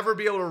Rogan will never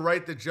be able to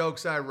write the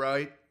jokes I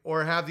write.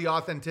 or have the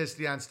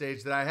authenticity on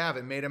stage that I have.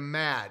 It made him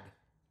mad.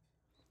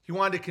 He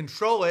wanted to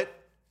control it,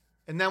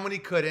 and then when he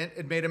couldn't,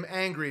 it made him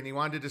angry, and he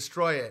wanted to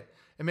destroy it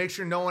and make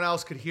sure no one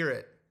else could hear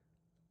it.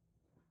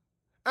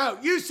 Oh,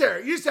 you,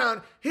 sir, you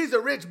sound, he's a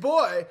rich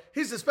boy.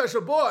 He's a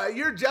special boy.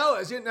 You're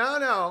jealous.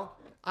 No.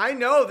 I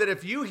know that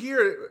if you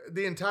hear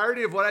the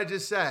entirety of what I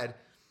just said,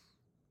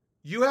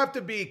 you have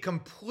to be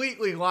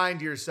completely lying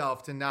to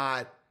yourself to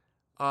not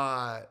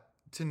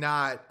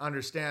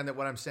understand that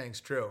what I'm saying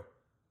is true.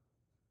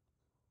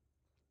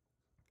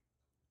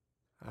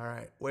 All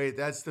right. Wait,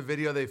 that's the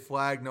video they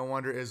flagged. No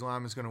wonder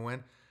Islam is going to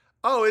win.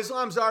 Oh,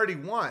 Islam's already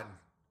won.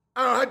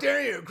 Oh, how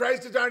dare you?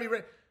 Christ has already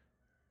won.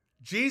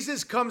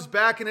 Jesus comes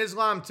back in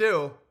Islam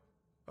too.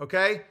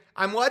 Okay?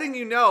 I'm letting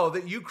you know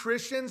that you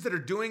Christians that are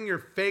doing your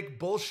fake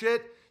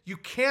bullshit, you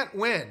can't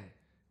win.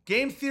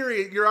 Game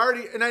theory, you're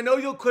already, and I know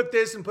you'll clip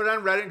this and put it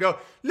on Reddit and go,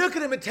 look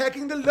at him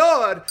attacking the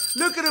Lord.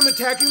 Look at him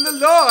attacking the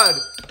Lord.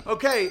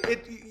 Okay,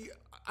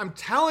 I'm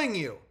telling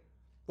you.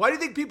 Why do you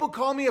think people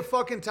call me a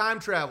fucking time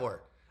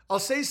traveler? I'll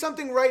say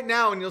something right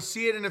now and you'll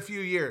see it in a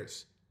few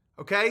years.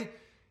 Okay?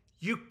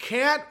 You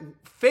can't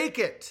fake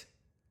it.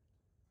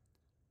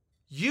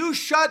 You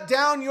shut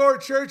down your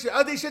church.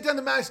 Oh, they shut down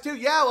the mosque too.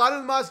 Yeah, a lot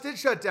of the mosques did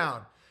shut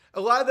down. A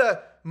lot of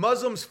the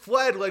Muslims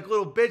fled like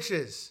little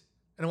bitches,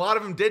 and a lot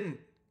of them didn't.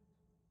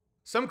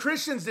 Some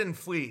Christians didn't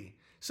flee.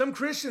 Some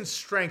Christians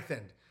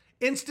strengthened.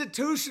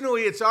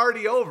 Institutionally, it's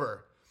already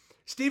over.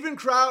 Stephen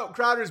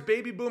Crowder's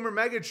baby boomer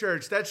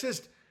megachurch, that's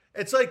just,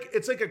 it's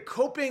like a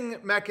coping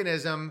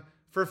mechanism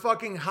for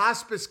fucking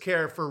hospice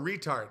care for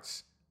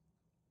retards.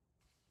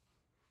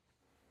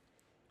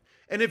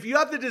 And if you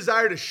have the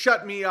desire to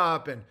shut me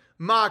up and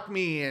mock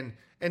me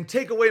and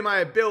take away my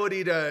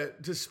ability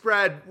to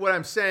spread what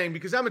I'm saying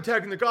because I'm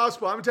attacking the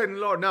gospel, I'm attacking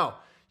the Lord. No,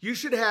 you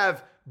should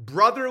have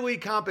brotherly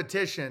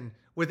competition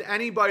with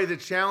anybody that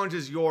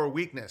challenges your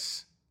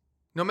weakness.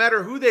 No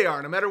matter who they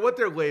are, no matter what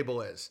their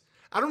label is.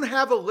 I don't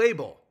have a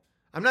label.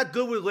 I'm not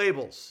good with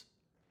labels.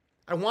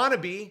 I want to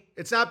be.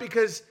 It's not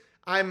because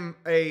I'm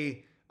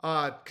a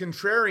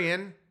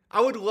contrarian.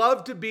 I would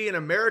love to be an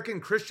American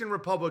Christian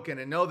Republican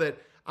and know that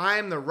I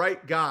am the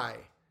right guy.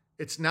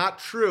 It's not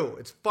true.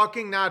 It's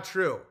fucking not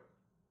true.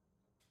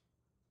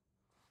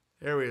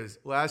 There he is.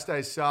 Last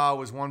I saw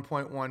was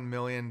 1.1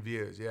 million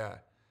views. Yeah.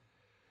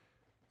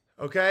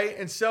 Okay.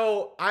 And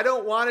so I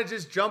don't want to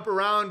just jump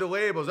around to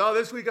labels. Oh,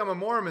 this week I'm a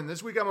Mormon.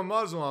 This week I'm a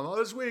Muslim. Oh,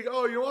 this week,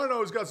 oh, you want to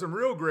know who's got some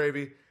real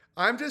gravy?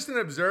 I'm just an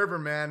observer,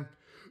 man.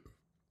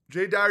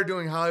 Jay Dyer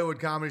doing Hollywood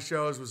comedy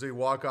shows was a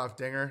walk-off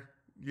dinger.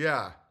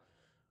 Yeah.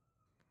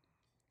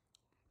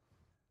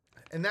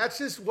 And that's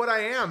just what I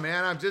am,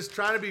 man. I'm just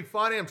trying to be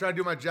funny. I'm trying to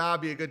do my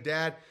job, be a good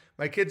dad.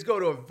 My kids go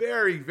to a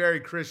very,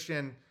 very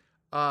Christian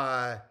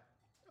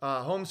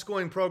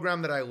homeschooling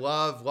program that I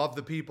love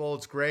the people.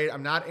 It's great.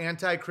 I'm not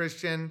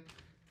anti-Christian.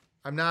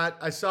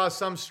 I saw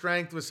some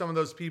strength with some of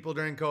those people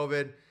during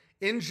COVID.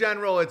 In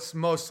general, it's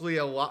mostly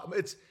a lie.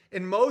 It's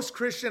in most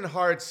Christian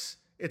hearts,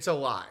 it's a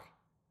lie.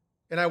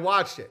 And I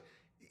watched it.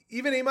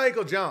 Even E.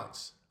 Michael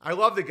Jones. I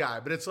love the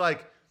guy, but it's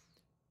like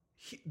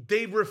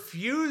they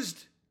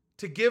refused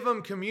to give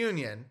him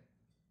communion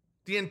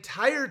the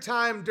entire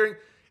time during.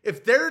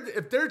 If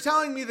they're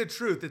telling me the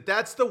truth, that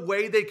that's the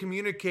way they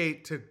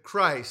communicate to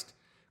Christ.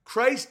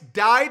 Christ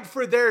died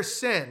for their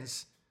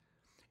sins,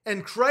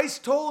 and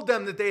Christ told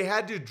them that they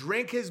had to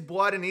drink his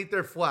blood and eat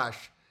their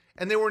flesh,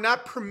 and they were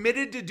not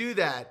permitted to do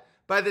that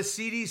by the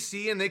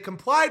CDC, and they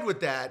complied with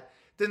that,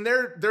 then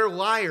they're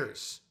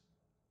liars.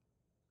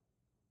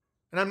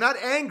 And I'm not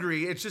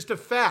angry, it's just a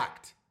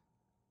fact.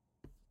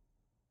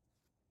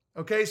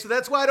 Okay, so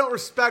that's why I don't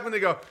respect when they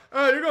go,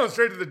 oh, you're going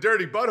straight to the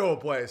dirty butthole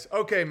place.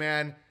 Okay,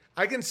 man,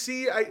 I can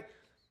see,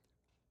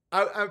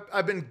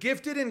 I've been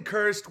gifted and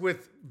cursed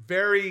with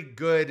very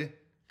good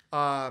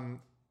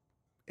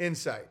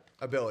insight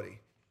ability,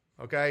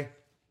 okay?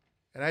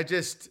 And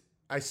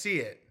I see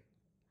it.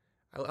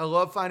 I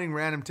love finding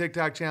random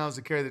TikTok channels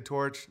to carry the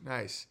torch.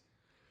 Nice.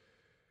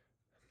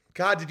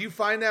 God, did you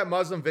find that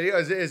Muslim video?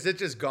 Is it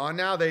just gone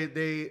now?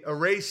 They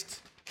erased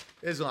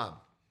Islam.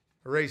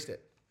 Erased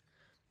it.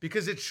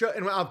 Because it should,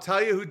 and I'll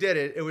tell you who did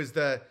it. It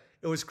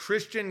was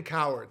Christian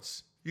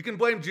cowards. You can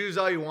blame Jews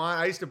all you want.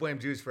 I used to blame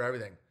Jews for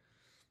everything.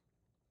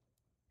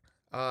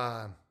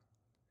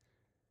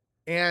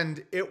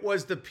 And it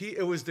was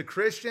the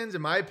Christians,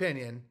 in my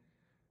opinion,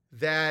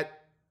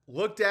 that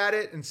looked at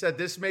it and said,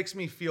 this makes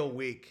me feel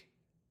weak.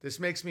 This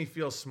makes me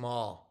feel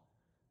small.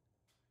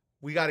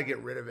 We got to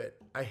get rid of it.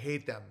 I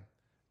hate them.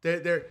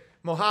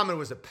 Muhammad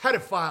was a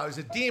pedophile. He's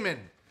a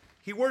demon.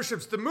 He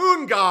worships the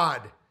moon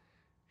god.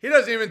 He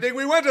doesn't even think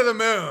we went to the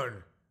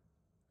moon.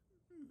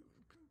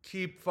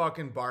 Keep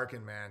fucking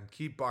barking, man.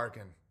 Keep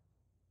barking.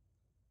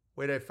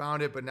 Wait, I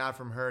found it, but not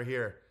from her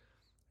here.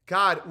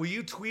 God, will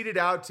you tweet it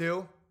out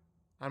too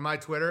on my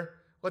Twitter?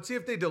 Let's see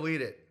if they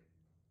delete it.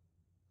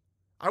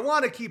 I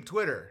want to keep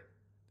Twitter.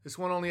 This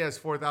one only has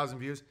 4,000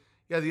 views.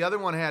 Yeah, the other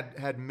one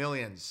had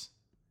millions.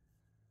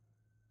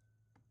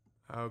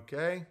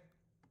 Okay.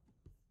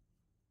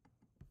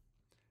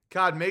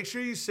 God, make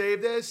sure you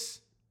save this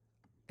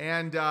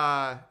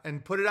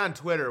and put it on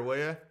Twitter, will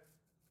you?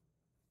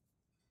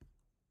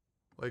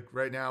 Like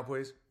right now,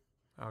 please.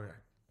 Okay.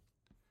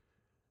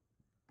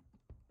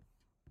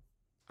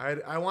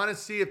 I want to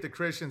see if the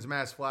Christians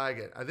mass flag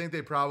it. I think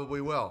they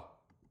probably will.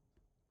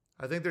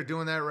 I think they're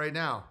doing that right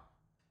now.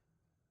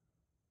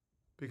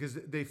 Because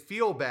they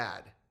feel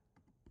bad.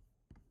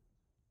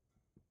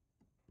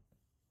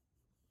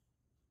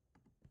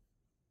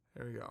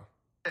 There we go.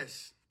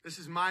 This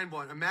is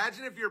mind-blowing.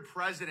 Imagine if your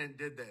president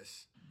did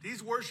this.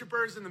 These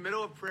worshipers in the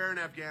middle of prayer in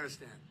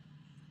Afghanistan.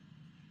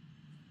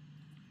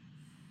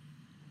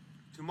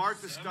 To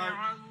mark the start,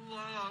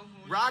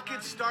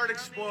 rockets start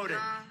exploding.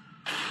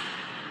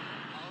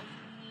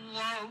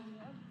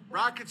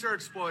 Rockets are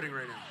exploding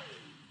right now.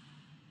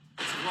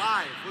 It's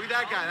live. Look at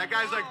that guy. That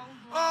guy's like,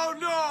 oh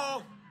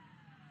no!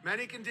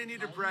 Many continue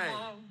to pray.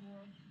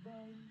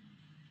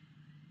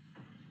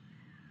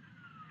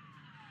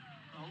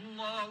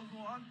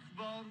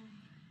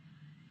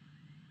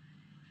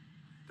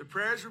 The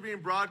prayers were being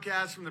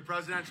broadcast from the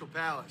presidential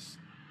palace.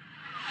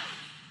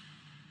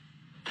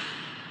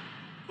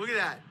 Look at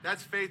that.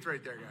 That's faith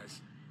right there,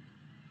 guys.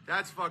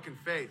 That's fucking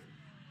faith.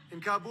 In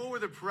Kabul, where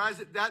the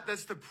president,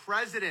 that's the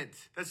president.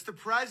 That's the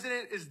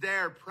president is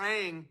there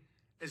praying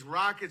as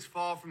rockets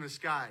fall from the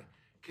sky.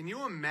 Can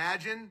you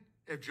imagine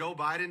if Joe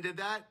Biden did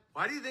that?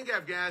 Why do you think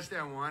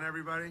Afghanistan won,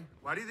 everybody?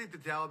 Why do you think the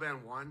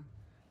Taliban won?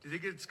 Do you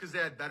think it's because they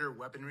had better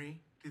weaponry?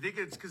 Do you think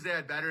it's because they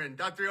had better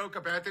industrial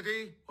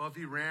capacity? Well, if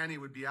he ran, he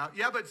would be out.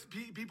 Yeah, but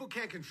people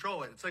can't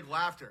control it. It's like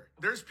laughter.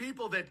 There's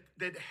people that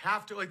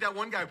have to, like that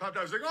one guy popped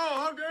out. I was like, oh,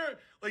 how dare.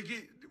 Like,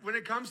 when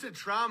it comes to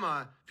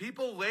trauma,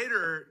 people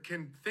later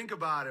can think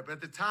about it, but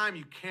at the time,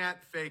 you can't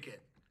fake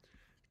it.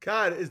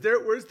 God,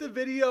 where's the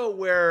video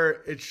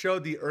where it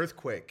showed the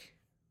earthquake?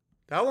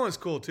 That one was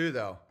cool too,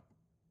 though.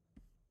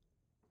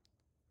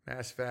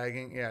 Mass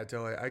fagging. Yeah,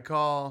 totally.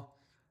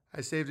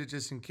 I saved it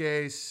just in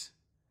case.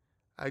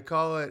 I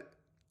call it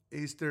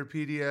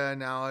Easterpedia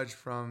knowledge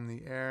from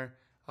the air.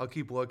 I'll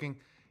keep looking.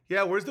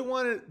 Yeah, where's the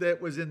one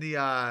that was in the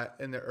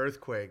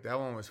earthquake? That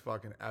one was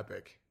fucking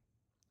epic.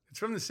 It's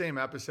from the same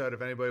episode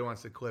if anybody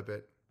wants to clip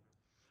it.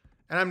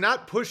 And I'm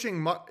not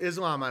pushing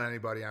Islam on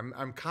anybody.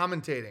 I'm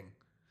commentating.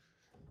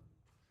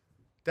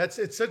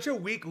 It's such a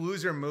weak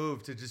loser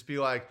move to just be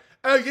like,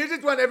 oh, you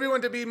just want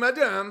everyone to be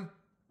Muslim.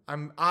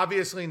 I'm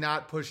obviously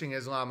not pushing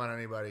Islam on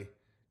anybody.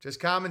 Just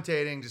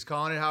commentating, just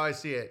calling it how I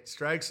see it.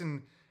 Strikes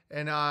and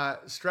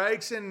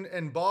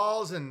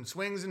balls and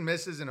swings and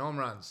misses and home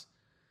runs.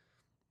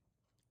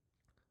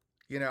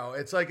 You know,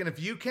 it's like, and if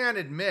you can't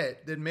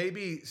admit that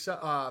maybe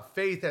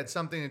faith had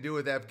something to do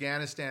with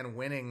Afghanistan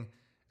winning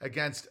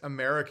against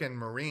American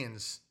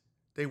Marines,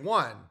 they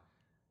won.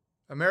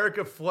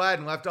 America fled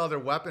and left all their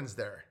weapons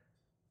there.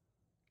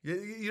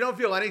 You don't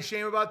feel any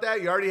shame about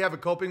that? You already have a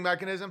coping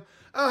mechanism?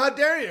 Oh, how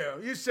dare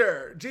you? You,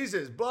 sir,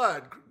 Jesus,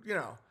 blood, you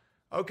know.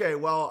 Okay,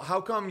 well, how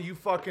come you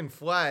fucking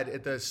fled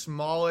at the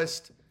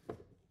smallest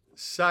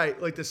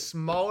site, like the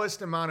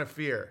smallest amount of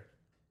fear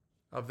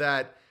of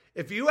that?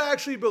 If you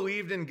actually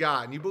believed in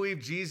God and you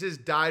believed Jesus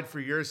died for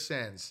your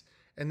sins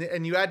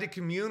and you had to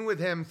commune with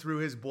him through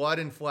his blood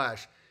and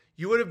flesh,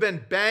 you would have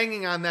been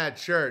banging on that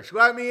church.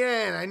 Let me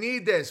in. I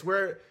need this.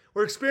 We're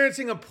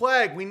experiencing a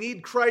plague. We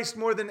need Christ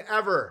more than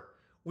ever.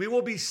 We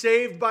will be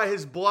saved by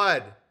his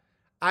blood.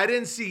 I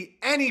didn't see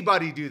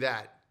anybody do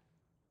that.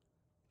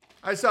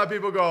 I saw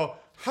people go,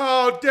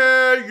 how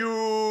dare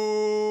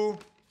you?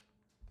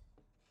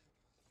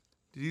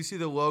 Did you see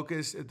the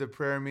locust at the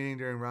prayer meeting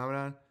during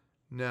Ramadan?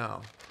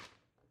 No.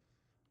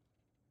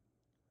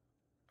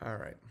 All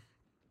right.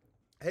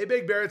 Hey,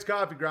 Big Bear, it's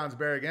Coffee Grounds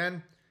Bear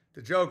again.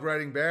 The joke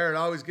writing bear. It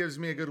always gives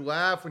me a good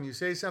laugh when you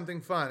say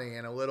something funny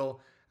and a little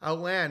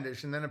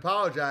outlandish and then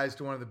apologize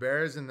to one of the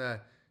bears in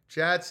the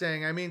chat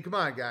saying, I mean, come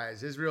on,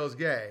 guys. Israel's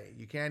gay.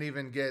 You can't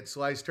even get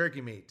sliced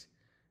turkey meat.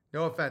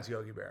 No offense,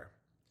 Yogi Bear.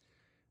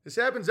 This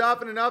happens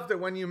often enough that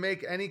when you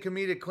make any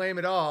comedic claim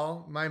at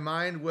all, my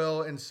mind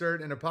will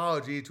insert an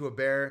apology to a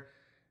bear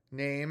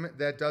name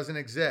that doesn't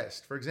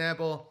exist. For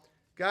example,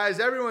 guys,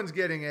 everyone's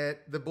getting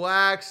it. The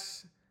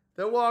blacks,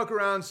 they'll walk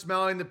around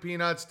smelling the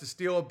peanuts to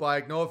steal a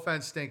bike. No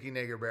offense, stinky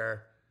nigger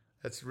bear.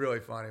 That's really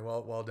funny.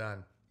 Well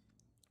done.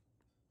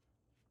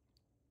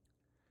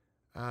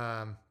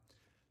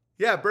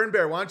 Yeah, Burn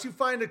Bear, why don't you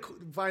find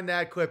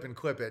that clip and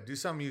clip it? Do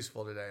something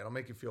useful today. It'll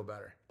make you feel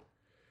better.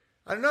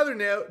 On another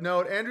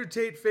note, Andrew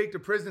Tate faked a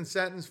prison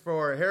sentence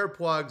for hair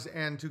plugs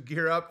and to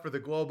gear up for the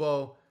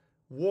global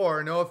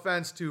war. No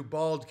offense to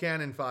bald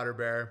cannon fodder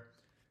bear.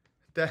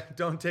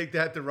 Don't take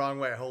that the wrong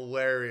way.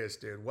 Hilarious,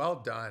 dude. Well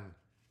done.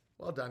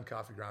 Well done,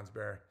 Coffee Grounds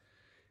Bear.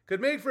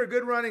 Could make for a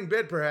good running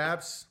bit,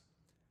 perhaps.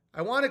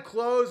 I want to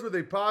close with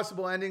a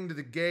possible ending to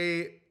the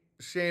gay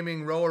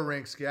shaming roller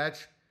rink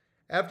sketch.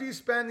 After you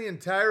spend the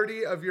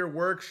entirety of your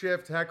work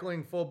shift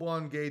heckling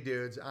full-blown gay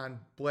dudes on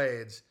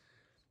blades,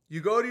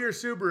 you go to your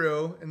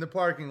Subaru in the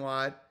parking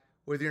lot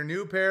with your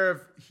new pair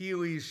of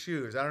Heelys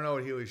shoes. I don't know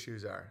what Heelys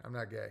shoes are. I'm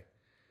not gay.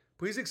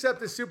 Please accept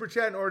this super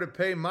chat in order to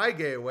pay my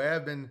gay away.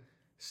 I've been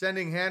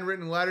sending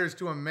handwritten letters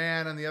to a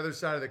man on the other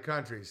side of the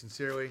country.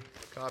 Sincerely,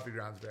 Coffee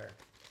Grounds Bear.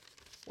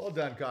 Well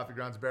done, Coffee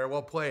Grounds Bear.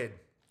 Well played.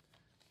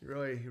 You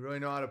really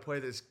know how to play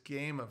this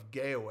game of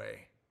gay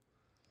away.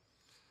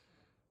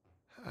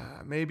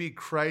 Maybe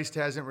Christ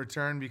hasn't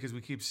returned because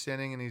we keep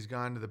sinning and he's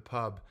gone to the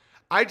pub.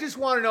 I just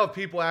want to know if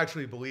people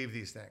actually believe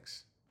these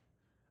things.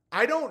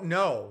 I don't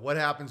know what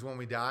happens when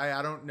we die.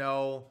 I don't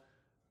know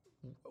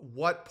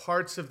what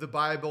parts of the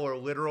Bible are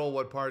literal,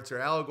 what parts are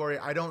allegory.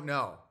 I don't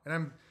know.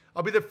 And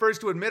I'll be the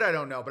first to admit I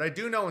don't know, but I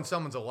do know when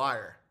someone's a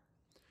liar.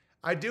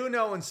 I do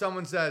know when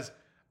someone says,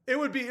 it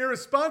would be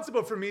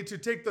irresponsible for me to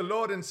take the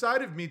Lord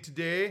inside of me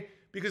today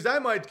because I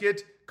might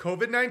get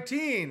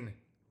COVID-19.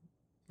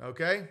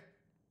 Okay?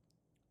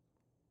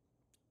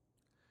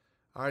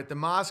 All right, the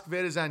mosque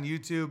vid is on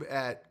YouTube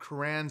at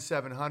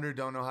Quran700.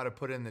 Don't know how to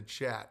put it in the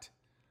chat.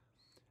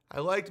 I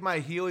liked my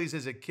Heelys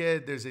as a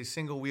kid. There's a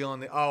single wheel in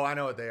the... Oh, I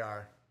know what they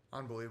are.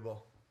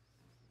 Unbelievable.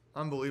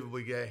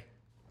 Unbelievably gay.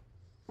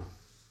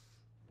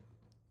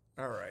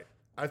 All right.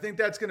 I think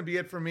that's going to be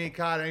it for me.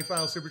 Cod, any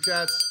final super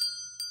chats?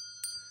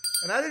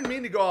 And I didn't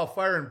mean to go all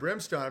fire and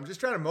brimstone. I'm just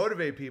trying to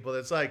motivate people.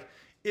 It's like,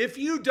 if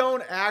you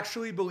don't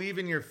actually believe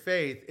in your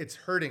faith, it's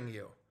hurting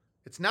you.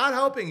 It's not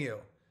helping you.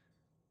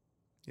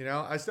 You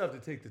know, I still have to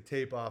take the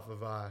tape off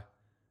of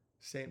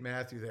St.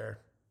 Matthew there.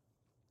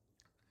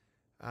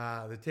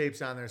 The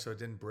tape's on there so it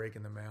didn't break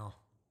in the mail.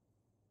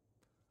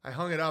 I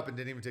hung it up and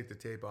didn't even take the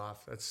tape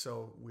off. That's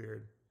so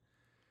weird.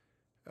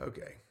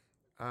 Okay.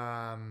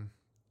 God,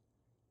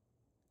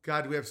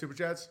 do we have super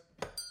chats?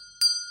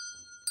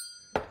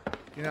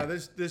 You know,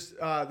 this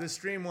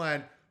stream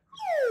went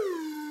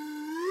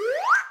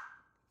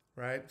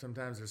right.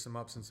 Sometimes there's some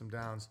ups and some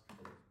downs.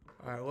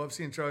 All right, love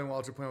seeing Charlie and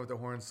Walter playing with the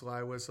horn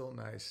slide whistle.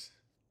 Nice.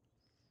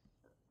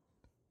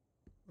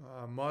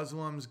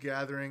 Muslims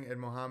gathering at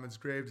Muhammad's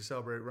grave to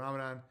celebrate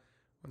Ramadan.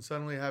 When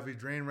suddenly a heavy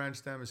rain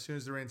wrenched them, as soon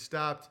as the rain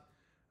stopped,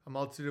 a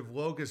multitude of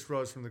locusts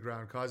rose from the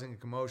ground, causing a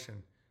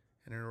commotion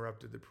and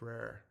interrupted the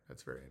prayer.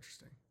 That's very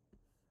interesting.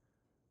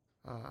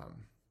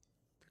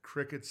 The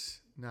crickets,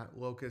 not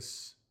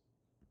locusts.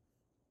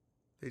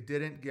 They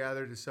didn't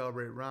gather to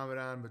celebrate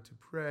Ramadan, but to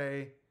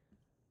pray.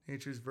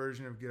 Nature's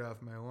version of get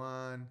off my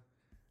lawn.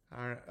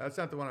 All right, that's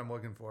not the one I'm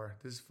looking for.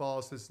 This is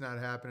false. This did not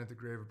happen at the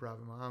grave of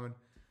Prophet Muhammad.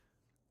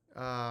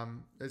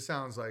 It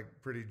sounds like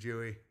pretty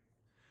Jewy.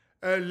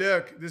 Hey,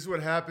 look, this is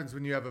what happens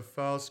when you have a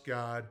false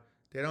God.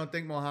 They don't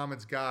think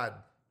Muhammad's God.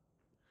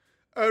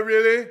 Oh,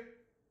 really?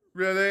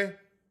 Really?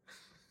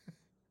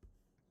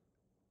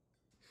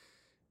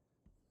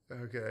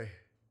 Okay.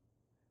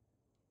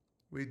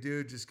 We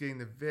do just getting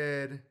the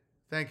vid.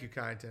 Thank you,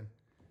 Kyneton.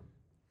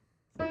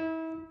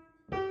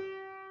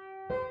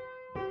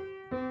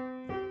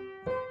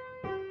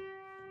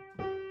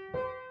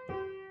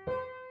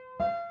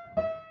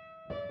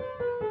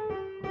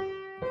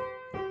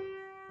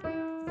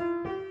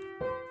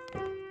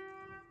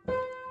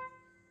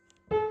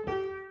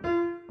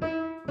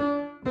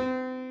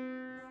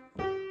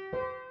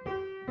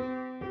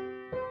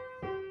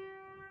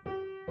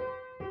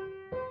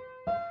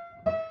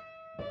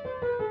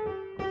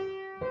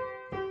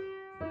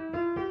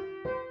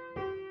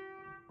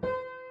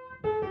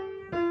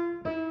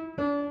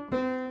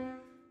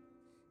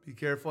 Be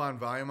careful on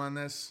volume on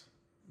this.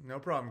 No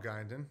problem,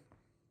 Kyneton.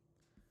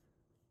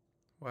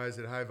 Why is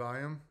it high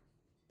volume?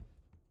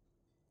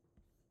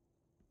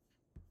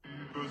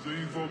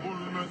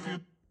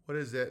 What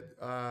is it?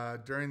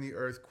 During the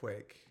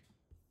earthquake.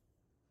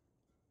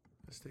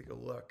 Let's take a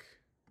look.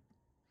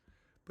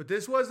 But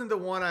this wasn't the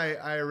one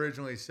I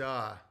originally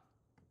saw.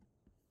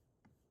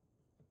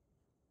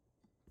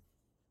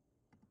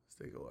 Let's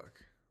take a look.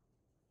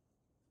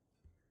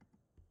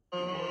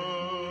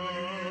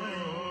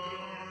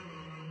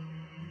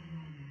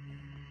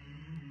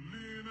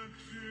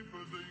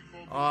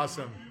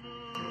 Awesome.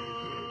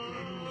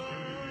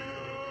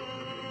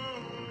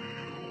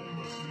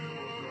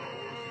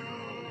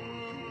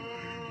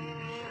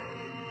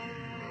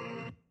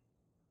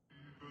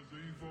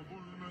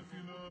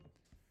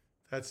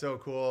 That's so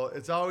cool.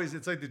 It's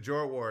like the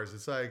Jort Wars.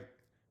 It's like,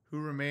 who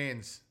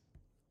remains?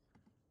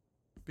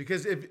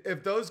 Because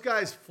if those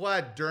guys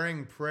fled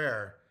during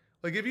prayer,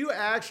 like if you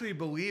actually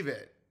believe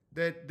it,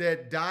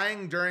 that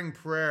dying during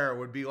prayer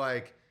would be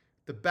like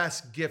the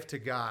best gift to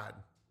God.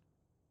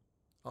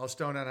 All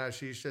stoned on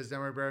hashish, says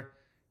Denmark Bear.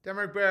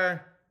 Denmark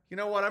Bear, you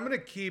know what? I'm going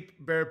to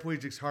keep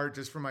Paraplegic's heart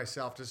just for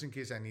myself, just in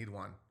case I need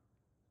one.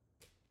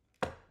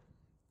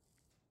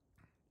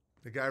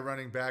 The guy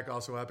running back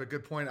also epic.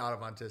 Good point out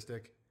of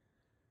Autistic.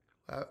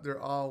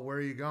 They're all, where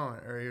are you going?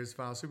 All right, here's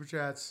final super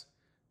chats.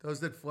 Those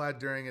that fled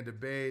during a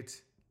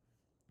debate.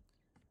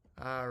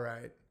 All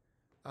right.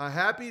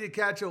 Happy to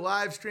catch a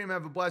live stream.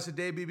 Have a blessed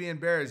day, BB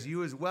and Bears.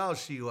 You as well,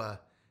 Sheila.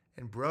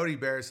 And Brody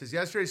Bear says,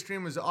 yesterday's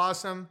stream was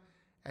awesome.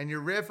 And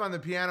your riff on the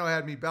piano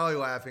had me belly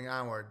laughing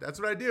onward. That's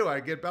what I do. I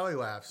get belly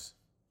laughs.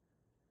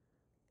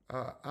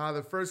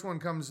 The first one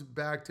comes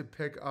back to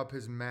pick up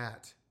his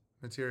mat.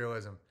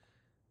 Materialism.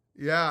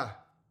 Yeah.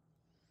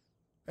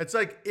 It's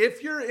like,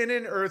 if you're in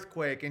an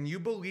earthquake and you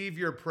believe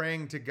you're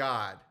praying to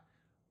God,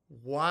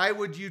 why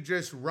would you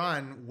just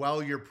run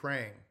while you're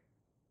praying?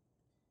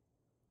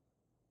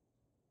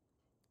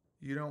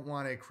 You don't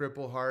want a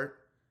cripple heart.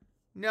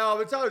 No,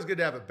 it's always good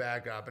to have a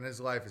backup, and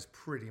his life is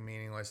pretty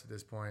meaningless at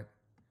this point.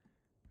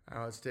 All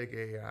right, let's take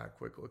a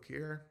quick look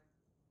here.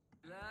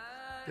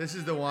 This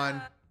is the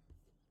one.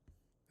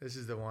 This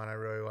is the one I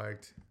really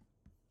liked.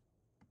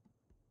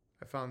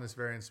 I found this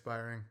very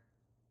inspiring.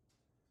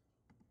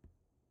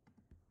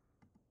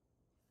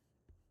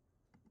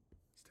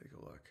 Let's take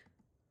a look.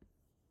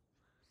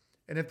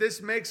 And if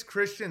this makes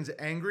Christians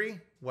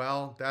angry,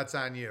 well, that's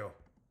on you.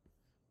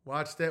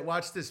 Watch that.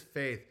 Watch this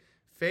faith.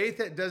 Faith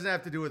that doesn't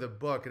have to do with a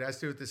book. It has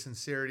to do with the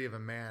sincerity of a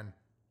man.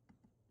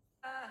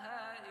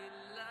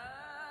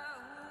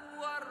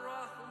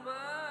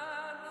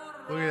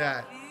 Look at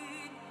that.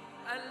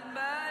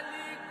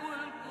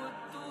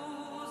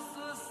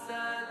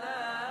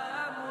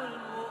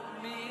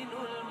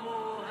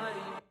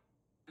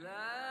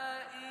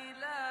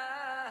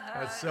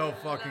 That's so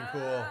fucking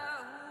cool.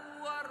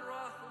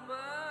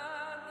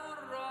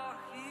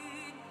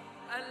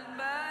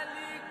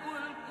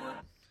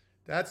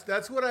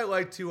 That's what I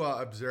like to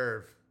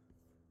observe.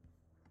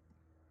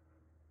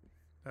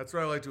 That's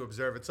what I like to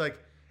observe. It's like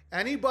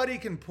anybody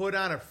can put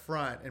on a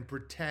front and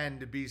pretend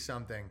to be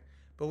something,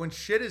 but when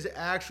shit is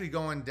actually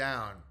going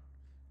down,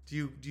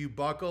 do you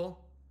buckle?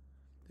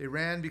 They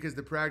ran because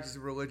the practice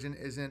of religion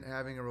isn't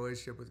having a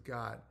relationship with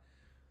God.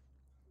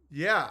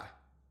 Yeah.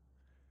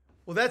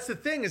 Well, that's the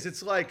thing is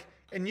it's like,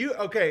 and you,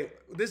 okay,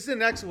 this is the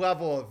next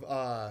level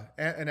of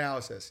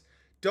analysis.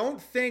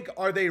 Don't think,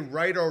 are they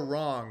right or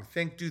wrong?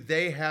 Think, do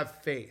they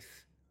have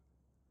faith?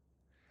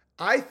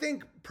 I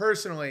think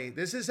personally,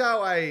 this is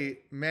how I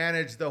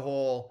manage the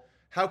whole,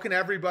 how can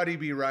everybody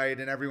be right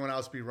and everyone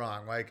else be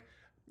wrong? Like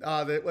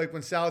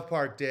when South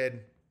Park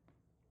did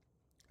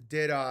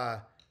this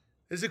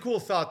is a cool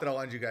thought that I'll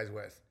end you guys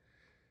with.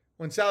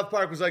 When South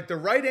Park was like, the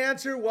right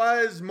answer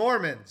was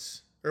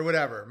Mormons or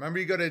whatever. Remember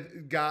you go to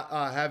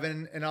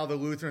heaven and all the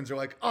Lutherans are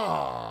like,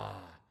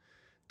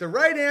 the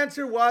right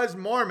answer was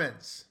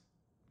Mormons.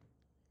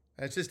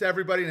 And it's just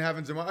everybody in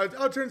heaven's, oh,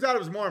 it turns out it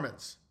was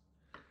Mormons,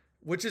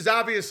 which is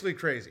obviously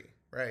crazy,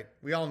 right?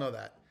 We all know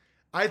that.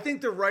 I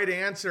think the right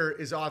answer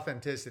is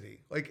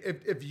authenticity. Like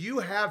if you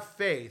have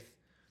faith,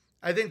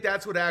 I think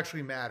that's what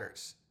actually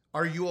matters.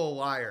 Are you a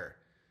liar?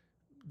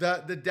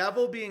 The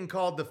devil being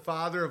called the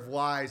father of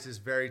lies is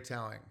very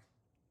telling.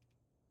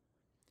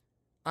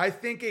 I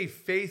think a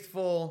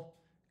faithful,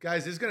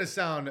 guys, this is going to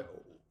sound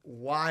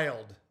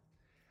wild.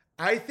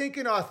 I think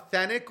an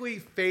authentically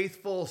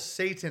faithful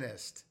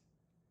Satanist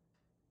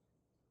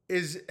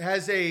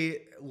has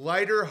a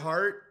lighter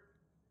heart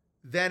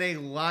than a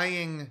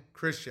lying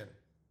Christian.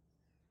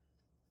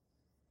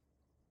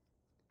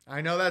 I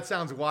know that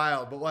sounds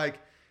wild, but like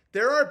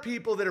there are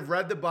people that have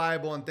read the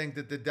Bible and think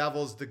that the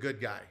devil's the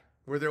good guy.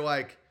 Where they're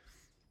like,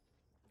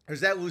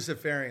 there's that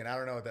Luciferian, I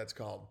don't know what that's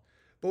called.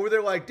 But where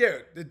they're like,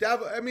 dude, the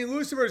devil, I mean,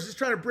 Lucifer is just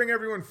trying to bring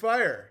everyone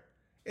fire.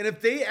 And if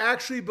they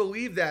actually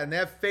believe that and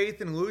have faith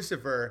in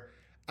Lucifer,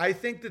 I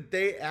think that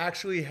they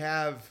actually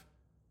have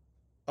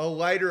a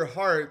lighter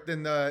heart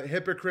than the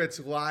hypocrites,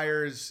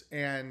 liars,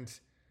 and,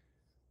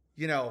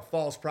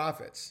 false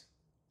prophets.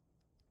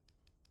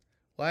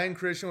 Lying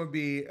Christian would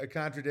be a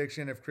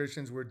contradiction if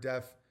Christians were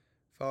deaf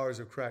followers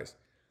of Christ.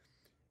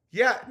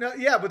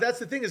 But that's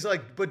the thing is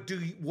like, but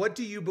what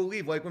do you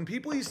believe? Like when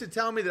people used to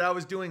tell me that I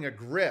was doing a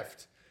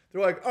grift,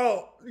 they're like,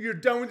 oh, you're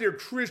done with your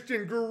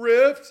Christian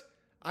grift?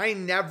 I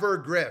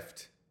never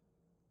grift.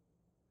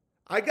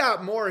 I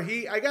got more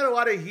heat. I got a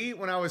lot of heat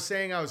when I was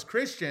saying I was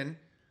Christian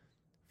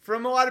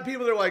from a lot of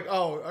people. They're like,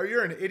 oh,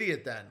 you're an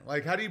idiot then.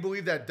 Like, how do you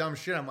believe that dumb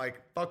shit? I'm like,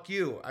 fuck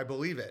you. I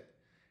believe it.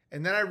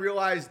 And then I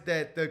realized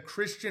that the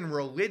Christian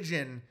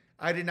religion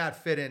I did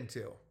not fit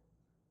into.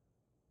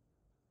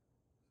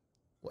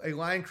 A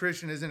lying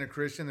Christian isn't a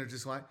Christian. They're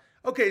just lying.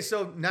 Okay,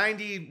 so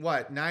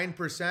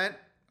 9%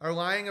 are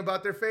lying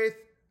about their faith?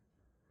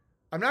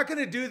 I'm not going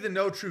to do the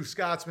no true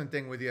Scotsman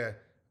thing with you,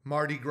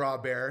 Mardi Gras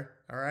bear,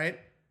 all right?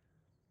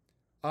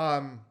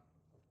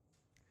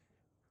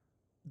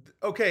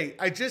 Okay,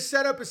 I just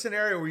set up a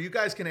scenario where you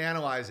guys can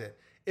analyze it.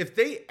 If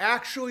they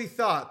actually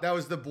thought that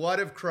was the blood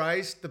of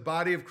Christ, the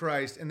body of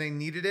Christ, and they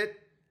needed it,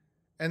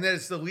 and that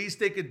it's the least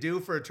they could do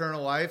for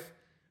eternal life,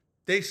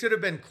 they should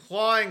have been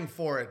clawing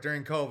for it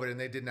during COVID, and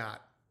they did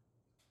not.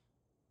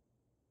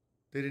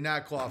 They did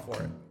not claw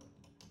for it.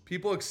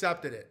 People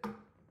accepted it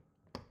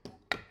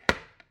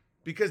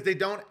because they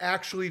don't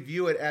actually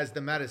view it as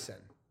the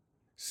medicine.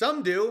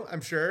 Some do,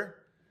 I'm sure.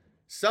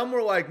 Some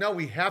were like, no,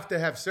 we have to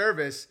have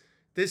service.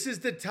 This is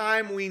the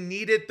time we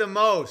need it the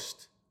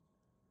most.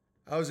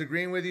 I was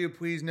agreeing with you.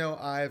 Please no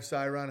Eye of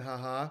Sauron.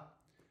 Haha.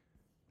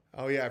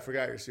 Oh, yeah, I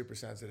forgot you're super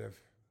sensitive.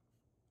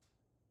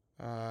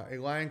 A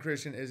lying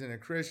Christian isn't a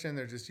Christian.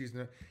 They're just using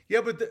the...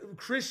 Yeah, but the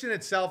Christian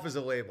itself is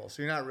a label,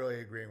 so you're not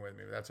really agreeing with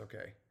me, but that's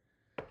okay.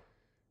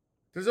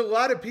 There's a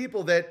lot of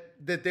people that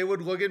they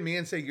would look at me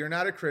and say, you're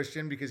not a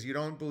Christian because you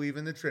don't believe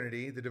in the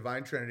Trinity, the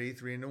divine Trinity,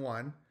 3 in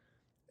 1.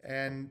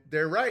 And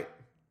they're right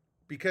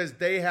because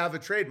they have a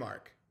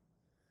trademark.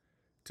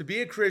 To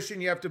be a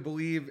Christian, you have to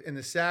believe in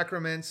the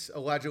sacraments,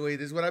 allegedly.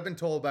 This is what I've been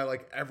told by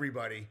like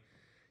everybody.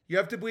 You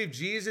have to believe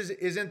Jesus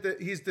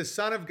he's the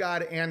Son of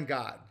God and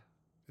God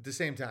at the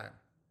same time.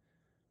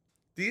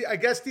 I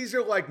guess these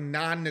are like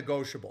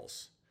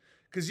non-negotiables.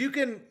 Because you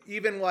can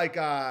even like,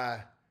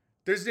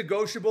 there's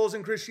negotiables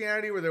in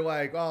Christianity where they're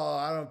like, oh,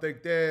 I don't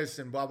think this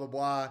and blah, blah,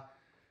 blah.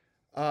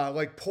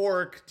 Like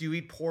pork, do you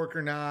eat pork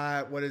or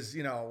not? What's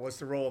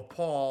the role of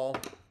Paul?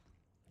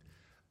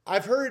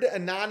 I've heard a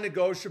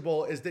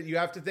non-negotiable is that you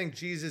have to think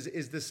Jesus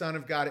is the Son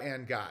of God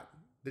and God.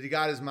 That he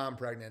got his mom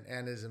pregnant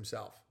and is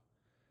himself.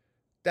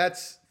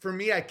 That's, for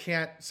me, I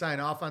can't sign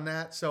off on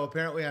that. So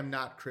apparently I'm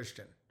not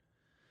Christian.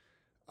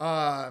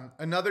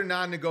 Another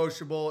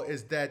non-negotiable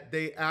is that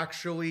they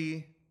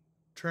actually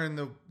turn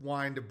the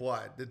wine to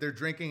blood. That they're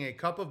drinking a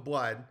cup of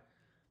blood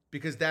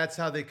because that's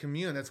how they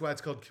commune. That's why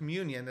it's called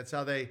communion. That's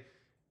how they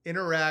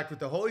interact with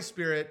the Holy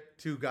Spirit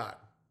to God.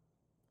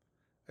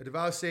 A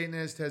devout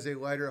Satanist has a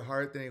lighter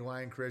heart than a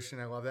lying Christian.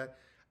 I love that.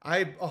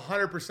 I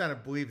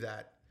 100% believe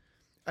that.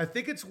 I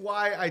think it's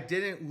why I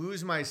didn't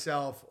lose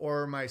myself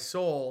or my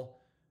soul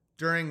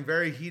during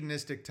very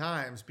hedonistic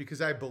times,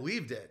 because I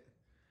believed it.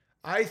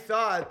 I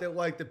thought that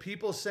like the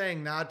people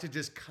saying not to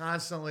just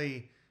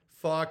constantly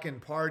fuck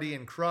and party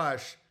and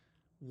crush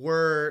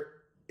were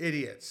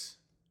idiots.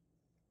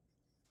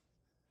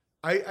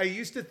 I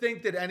used to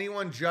think that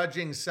anyone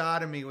judging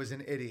sodomy was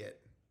an idiot.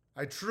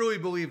 I truly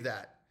believe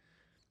that.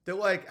 That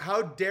like,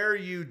 how dare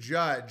you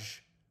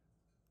judge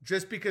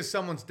just because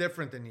someone's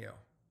different than you?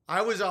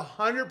 I was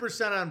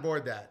 100% on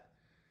board that.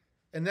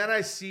 And then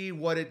I see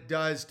what it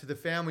does to the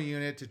family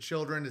unit, to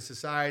children, to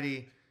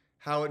society,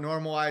 how it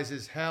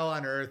normalizes hell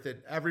on earth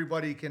that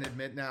everybody can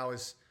admit now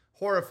is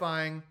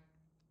horrifying.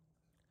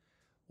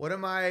 What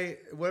if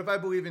I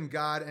believe in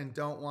God and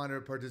don't want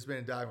to participate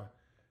in dogma?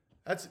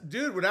 That's,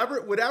 dude,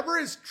 whatever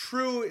is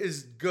true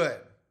is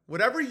good.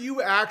 Whatever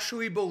you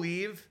actually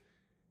believe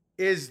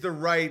is the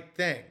right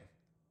thing.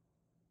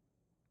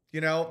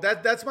 You know,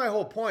 that's my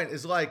whole point,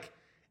 is like,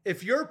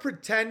 if you're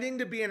pretending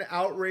to be an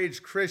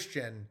outraged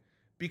Christian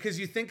because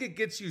you think it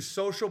gets you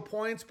social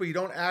points, but you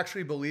don't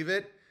actually believe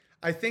it,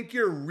 I think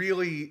you're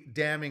really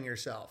damning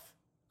yourself.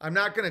 I'm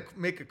not going to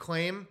make a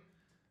claim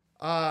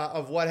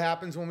of what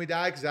happens when we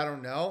die, because I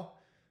don't know.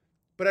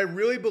 But I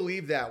really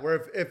believe that,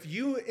 where if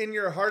you in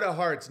your heart of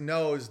hearts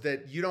knows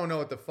that you don't know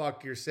what the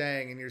fuck you're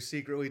saying and you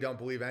secretly don't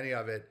believe any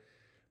of it,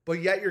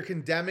 but yet you're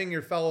condemning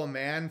your fellow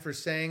man for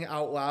saying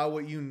out loud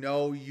what you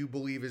know you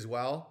believe as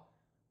well.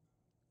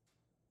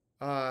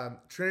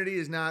 Trinity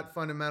is not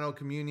fundamental.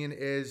 Communion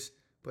is,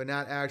 but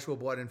not actual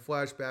blood and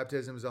flesh.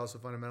 Baptism is also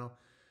fundamental.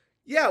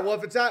 Yeah, well,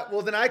 if it's not,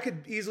 well, then I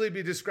could easily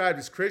be described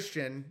as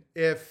Christian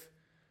if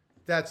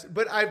that's,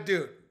 but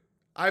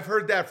I've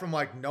heard that from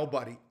like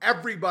nobody.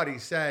 Everybody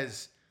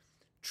says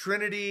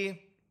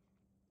Trinity,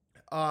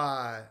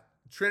 literal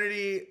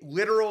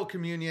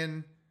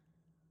communion,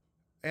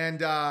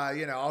 and,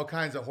 all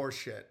kinds of horse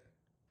shit.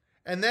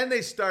 And then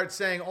they start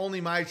saying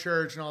only my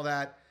church and all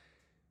that.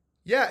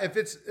 Yeah,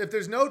 if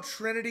there's no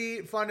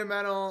Trinity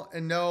fundamental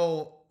and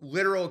no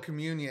literal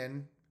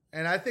communion,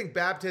 and I think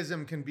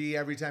baptism can be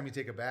every time you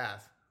take a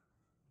bath.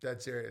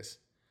 Dead serious.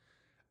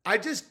 I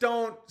just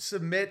don't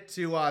submit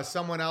to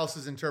someone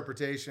else's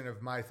interpretation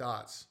of my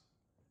thoughts.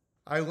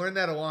 I learned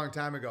that a long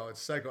time ago.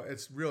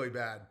 It's really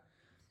bad.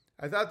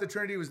 I thought the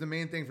Trinity was the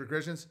main thing for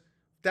Christians.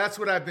 That's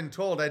what I've been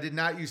told. I did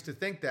not used to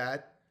think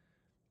that,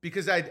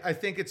 because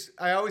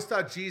I always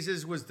thought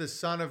Jesus was the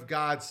Son of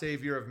God,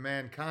 Savior of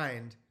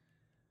mankind.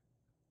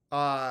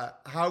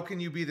 How can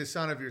you be the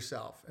son of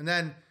yourself? And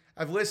then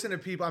I've listened to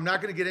people. I'm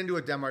not going to get into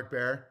it, Denmark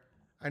Bear.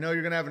 I know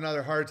you're going to have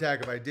another heart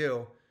attack if I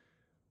do.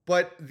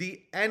 But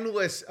the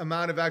endless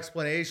amount of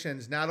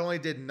explanations not only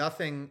did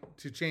nothing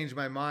to change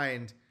my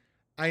mind,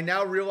 I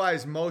now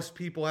realize most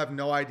people have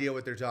no idea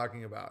what they're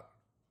talking about.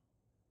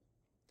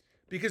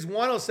 Because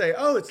one will say,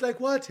 oh, it's like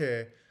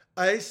water,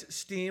 ice,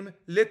 steam,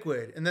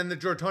 liquid. And then the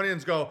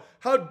Jortonians go,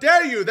 how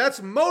dare you? That's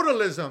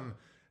modalism.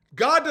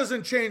 God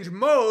doesn't change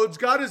modes.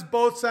 God is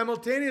both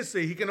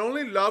simultaneously. He can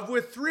only love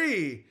with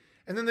three.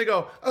 And then they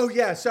go, oh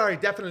yeah, sorry,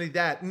 definitely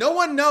that. No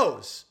one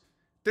knows.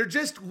 They're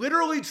just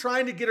literally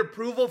trying to get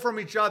approval from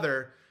each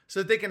other so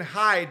that they can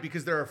hide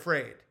because they're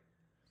afraid.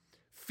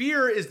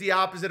 Fear is the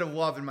opposite of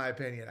love, in my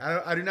opinion.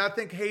 I do not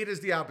think hate is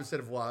the opposite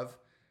of love.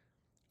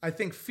 I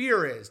think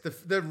fear is.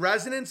 The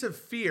resonance of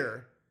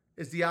fear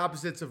is the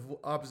opposite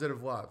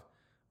of love.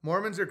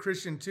 Mormons are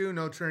Christian too.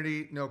 No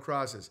Trinity, no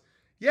crosses.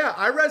 Yeah,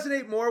 I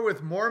resonate more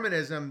with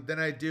Mormonism than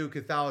I do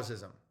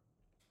Catholicism.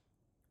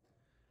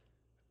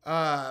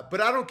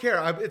 But I don't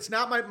care. It's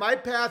not my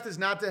path is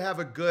not to have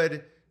a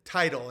good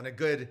title and a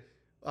good,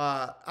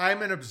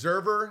 I'm an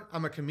observer.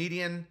 I'm a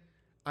comedian.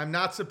 I'm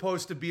not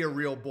supposed to be a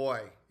real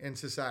boy in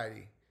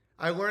society.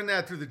 I learned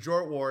that through the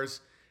Jort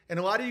Wars. And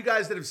a lot of you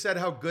guys that have said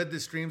how good the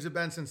streams have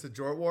been since the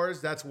Jort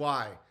Wars, that's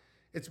why.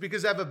 It's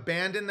because I've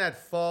abandoned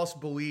that false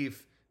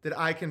belief that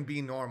I can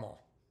be normal.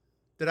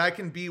 That I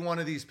can be one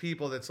of these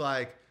people that's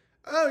like,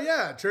 oh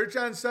yeah, church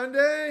on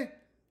Sunday,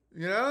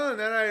 and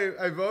then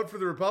I vote for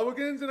the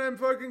Republicans and I'm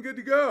fucking good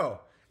to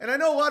go. And I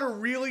know a lot of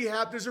really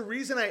happy, there's a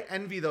reason I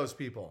envy those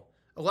people.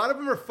 A lot of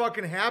them are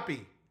fucking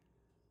happy.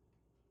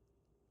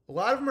 A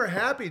lot of them are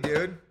happy,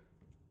 dude.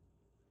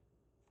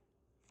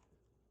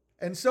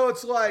 And so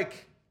it's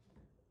like,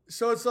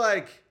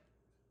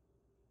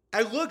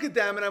 I look at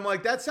them and I'm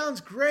like, that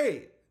sounds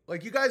great.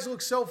 Like, you guys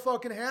look so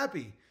fucking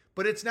happy,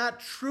 but it's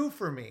not true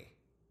for me.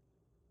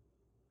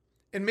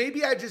 And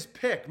maybe I just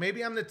pick.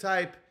 Maybe I'm the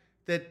type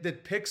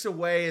that picks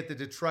away at the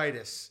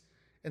detritus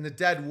and the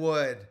dead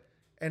wood.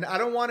 And I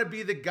don't want to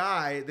be the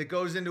guy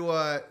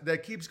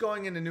that keeps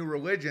going into new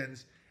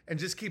religions and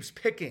just keeps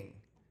picking.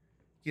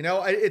 You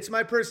know, it's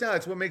my personality.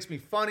 It's what makes me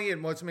funny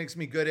and what makes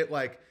me good at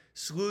like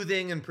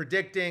sleuthing and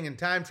predicting and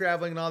time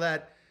traveling and all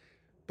that.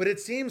 But it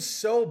seems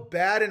so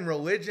bad in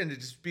religion to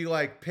just be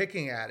like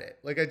picking at it.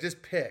 Like I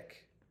just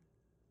pick,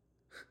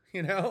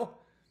 you know?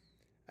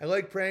 I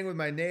like praying with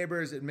my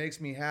neighbors. It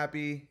makes me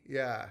happy.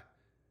 Yeah.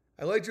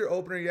 I liked your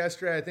opener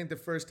yesterday. I think the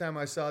first time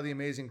I saw the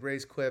Amazing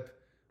Grace clip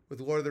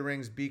with Lord of the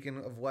Rings Beacon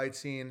of Light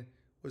scene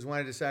was when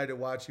I decided to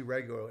watch you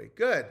regularly.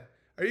 Good.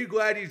 Are you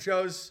glad you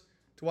chose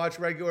to watch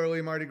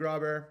regularly, Marty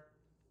Graubear?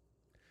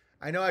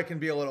 I know I can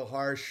be a little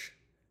harsh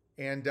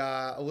and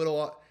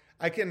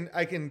I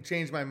can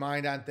change my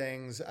mind on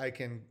things. I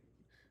can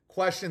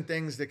question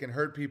things that can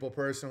hurt people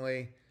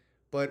personally.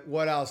 But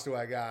what else do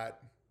I got?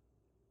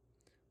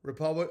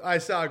 I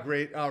saw a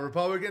great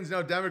Republicans,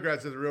 no,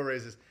 Democrats are the real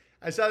racists.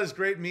 I saw this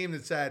great meme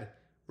that said,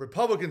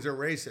 Republicans are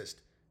racist.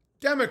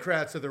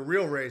 Democrats are the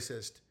real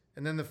racist.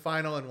 And then the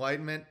final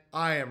enlightenment,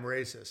 I am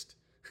racist.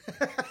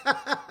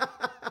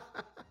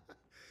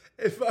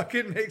 It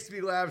fucking makes me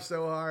laugh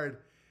so hard.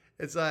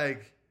 It's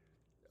like,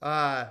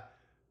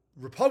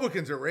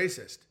 Republicans are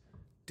racist.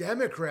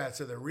 Democrats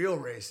are the real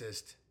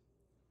racist.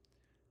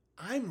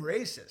 I'm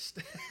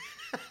racist.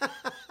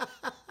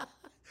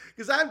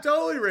 Because I'm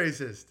totally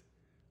racist.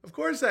 Of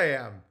course I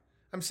am.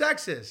 I'm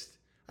sexist.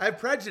 I have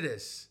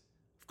prejudice.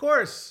 Of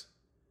course.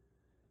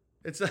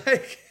 It's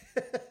like,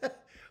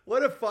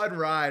 what a fun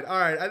ride. All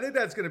right, I think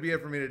that's going to be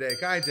it for me today.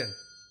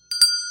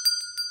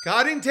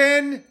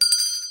 Coddington.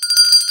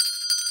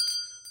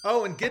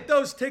 Oh, and get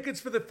those tickets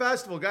for the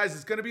festival. Guys,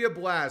 it's going to be a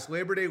blast.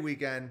 Labor Day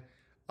weekend.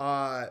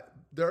 The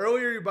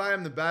earlier you buy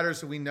them, the better,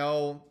 so we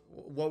know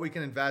what we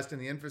can invest in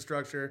the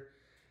infrastructure.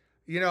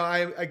 You know,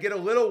 I get a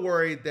little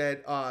worried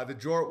that the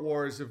Jort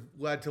Wars have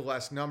led to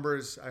less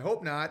numbers. I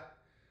hope not.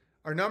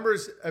 Our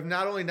numbers have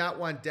not only not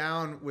went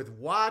down with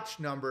watch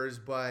numbers,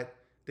 but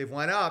they've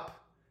went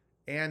up.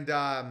 And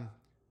our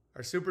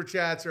super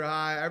chats are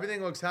high.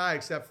 Everything looks high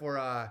except for,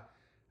 I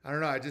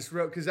don't know. I just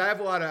wrote, because I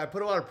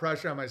put a lot of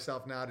pressure on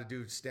myself now to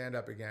do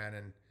stand-up again.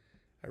 And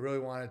I really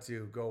want it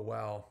to go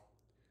well.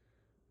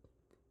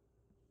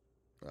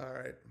 All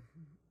right.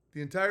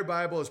 The entire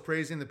Bible is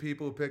praising the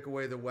people who pick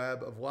away the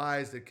web of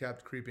lies that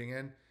kept creeping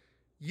in.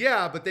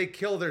 Yeah, but they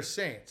kill their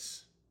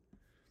saints.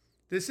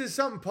 This is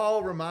something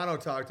Paul Romano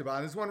talked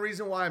about. This is one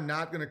reason why I'm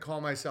not going to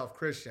call myself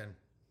Christian.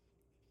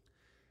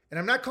 And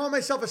I'm not calling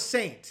myself a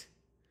saint.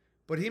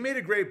 But he made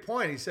a great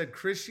point. He said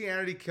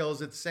Christianity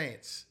kills its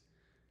saints.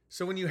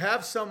 So when you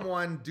have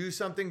someone do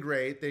something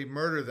great, they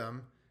murder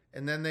them,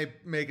 and then they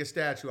make a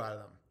statue out of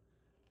them.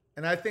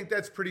 And I think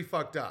that's pretty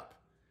fucked up.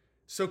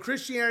 So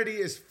Christianity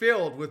is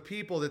filled with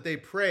people that they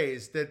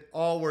praise that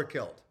all were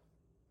killed.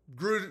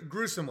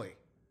 Gruesomely.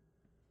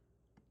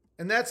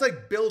 And that's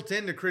like built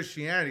into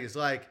Christianity. It's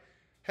like,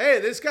 hey,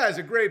 this guy's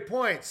a great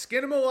point.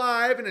 Skin him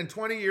alive, and in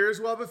 20 years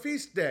we'll have a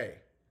feast day.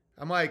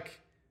 I'm like,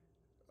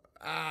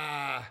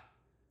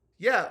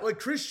 yeah, like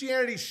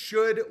Christianity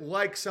should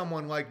like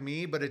someone like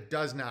me, but it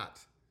does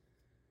not.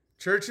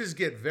 Churches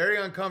get very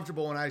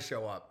uncomfortable when I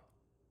show up.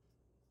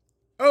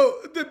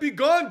 Oh, be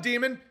gone,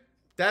 demon.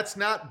 That's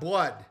not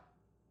blood.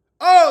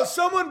 Oh,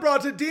 someone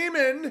brought a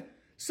demon.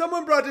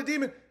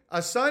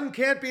 A son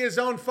can't be his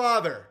own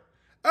father.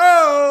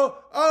 Oh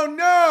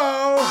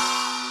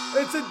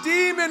no. It's a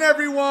demon,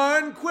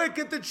 everyone. Quick,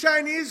 get the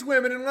Chinese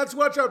women and let's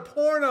watch our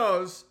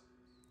pornos.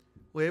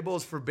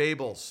 Labels for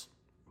Babels.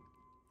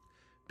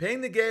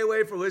 Paying the gay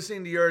away for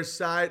listening to your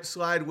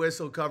slide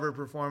whistle cover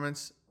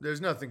performance. There's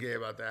nothing gay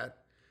about that.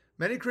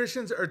 Many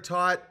Christians are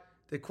taught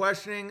that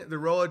questioning the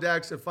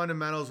Rolodex of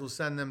fundamentals will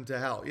send them to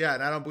hell. Yeah,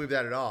 and I don't believe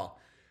that at all.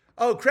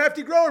 Oh,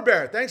 Crafty Grower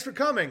Bear, thanks for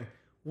coming.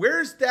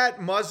 Where's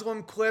that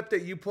Muslim clip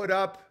that you put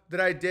up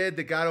that I did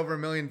that got over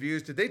 1 million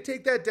views? Did they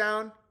take that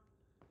down?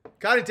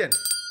 Coddington.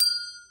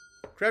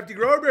 Crafty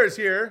Grower Bear's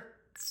here.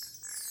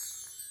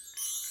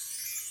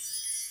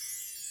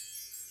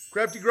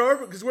 Crafty Grower,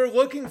 because we're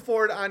looking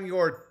for it on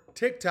your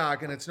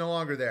TikTok and it's no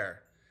longer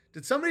there.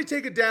 Did somebody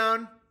take it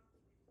down?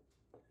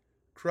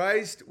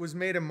 Christ was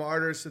made a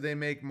martyr, so they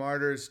make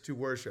martyrs to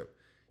worship.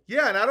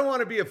 Yeah, and I don't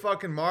want to be a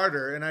fucking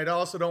martyr, and I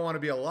also don't want to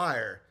be a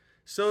liar.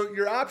 So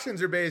your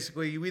options are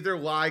basically you either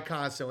lie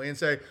constantly and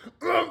say,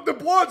 the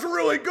blood's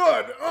really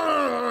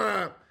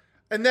good.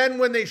 And then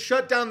when they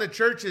shut down the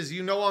churches,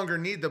 you no longer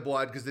need the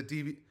blood because the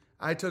TV...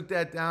 I took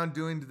that down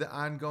doing the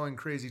ongoing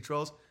crazy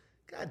trolls.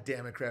 God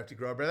damn it, Crafty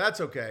Grover. That's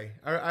okay.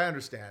 I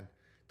understand.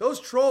 Those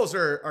trolls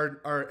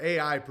are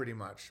AI pretty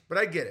much, but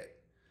I get it.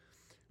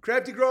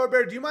 Crafty Grower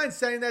Bear, do you mind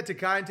saying that to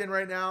Kyneton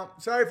right now?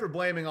 Sorry for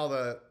blaming all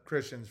the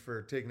Christians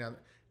for taking down...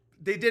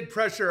 they did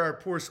pressure our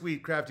poor,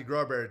 sweet, crafty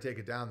grower bear to take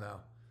it down,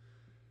 though.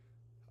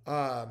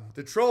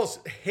 The trolls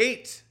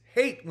hate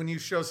when you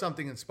show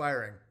something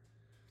inspiring.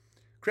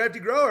 Crafty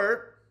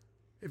grower,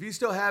 if you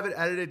still have it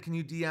edited, can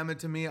you DM it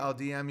to me? I'll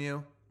DM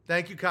you.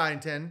 Thank you,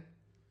 Kyneton.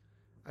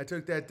 I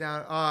took that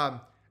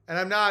down. And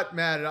I'm not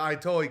mad at it. I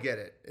totally get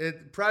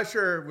it.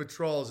 Pressure with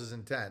trolls is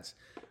intense.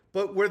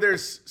 But where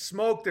there's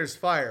smoke, there's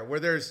fire. Where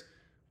there's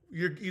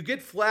you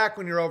get flack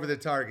when you're over the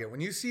target.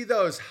 When you see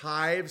those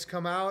hives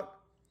come out,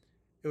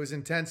 it was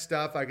intense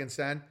stuff I can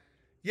send.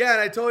 Yeah,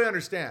 and I totally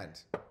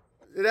understand.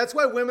 That's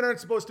why women aren't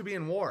supposed to be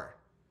in war.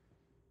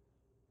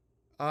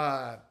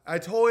 I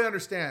totally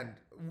understand.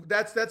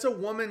 That's a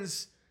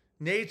woman's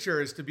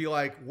nature, is to be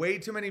like, way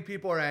too many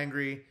people are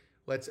angry.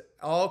 Let's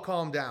all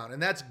calm down.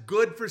 And that's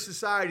good for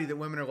society that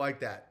women are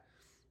like that.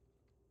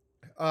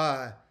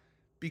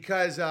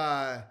 Because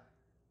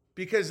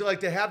like,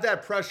 to have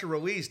that pressure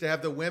released, to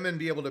have the women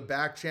be able to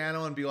back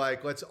channel and be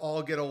like, let's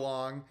all get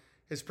along,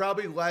 has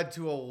probably led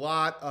to a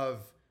lot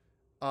of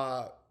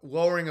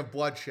lowering of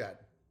bloodshed.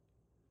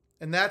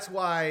 And that's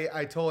why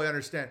I totally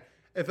understand.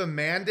 If a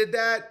man did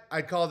that,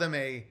 I'd call them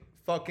a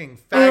fucking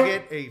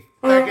faggot,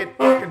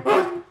 fucking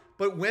pussy.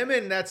 But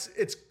women,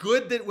 it's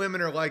good that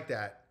women are like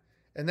that.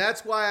 And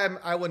that's why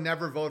I would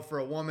never vote for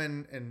a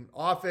woman in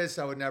office.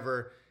 I would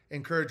never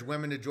encourage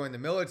women to join the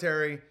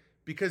military,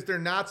 because they're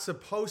not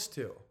supposed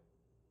to.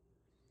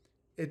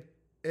 It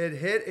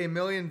hit 1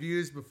 million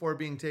views before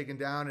being taken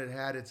down. It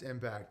had its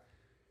impact.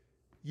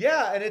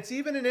 Yeah, and it's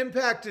even an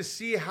impact to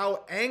see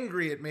how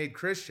angry it made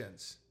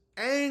Christians.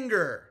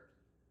 Anger.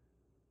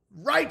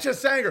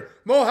 Righteous anger.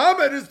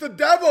 Mohammed is the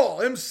devil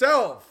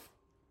himself.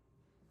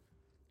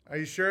 Are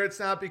you sure it's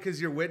not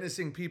because you're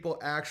witnessing people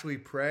actually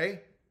pray?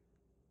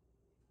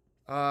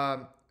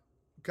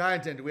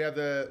 Content, do we have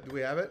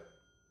it?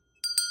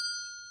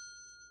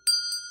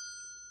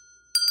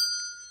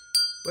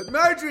 But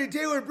Marjorie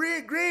Taylor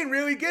Greene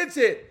really gets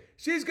it.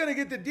 She's going to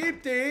get the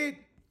deep date.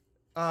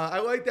 I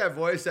like that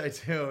voice I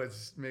do. It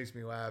makes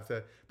me laugh.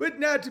 But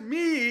not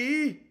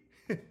me.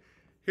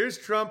 Here's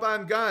Trump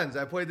on guns.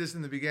 I played this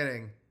in the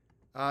beginning.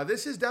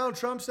 This is Donald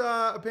Trump's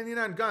opinion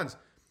on guns.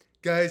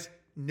 Guys,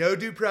 no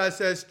due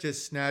process.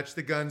 Just snatch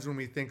the guns when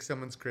we think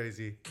someone's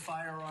crazy.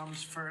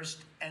 Firearms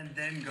first and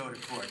then go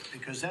to court,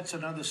 because that's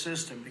another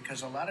system.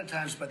 Because a lot of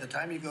times by the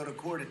time you go to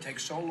court, it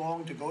takes so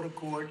long to go to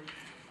court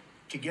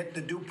to get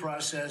the due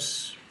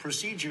process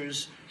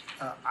procedures.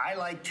 I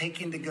like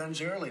taking the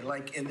guns early,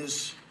 like in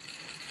this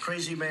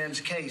crazy man's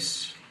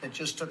case that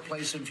just took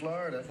place in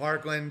Florida.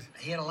 Parkland.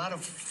 He had a lot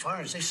of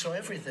firearms. They saw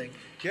everything.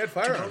 He had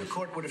firearms. To go to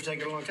court would have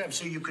taken a long time.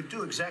 So you could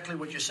do exactly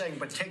what you're saying,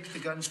 but take the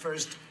guns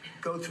first,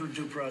 go through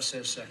due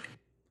process second.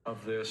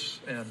 Of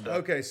this and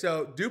okay,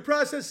 so due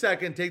process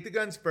second, take the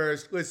guns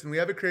first. Listen, we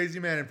have a crazy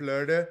man in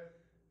Florida,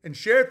 and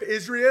Sheriff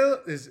Israel,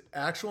 his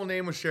actual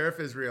name was Sheriff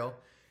Israel.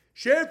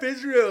 Sheriff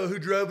Israel, who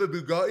drove a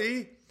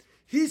Bugatti,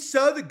 he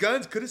saw the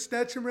guns, could have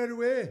snatched them right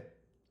away.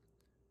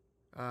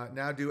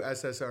 Now do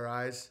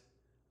SSRIs.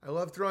 I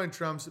love throwing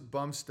Trump's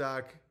bump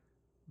stock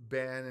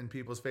ban in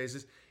people's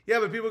faces. Yeah,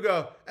 but people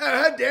go,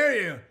 oh, how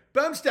dare you?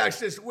 Bump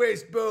stocks just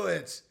waste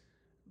bullets.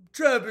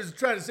 Trump is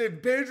trying to save the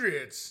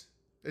patriots.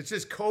 It's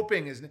just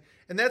coping, isn't it?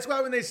 And that's why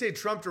when they say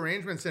Trump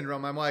derangement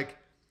syndrome, I'm like,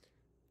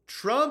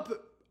 Trump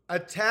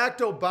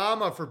attacked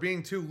Obama for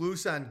being too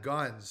loose on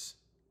guns.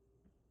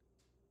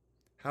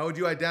 How would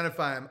you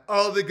identify him?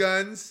 All the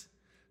guns?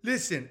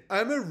 Listen,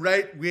 I'm a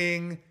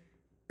right-wing,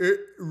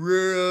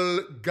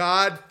 rural,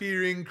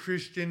 God-fearing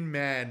Christian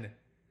man.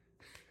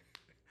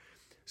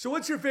 So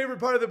what's your favorite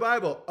part of the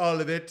Bible?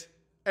 All of it.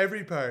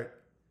 Every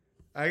part.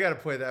 I got to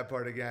play that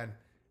part again.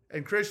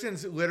 And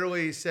Christians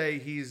literally say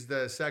he's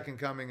the second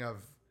coming of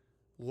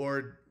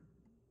Lord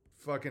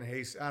fucking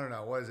Hayes. I don't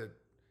know. What is it?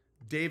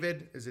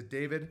 David? Is it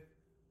David?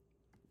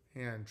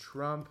 And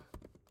Trump.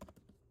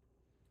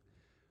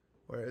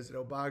 Where is it?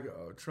 Obago.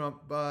 Oh,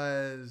 Trump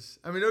buzz.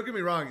 I mean, don't get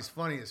me wrong. He's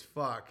funny as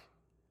fuck.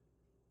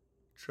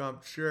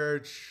 Trump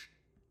church.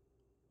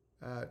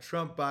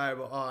 Trump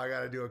Bible. Oh, I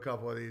got to do a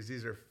couple of these.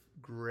 These are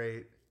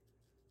great.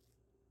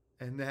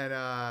 And then,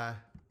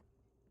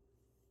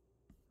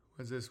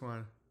 what's this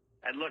one?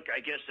 And look, I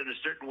guess in a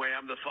certain way,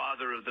 I'm the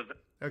father of the...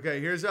 Okay,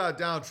 here's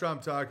Donald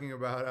Trump talking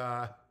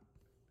about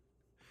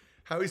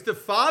how he's the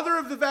father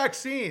of the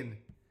vaccine.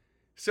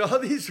 So all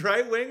these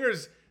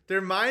right-wingers,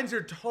 their minds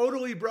are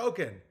totally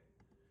broken.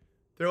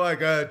 They're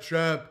like,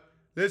 Trump,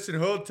 listen,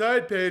 hold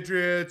tight,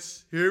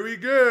 patriots. Here we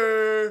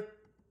go.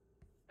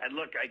 And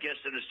look, I guess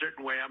in a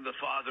certain way, I'm the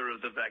father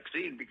of the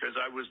vaccine because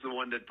I was the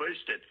one that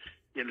pushed it.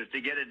 You know,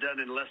 to get it done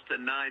in less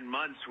than 9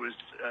 months was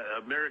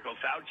a miracle.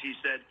 Fauci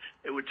said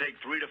it would take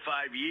 3 to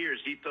 5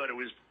 years. He thought it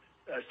was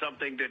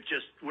something that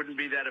just wouldn't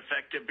be that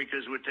effective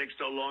because it would take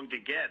so long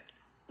to get.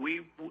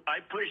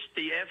 I pushed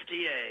the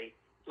FDA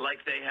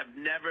like they have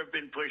never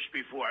been pushed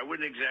before. I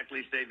wouldn't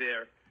exactly say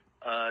they're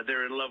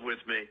in love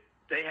with me.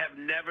 They have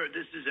never.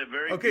 This is a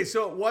very... Okay,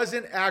 so it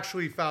wasn't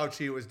actually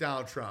Fauci. It was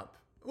Donald Trump.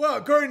 Well,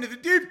 according to the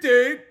deep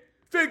state,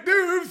 fake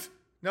news.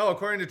 No,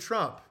 according to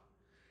Trump.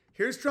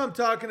 Here's Trump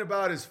talking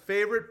about his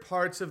favorite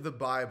parts of the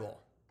Bible.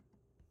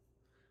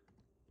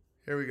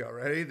 Here we go.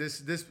 Ready?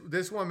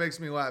 This one makes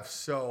me laugh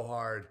so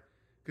hard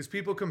because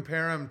people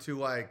compare him to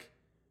like.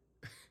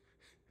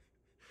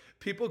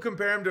 People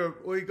compare him to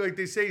like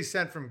they say he's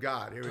sent from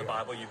God. Here we The go.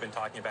 Bible, you've been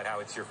talking about how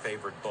it's your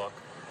favorite book,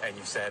 and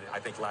you said, I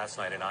think last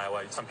night in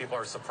Iowa, some people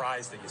are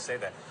surprised that you say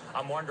that.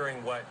 I'm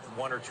wondering what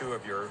one or two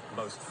of your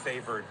most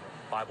favorite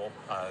Bible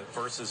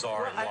verses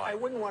are and why. I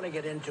wouldn't want to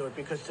get into it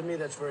because to me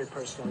that's very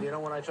personal. You know,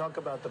 when I talk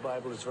about the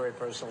Bible, it's very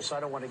personal, so I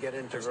don't want to get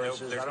into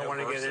verses. I don't want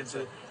to get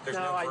into. There's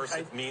no verse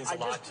that means a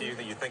lot to you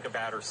that you think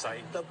about or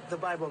cite? The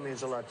Bible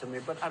means a lot to me,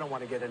 but I don't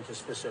want to get into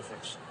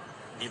specifics.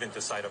 Even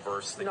to cite a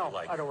verse that you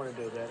like? No, I don't want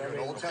to do that. You're an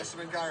Old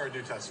Testament guy or a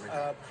New Testament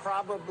guy?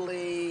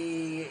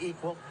 Probably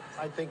equal.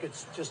 I think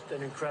it's just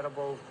an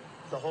incredible.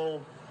 The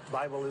whole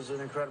Bible is an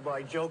incredible.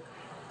 I joke.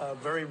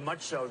 Very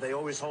much so. They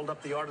always hold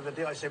up the Art of the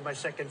Deal. I say my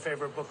second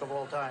favorite book of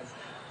all time.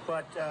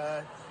 But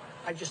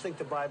I just think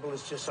the Bible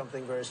is just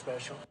something very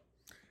special.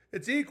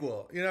 It's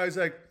equal. You know, it's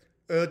like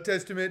Old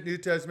Testament, New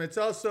Testament. It's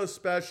all so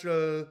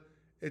special.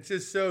 It's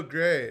just so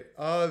great.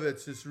 All of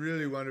it's just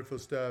really wonderful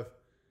stuff.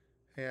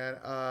 And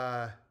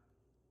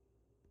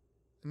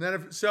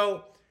then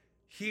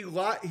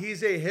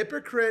he's a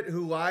hypocrite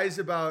who lies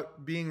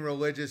about being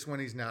religious when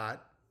he's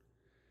not,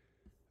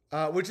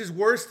 which is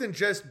worse than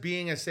just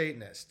being a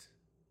Satanist.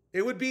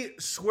 It would be,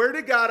 swear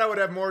to God, I would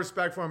have more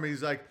respect for him.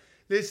 He's like,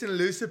 listen,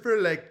 Lucifer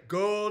liked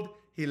gold.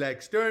 He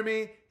liked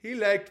Stormy. He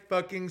liked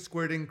fucking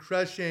squirting,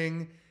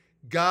 crushing.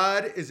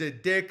 God is a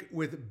dick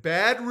with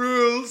bad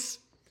rules.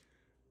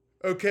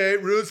 Okay,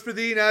 rules for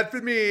thee, not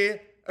for me.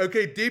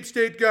 Okay, deep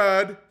state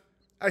God.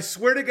 I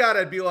swear to God,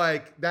 I'd be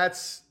like,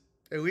 that's,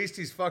 at least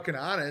he's fucking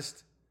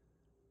honest.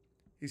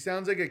 He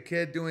sounds like a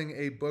kid doing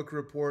a book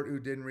report who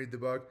didn't read the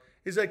book.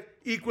 He's like,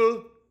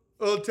 equal,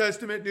 Old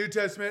Testament, New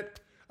Testament.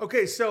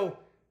 Okay, so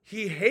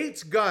he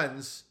hates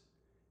guns.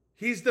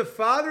 He's the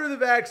father of the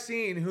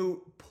vaccine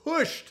who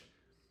pushed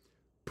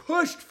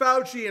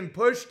Fauci and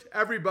pushed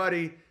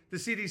everybody, the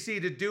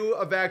CDC, to do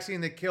a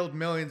vaccine that killed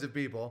millions of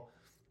people.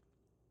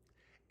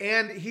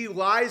 And he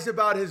lies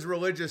about his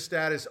religious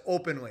status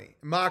openly,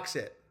 mocks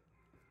it.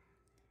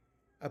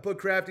 I put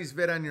Crafty's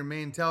vid on your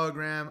main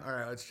Telegram. All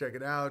right, let's check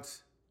it out.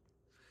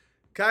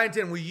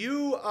 Kyneton, will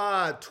you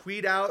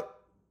tweet out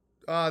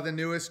the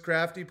newest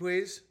Crafty,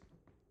 please?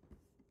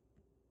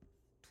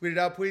 Tweet it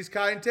out, please,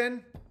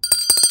 Kyneton.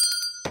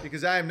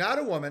 Because I am not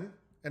a woman,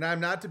 and I'm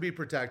not to be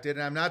protected,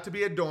 and I'm not to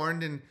be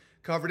adorned and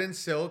covered in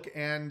silk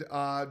and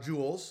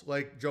jewels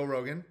like Joe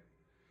Rogan.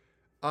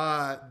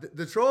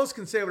 The trolls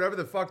can say whatever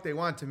the fuck they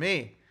want to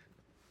me.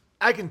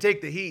 I can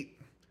take the heat.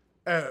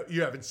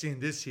 You haven't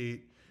seen this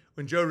heat.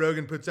 When Joe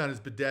Rogan puts on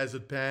his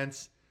bedazzled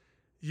pants,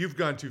 you've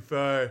gone too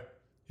far.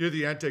 You're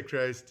the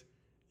Antichrist.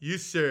 You,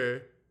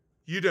 sir,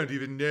 you don't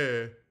even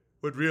know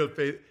what real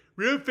faith.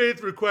 Real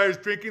faith requires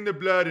drinking the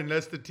blood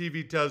unless the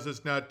TV tells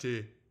us not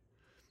to.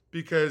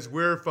 Because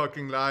we're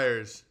fucking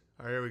liars.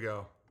 All right, here we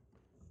go.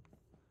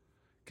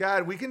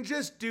 God, we can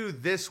just do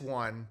this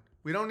one.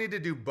 We don't need to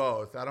do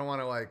both. I don't want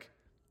to, like,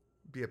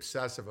 be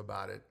obsessive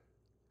about it.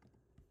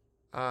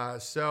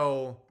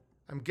 So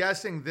I'm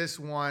guessing this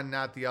one,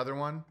 not the other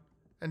one.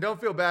 And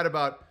don't feel bad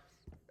about,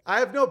 I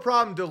have no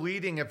problem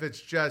deleting if it's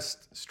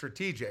just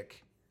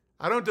strategic.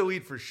 I don't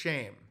delete for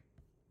shame.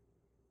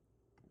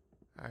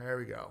 All right, here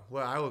we go.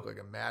 Well, I look like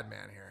a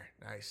madman here.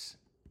 Nice.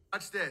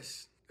 Watch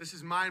this. This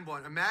is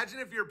mind-blowing. Imagine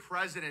if your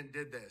president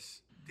did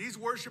this. These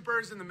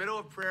worshipers in the middle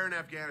of prayer in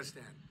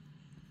Afghanistan.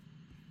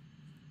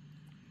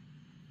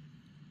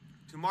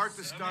 To mark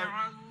the start,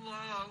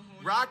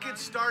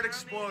 rockets start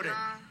exploding.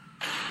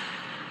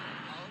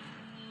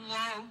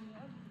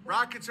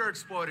 Rockets are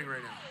exploding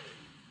right now.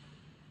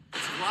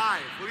 It's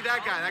live. Look at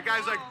that guy. That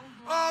guy's like,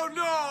 oh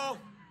no.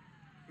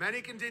 Many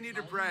continue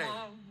to pray.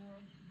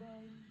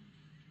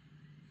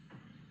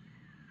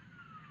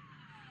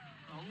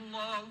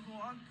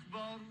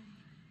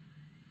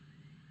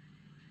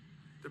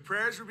 The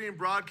prayers were being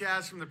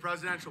broadcast from the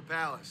presidential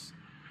palace.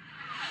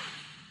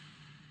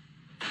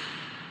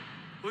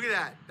 Look at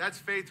that. That's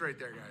faith right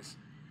there, guys.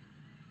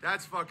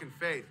 That's fucking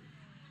faith.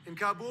 In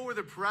Kabul, where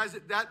the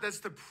president, that's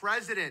the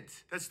president.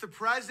 That's the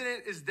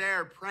president is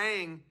there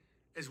praying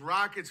as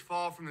rockets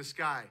fall from the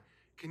sky.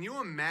 Can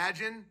you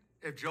imagine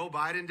if Joe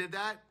Biden did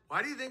that?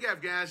 Why do you think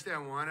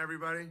Afghanistan won,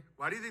 everybody?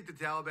 Why do you think the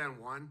Taliban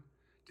won?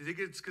 Do you think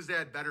it's because they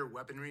had better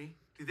weaponry?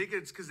 Do you think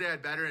it's because they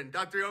had better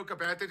industrial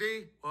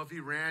capacity? Well, if he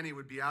ran, he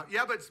would be out.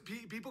 Yeah, but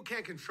people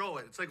can't control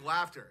it. It's like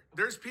laughter.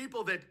 There's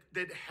people that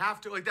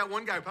have to, like that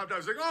one guy popped out. I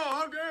was like, oh,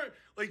 how dare.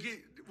 Like,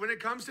 when it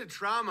comes to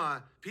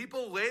trauma,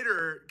 people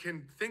later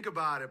can think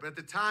about it, but at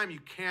the time, you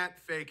can't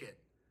fake it.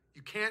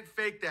 You can't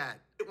fake that.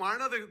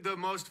 Want to know the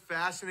most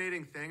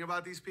fascinating thing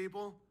about these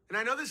people? And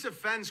I know this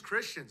offends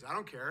Christians. I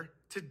don't care.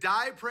 To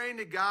die praying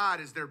to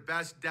God is their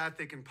best death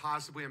they can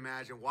possibly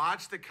imagine.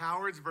 Watch the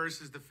cowards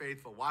versus the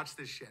faithful. Watch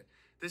this shit.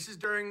 This is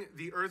during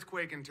the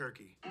earthquake in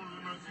Turkey.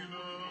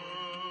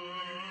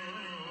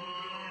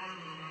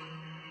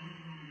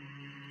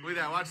 Look at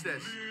that. Watch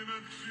this.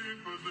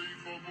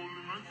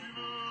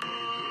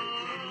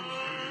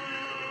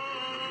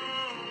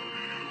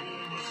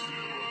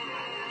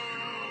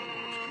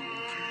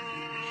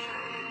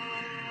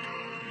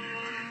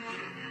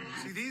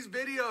 See, these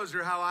videos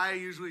are how I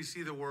usually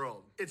see the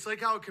world. It's like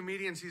how a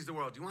comedian sees the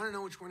world. Do you want to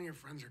know which one of your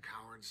friends are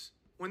cowards?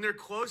 When they're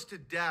close to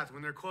death,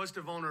 when they're close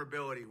to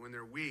vulnerability, when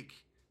they're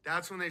weak,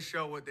 that's when they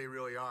show what they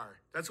really are.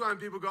 That's why when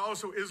people go, oh,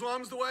 so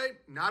Islam's the way?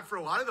 Not for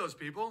a lot of those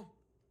people.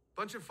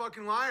 Bunch of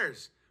fucking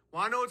liars.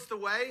 Want to know what's the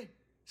way?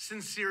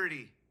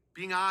 Sincerity.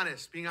 Being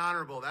honest, being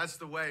honorable. That's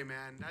the way,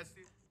 man. That's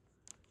the...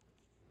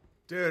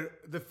 Dude,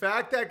 the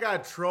fact that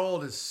got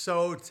trolled is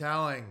so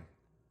telling.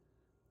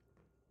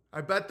 I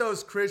bet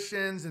those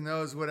Christians and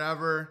those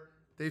whatever,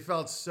 they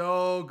felt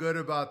so good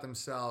about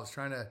themselves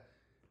trying to,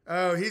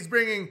 oh, he's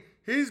bringing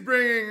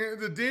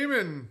the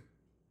demon.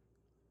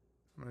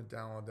 I'm going to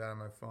download that on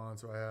my phone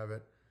so I have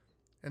it.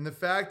 And the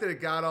fact that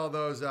it got all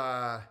those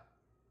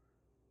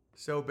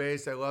so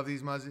based, I love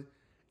these Muslims.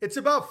 It's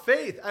about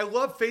faith. I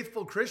love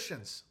faithful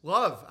Christians.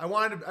 Love. I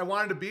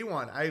wanted to be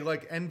one. I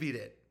like envied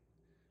it.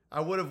 I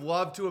would have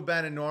loved to have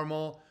been a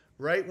normal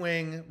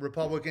right-wing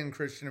Republican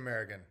Christian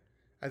American.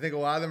 I think a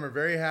lot of them are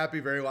very happy,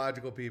 very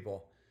logical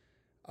people.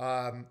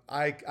 I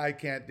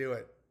can't do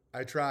it.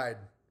 I tried.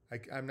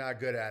 I'm not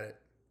good at it.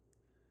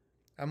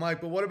 I'm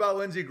like, but what about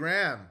Lindsey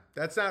Graham?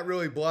 That's not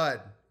really blood.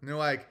 And they're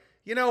like,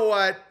 you know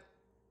what?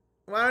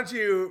 Why don't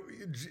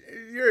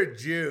you're a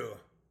Jew.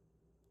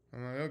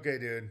 I'm like, okay,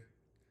 dude.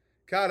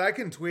 God, I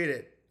can tweet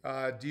it.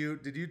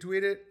 Did you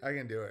tweet it? I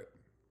can do it.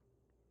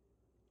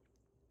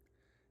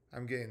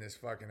 I'm getting this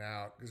fucking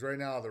out. Because right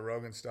now, all the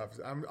Rogan stuff,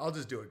 I'll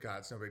just do it, God.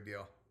 It's no big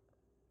deal.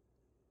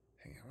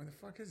 Hang on, where the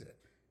fuck is it?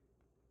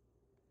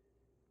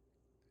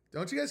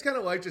 Don't you guys kind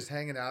of like just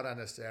hanging out on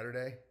a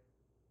Saturday?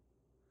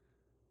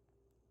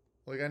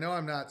 Like, I know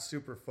I'm not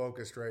super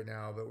focused right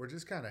now, but we're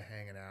just kind of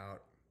hanging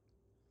out.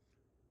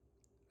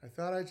 I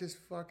thought I just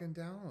fucking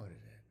downloaded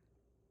it.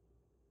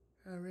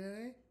 Oh,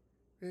 really?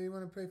 Really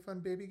want to play fun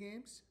baby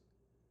games?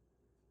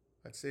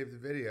 Let's save the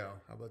video.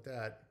 How about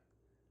that?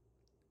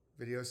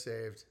 Video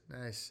saved.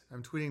 Nice.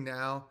 I'm tweeting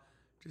now.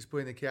 Just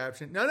putting the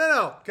caption.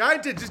 No.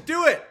 Guys, just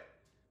do it.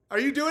 Are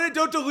you doing it?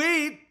 Don't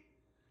delete.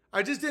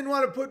 I just didn't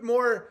want to put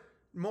more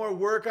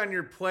work on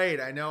your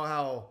plate. I know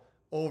how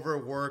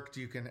overworked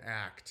you can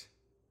act.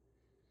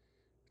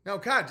 No,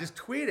 God, just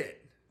tweet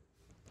it.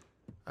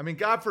 I mean,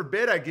 God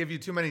forbid I give you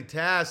too many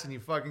tasks and you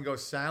fucking go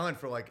silent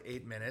for like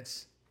 8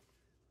 minutes.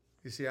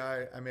 You see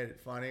how I made it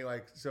funny?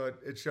 Like, so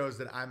it shows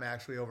that I'm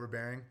actually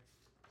overbearing.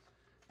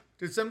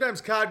 Dude, sometimes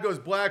COD goes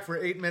black for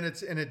 8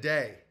 minutes in a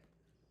day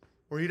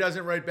where he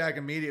doesn't write back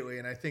immediately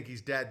and I think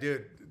he's dead.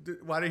 Dude,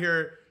 want to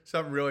hear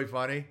something really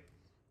funny?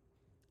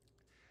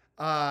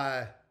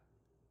 Want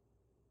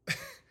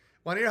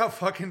to hear how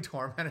fucking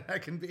tormented I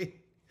can be?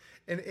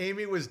 And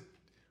Amy was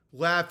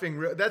laughing.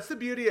 That's the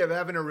beauty of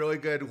having a really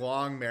good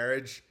long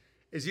marriage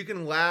is you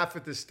can laugh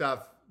at the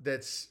stuff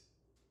that's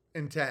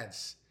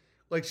intense.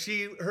 Like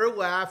her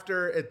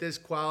laughter at this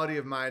quality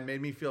of mine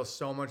made me feel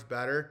so much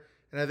better.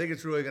 And I think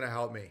it's really going to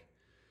help me.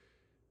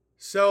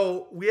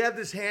 So we had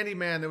this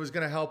handyman that was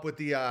going to help with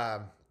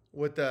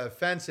the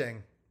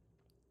fencing.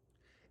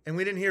 And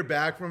we didn't hear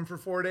back from him for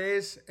 4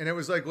 days. And it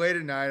was like late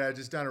at night.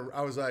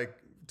 I was like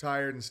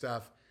tired and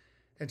stuff.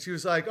 And she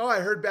was like, oh, I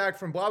heard back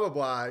from blah, blah,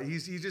 blah. He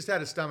just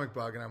had a stomach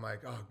bug. And I'm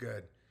like, oh,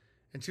 good.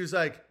 And she was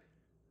like,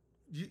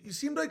 you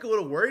seemed like a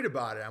little worried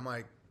about it. I'm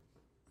like,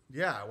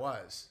 yeah, I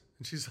was.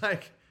 And she's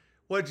like,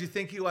 what, did you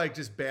think he like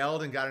just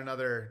bailed and got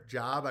another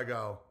job? I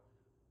go,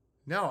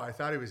 no, I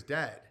thought he was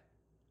dead.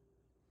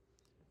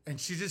 And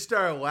she just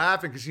started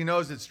laughing because she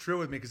knows it's true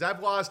with me. Because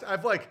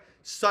I've like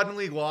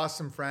suddenly lost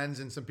some friends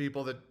and some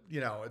people that,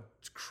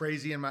 it's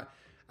crazy. I'm not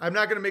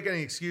going to make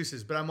any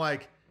excuses, but I'm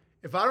like,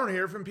 if I don't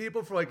hear from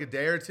people for like a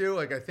day or two,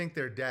 like I think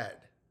they're dead.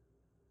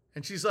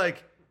 And she's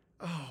like,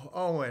 oh,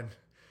 Owen.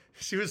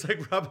 She was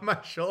like rubbing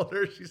my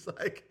shoulder. She's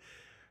like,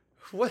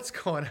 what's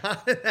going on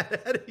in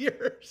that head of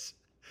yours?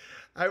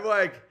 I'm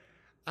like,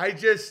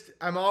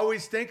 I'm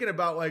always thinking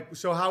about like,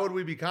 so how would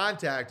we be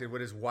contacted?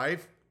 Would his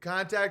wife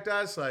contact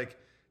us? Like,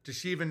 does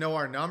she even know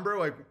our number?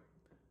 Like,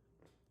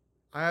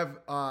 I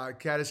have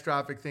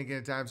catastrophic thinking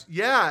at times.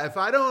 Yeah, if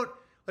I don't,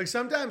 like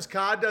sometimes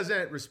COD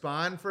doesn't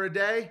respond for a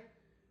day.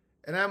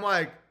 And I'm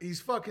like, he's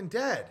fucking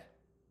dead.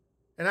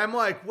 And I'm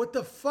like, what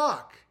the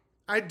fuck?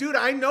 Dude,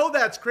 I know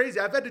that's crazy.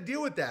 I've had to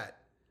deal with that.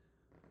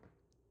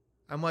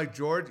 I'm like,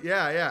 George,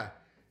 yeah.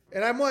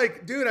 And I'm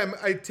like, dude,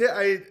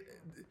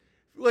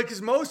 like,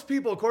 because most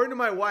people, according to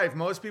my wife,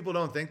 most people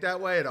don't think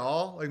that way at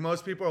all. Like,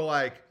 most people are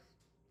like,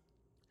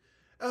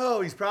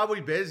 oh, he's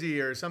probably busy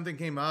or something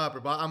came up.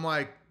 I'm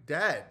like,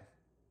 dead.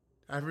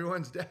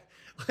 Everyone's dead.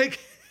 Like,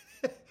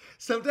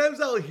 sometimes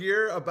I'll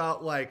hear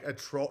about like a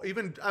troll.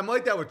 Even I'm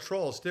like that with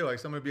trolls too. Like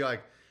someone would be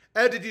like,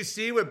 did you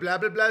see what blah,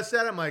 blah, blah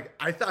said? I'm like,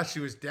 I thought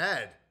she was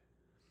dead.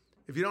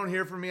 If you don't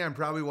hear from me, I'm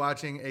probably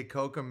watching a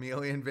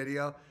Coca-Chameleon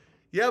video.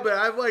 Yeah, but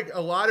I have like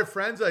a lot of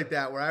friends like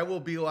that where I will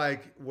be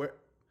like,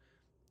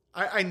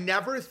 I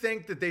never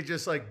think that they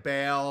just like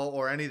bail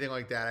or anything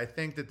like that. I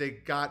think that they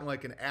got in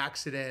like an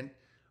accident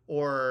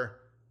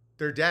or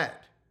they're dead.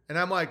 And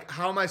I'm like,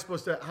 how am I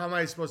supposed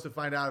to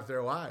find out if they're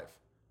alive?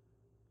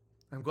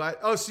 I'm glad.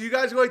 Oh, so you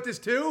guys are like this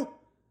too?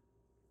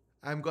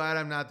 I'm glad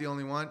I'm not the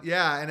only one.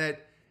 Yeah,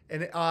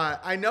 And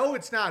I know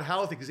it's not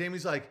healthy because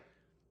Amy's like,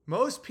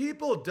 most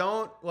people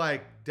don't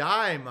like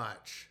die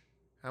much.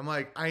 I'm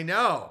like, I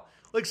know.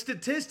 Like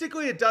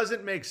statistically, it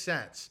doesn't make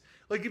sense.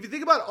 Like if you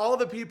think about all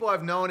the people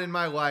I've known in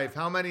my life,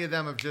 how many of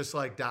them have just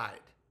like died?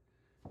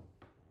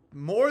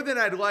 More than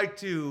I'd like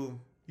to,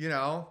 you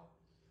know,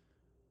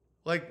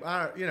 like,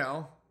 you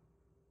know,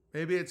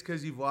 maybe it's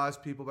because you've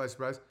lost people by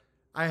surprise.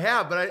 I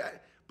have,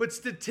 but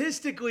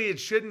statistically, it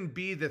shouldn't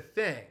be the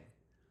thing.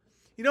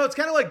 You know, it's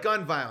kind of like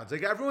gun violence.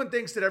 Like everyone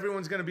thinks that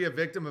everyone's going to be a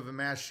victim of a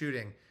mass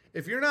shooting.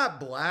 If you're not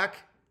black,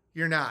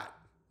 you're not.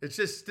 It's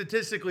just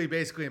statistically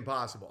basically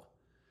impossible.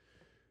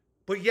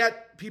 But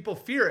yet people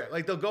fear it.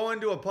 Like they'll go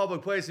into a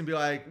public place and be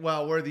like,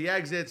 well, where are the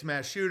exits,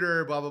 mass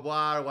shooter, blah, blah,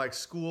 blah, or like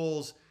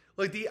schools.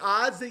 Like the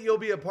odds that you'll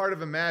be a part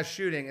of a mass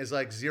shooting is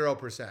like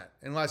 0%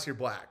 unless you're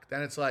black.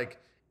 Then it's like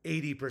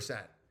 80%.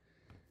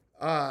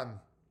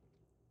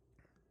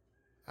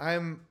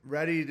 I'm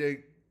ready to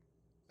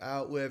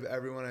outlive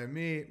everyone I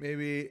meet.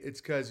 Maybe it's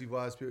because you've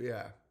lost people.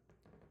 Yeah.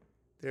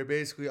 They're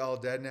basically all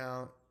dead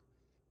now.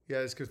 Yeah,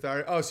 it's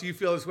cathartic. Oh, so you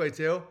feel this way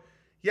too?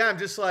 Yeah, I'm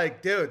just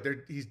like,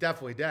 dude, he's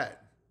definitely dead.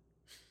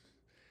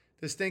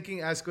 This thinking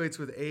escalates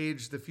with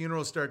age. The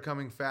funerals start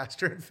coming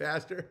faster and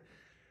faster.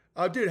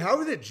 Oh, dude, how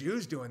are the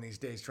Jews doing these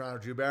days, Toronto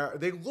Jew Bear?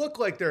 They look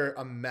like they're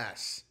a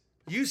mess.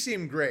 You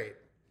seem great.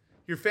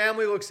 Your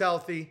family looks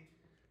healthy.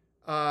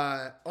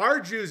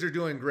 Our Jews are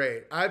doing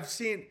great. I've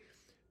seen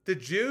the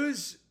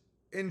Jews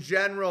in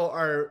general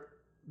are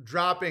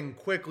dropping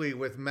quickly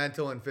with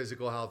mental and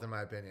physical health, in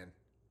my opinion.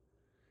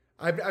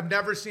 I've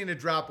never seen a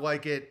drop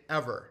like it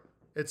ever.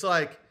 It's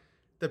like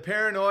the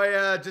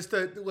paranoia, just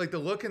the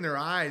look in their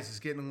eyes is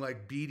getting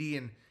like beady.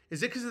 And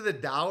is it because of the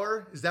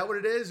dollar? Is that what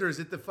it is? Or is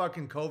it the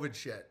fucking COVID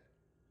shit?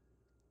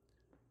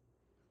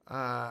 All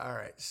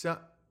right. So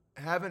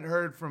haven't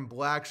heard from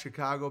Black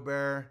Chicago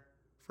Bear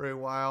for a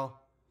while.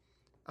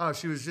 Oh,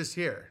 she was just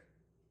here.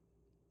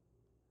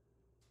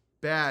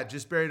 Bad.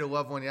 Just buried a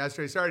loved one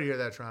yesterday. Sorry to hear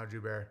that, Toronto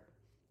Jew Bear.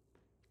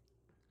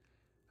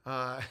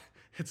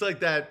 It's like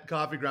that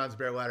Coffee Grounds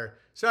Bear letter.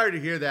 Sorry to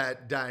hear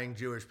that, dying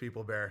Jewish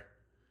people bear.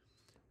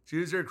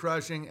 Jews are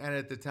crushing and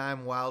at the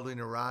time wildly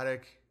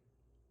neurotic.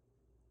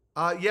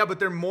 Yeah, but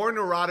they're more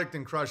neurotic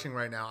than crushing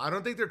right now. I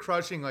don't think they're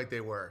crushing like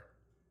they were.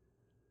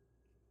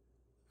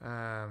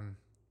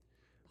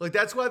 Like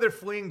that's why they're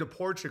fleeing to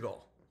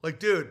Portugal. Like,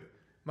 dude,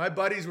 my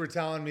buddies were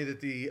telling me that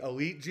the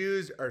elite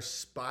Jews are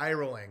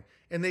spiraling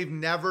and they've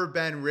never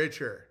been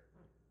richer.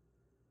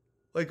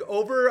 Like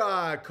over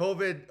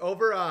COVID,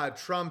 over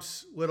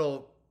Trump's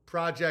little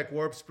Project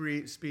Warp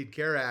Speed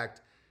Care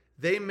Act,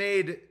 there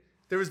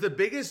was the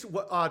biggest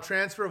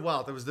transfer of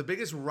wealth. It was the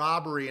biggest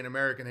robbery in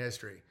American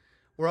history,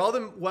 where all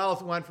the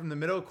wealth went from the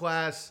middle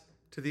class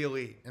to the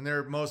elite, and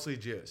they're mostly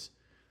Jews.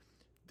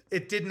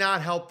 It did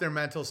not help their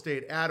mental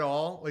state at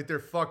all. Like they're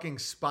fucking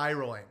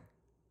spiraling.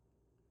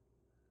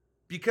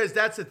 Because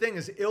that's the thing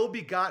is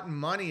ill-begotten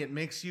money. It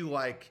makes you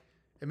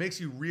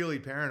really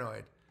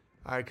paranoid.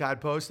 All right, Cod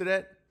posted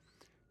it.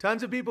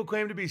 Tons of people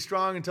claim to be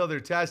strong until they're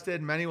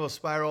tested. Many will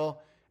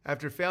spiral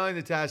after failing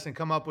the test and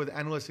come up with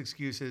endless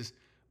excuses,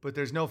 but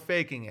there's no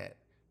faking it.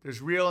 There's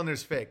real and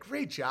there's fake.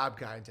 Great job,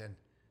 Kyneton.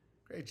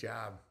 Great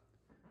job.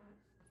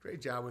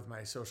 Great job with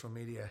my social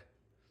media.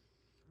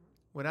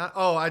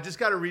 I just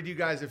got to read you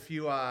guys a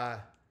few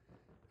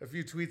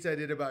tweets I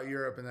did about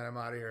Europe and then I'm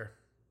out of here.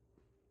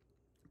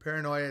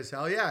 Paranoia is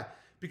hell. Yeah,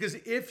 because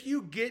if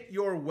you get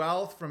your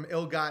wealth from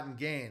ill-gotten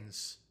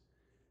gains,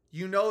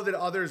 you know that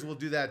others will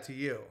do that to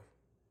you.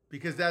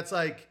 Because that's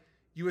like,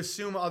 you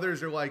assume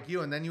others are like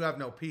you and then you have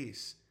no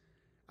peace.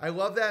 I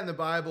love that in the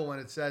Bible when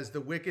it says, the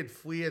wicked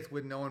fleeth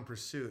when no one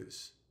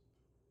pursues.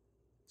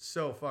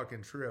 So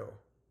fucking true.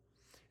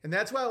 And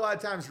that's why a lot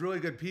of times really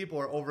good people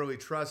are overly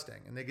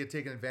trusting and they get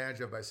taken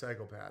advantage of by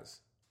psychopaths.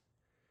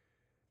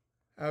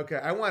 Okay,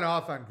 I went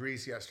off on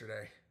Greece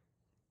yesterday.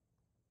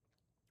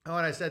 Oh,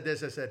 and I said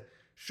this,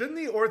 shouldn't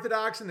the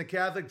Orthodox and the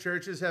Catholic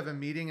churches have a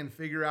meeting and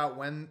figure out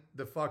when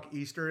the fuck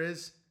Easter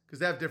is? Because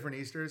they have different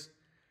Easters.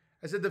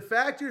 I said, the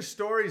fact your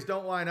stories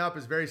don't line up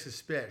is very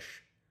suspicious.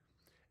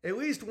 At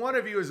least one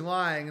of you is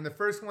lying, and the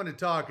first one to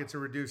talk gets a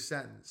reduced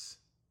sentence.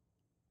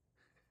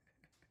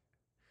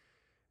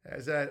 I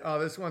said, oh,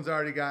 this one's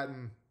already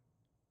gotten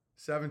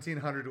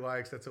 1,700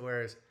 likes. That's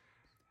hilarious.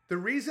 The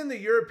reason the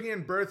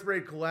European birth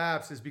rate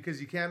collapsed is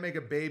because you can't make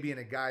a baby in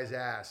a guy's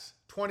ass.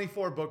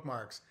 24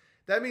 bookmarks.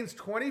 That means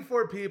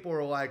 24 people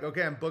are like,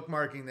 okay, I'm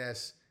bookmarking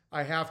this.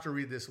 I have to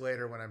read this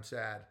later when I'm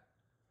sad.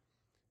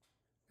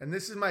 And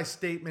this is my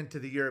statement to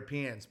the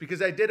Europeans,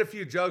 because I did a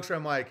few jokes where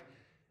I'm like,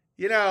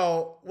 you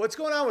know, what's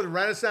going on with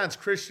Renaissance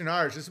Christian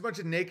art? Just a bunch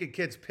of naked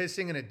kids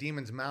pissing in a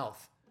demon's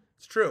mouth.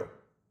 It's true.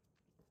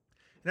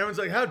 And everyone's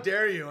like, how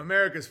dare you?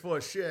 America's full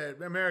of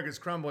shit. America's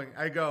crumbling.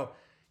 I go,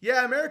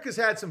 yeah, America's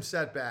had some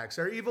setbacks.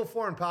 Our evil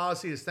foreign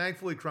policy is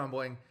thankfully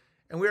crumbling,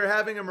 and we are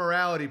having a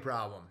morality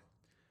problem.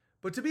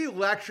 But to be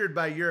lectured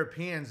by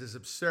Europeans is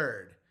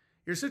absurd.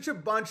 You're such a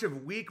bunch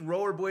of weak,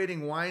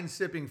 rollerblading,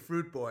 wine-sipping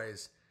fruit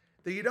boys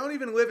that you don't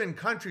even live in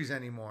countries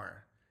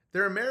anymore.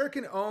 They're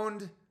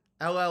American-owned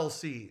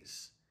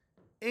LLCs.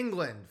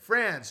 England,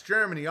 France,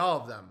 Germany, all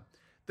of them.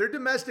 Their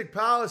domestic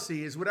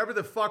policy is whatever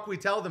the fuck we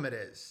tell them it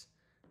is.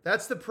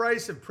 That's the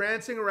price of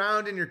prancing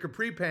around in your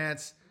capri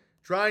pants,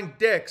 drawing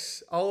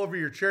dicks all over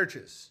your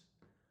churches.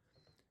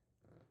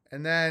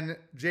 And then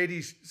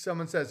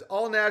someone says,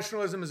 all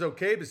nationalism is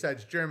okay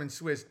besides German,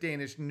 Swiss,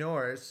 Danish,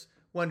 Norse.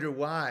 Wonder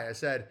why? I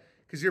said,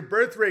 because your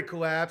birth rate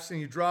collapsed and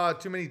you draw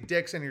too many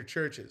dicks on your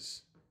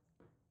churches.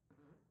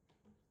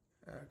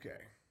 Okay.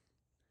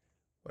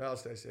 What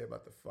else did I say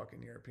about the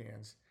fucking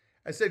Europeans?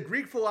 I said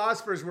Greek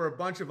philosophers were a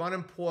bunch of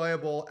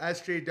unemployable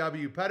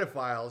SJW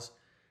pedophiles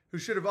who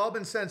should have all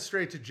been sent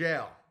straight to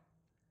jail.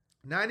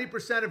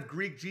 90% of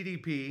Greek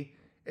GDP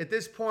at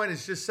this point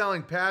is just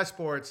selling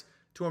passports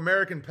to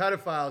American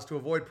pedophiles to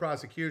avoid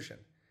prosecution.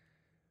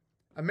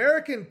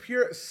 American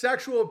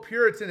sexual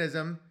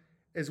puritanism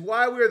is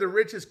why we are the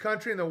richest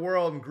country in the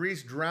world and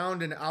Greece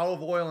drowned in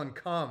olive oil and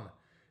cum.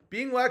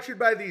 Being lectured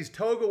by these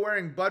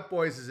toga-wearing butt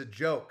boys is a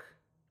joke.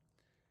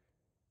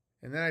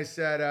 And then I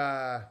said,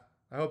 I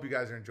hope you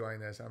guys are enjoying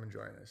this. I'm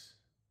enjoying this.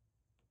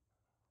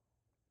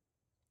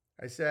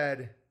 I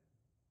said,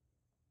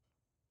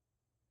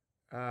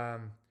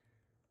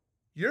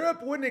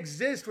 Europe wouldn't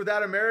exist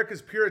without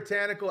America's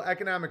puritanical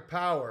economic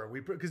power.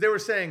 Because they were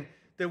saying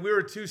that we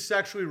were too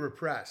sexually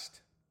repressed.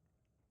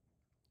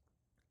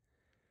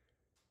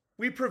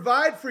 We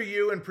provide for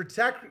you and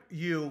protect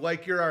you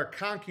like you're our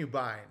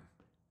concubine.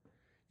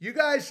 You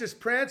guys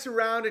just prance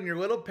around in your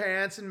little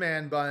pants and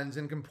man buns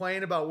and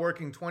complain about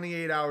working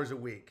 28 hours a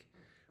week.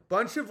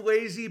 Bunch of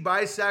lazy,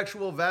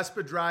 bisexual,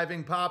 Vespa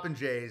driving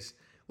popinjays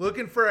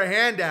looking for a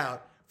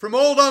handout from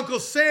old Uncle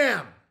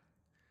Sam.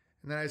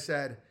 And then I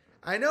said,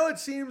 I know it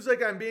seems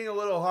like I'm being a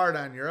little hard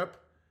on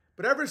Europe,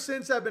 but ever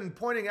since I've been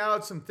pointing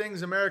out some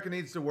things America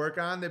needs to work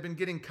on, they've been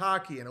getting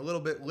cocky and a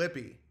little bit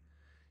lippy.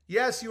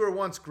 Yes, you were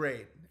once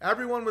great.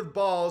 Everyone with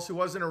balls who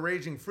wasn't a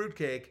raging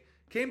fruitcake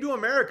came to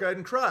America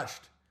and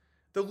crushed.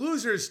 The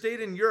losers stayed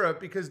in Europe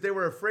because they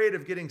were afraid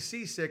of getting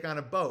seasick on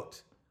a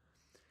boat.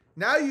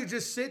 Now you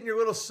just sit in your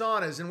little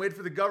saunas and wait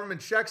for the government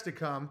checks to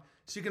come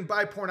so you can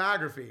buy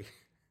pornography.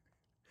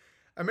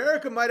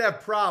 America might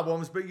have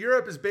problems, but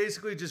Europe is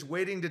basically just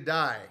waiting to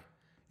die.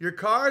 Your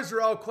cars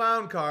are all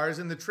clown cars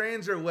and the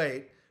trains are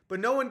late, but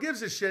no one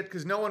gives a shit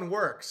because no one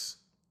works.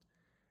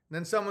 And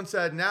then someone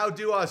said, now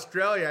do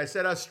Australia. I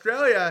said,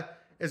 Australia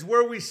is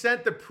where we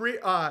sent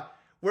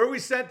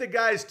the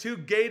guys too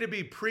gay to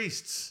be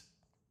priests.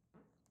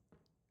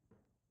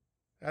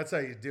 That's how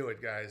you do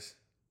it, guys.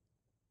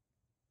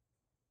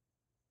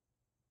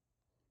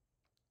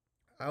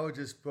 I would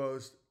just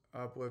post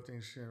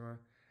uplifting shit.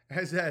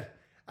 I said,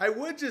 I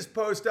would just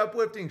post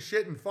uplifting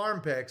shit and farm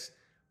pics,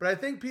 but I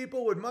think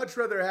people would much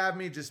rather have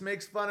me just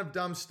make fun of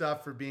dumb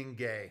stuff for being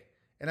gay.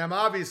 And I'm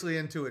obviously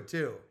into it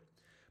too.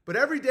 But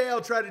every day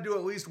I'll try to do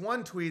at least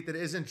one tweet that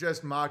isn't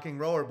just mocking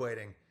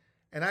rollerblading.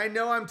 And I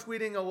know I'm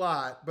tweeting a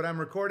lot, but I'm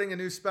recording a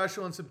new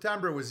special in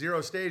September with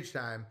 0 stage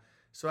time,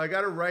 so I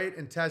got to write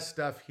and test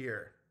stuff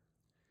here.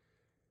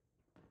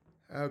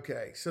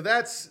 Okay, so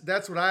that's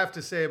what I have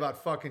to say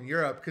about fucking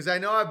Europe, because I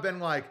know I've been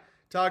like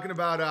talking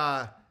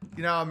about,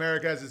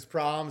 America has its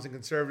problems and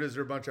conservatives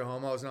are a bunch of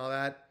homos and all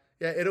that.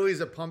 Yeah, Italy's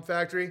a pump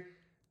factory.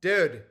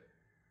 Dude,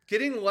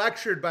 getting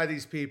lectured by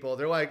these people,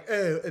 they're like,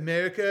 oh,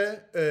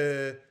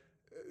 America,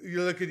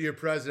 you look at your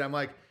president. I'm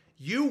like,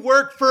 you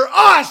work for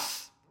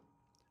us!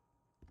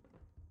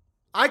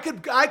 I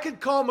could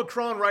call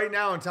Macron right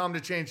now and tell him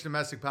to change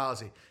domestic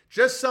policy.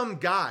 Just some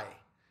guy.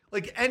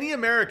 Like any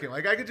American.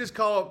 Like I could just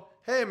call,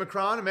 hey,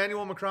 Macron,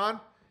 Emmanuel Macron.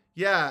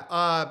 Yeah,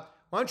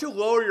 why don't you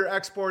lower your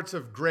exports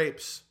of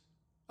grapes?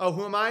 Oh,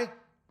 who am I?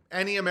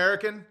 Any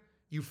American?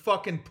 You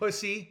fucking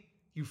pussy.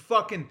 You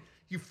fucking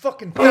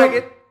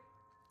faggot.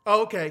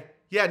 Oh, okay.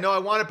 Yeah, no, I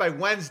want it by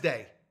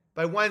Wednesday.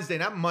 By Wednesday,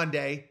 not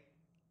Monday.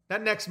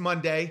 Not next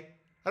Monday.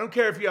 I don't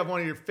care if you have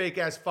one of your fake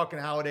ass fucking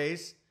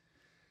holidays.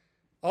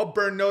 I'll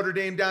burn Notre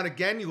Dame down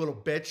again, you little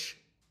bitch.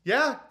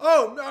 Yeah?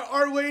 Oh,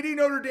 Our Lady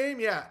Notre Dame?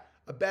 Yeah.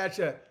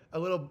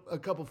 A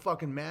couple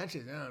fucking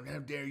matches. Oh, how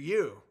dare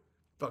you?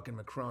 Fucking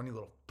Macron, you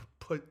little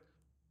put.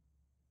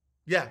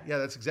 Yeah,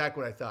 that's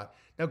exactly what I thought.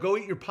 Now go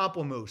eat your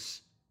pamplemousse.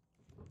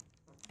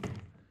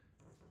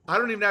 I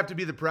don't even have to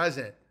be the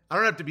president. I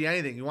don't have to be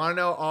anything. You want to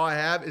know all I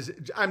have is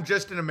I'm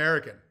just an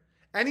American.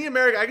 Any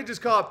American, I could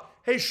just call up,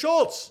 hey,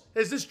 Schultz,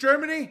 is this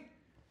Germany?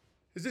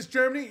 Is this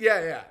Germany?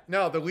 Yeah.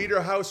 No, the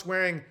leader house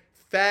wearing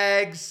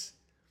fags.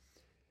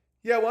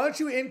 Yeah, why don't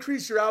you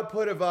increase your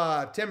output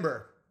of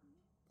timber?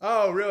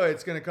 Oh, really?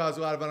 It's going to cause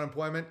a lot of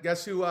unemployment.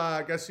 Guess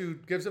who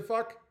gives a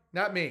fuck?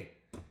 Not me.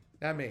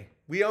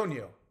 We own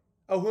you.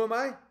 Oh, who am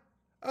I?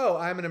 Oh,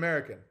 I'm an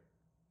American.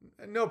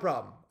 No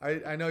problem.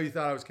 I know you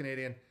thought I was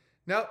Canadian.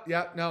 No.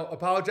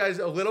 Apologize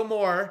a little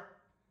more.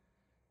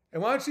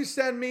 And why don't you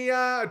send me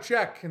a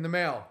check in the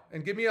mail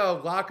and give me a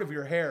lock of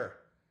your hair.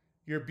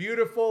 Your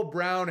beautiful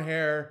brown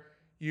hair,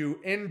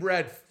 you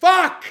inbred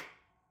fuck!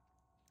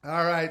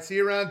 All right, see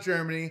you around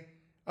Germany.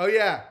 Oh,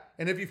 yeah,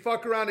 and if you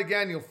fuck around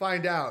again, you'll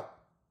find out.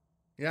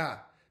 Yeah.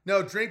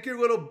 No, drink your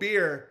little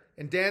beer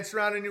and dance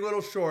around in your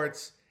little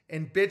shorts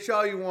and bitch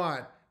all you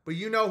want. but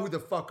you know who the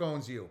fuck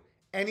owns you.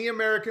 Any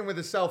American with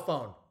a cell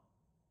phone.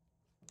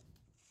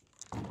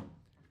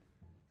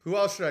 Who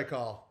else should I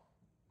call?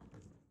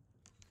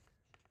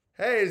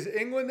 Hey, is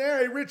England there?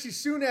 Hey, Richie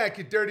Sunak,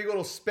 you dirty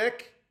little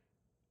spick.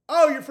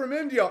 Oh, you're from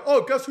India.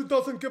 Oh, guess who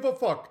doesn't give a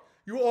fuck?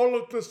 You all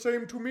look the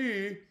same to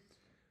me.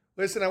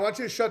 Listen, I want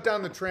you to shut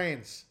down the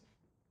trains.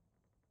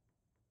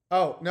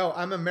 Oh, no,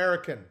 I'm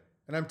American.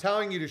 And I'm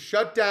telling you to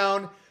shut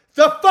down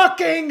the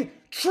fucking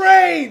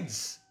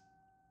trains.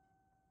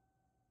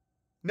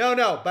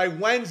 No, by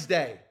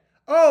Wednesday.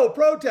 Oh,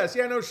 protests.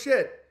 Yeah, no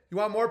shit. You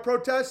want more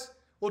protests?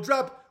 We'll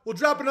drop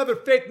another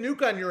fake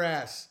nuke on your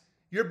ass.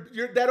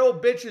 That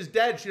old bitch is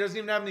dead. She doesn't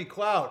even have any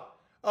clout.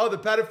 Oh, the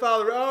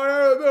pedophile.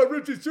 Oh,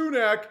 Richie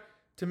Sunak.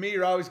 To me,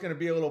 you're always going to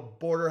be a little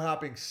border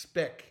hopping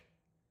spick.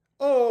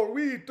 Oh,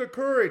 we eat the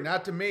curry.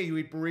 Not to me. You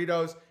eat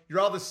burritos. You're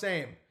all the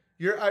same.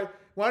 Want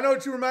to know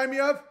what you remind me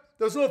of?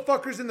 Those little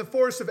fuckers in the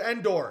forest of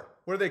Endor.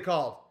 What are they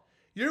called?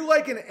 You're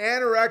like an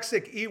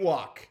anorexic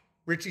Ewok,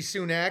 Richie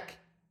Sunak.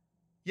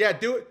 Yeah,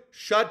 do it.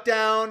 Shut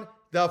down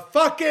the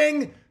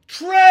fucking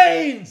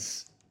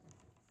trains.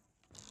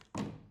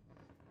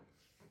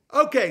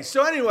 Okay,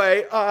 so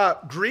anyway,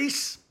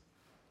 Greece.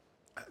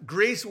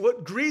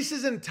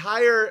 Greece's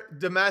entire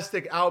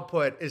domestic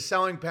output is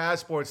selling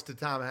passports to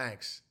Tom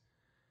Hanks.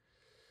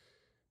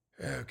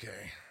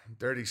 Okay,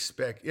 dirty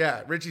spick.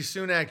 Yeah, Richie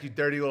Sunak, you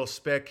dirty little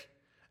spick.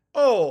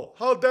 Oh,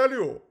 how dare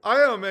you? I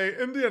am an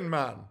Indian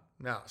man.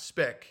 No,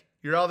 spick.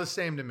 You're all the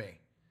same to me.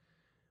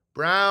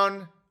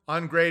 Brown,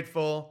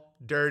 ungrateful,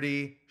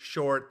 dirty,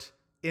 short,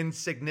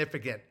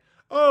 insignificant.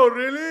 Oh,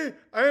 really?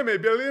 I am a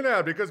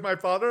billionaire because my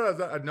father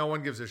has no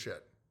one gives a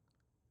shit.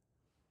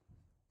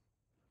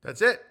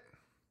 That's it.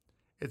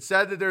 It's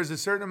said that there's a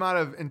certain amount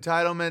of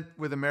entitlement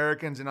with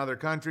Americans in other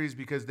countries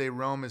because they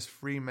roam as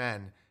free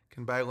men,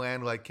 can buy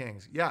land like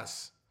kings.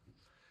 Yes.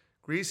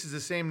 Grease is the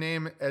same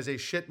name as a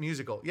shit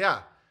musical. Yeah.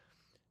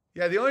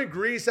 Yeah, the only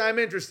Grease I'm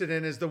interested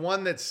in is the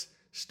one that's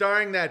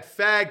starring that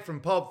fag from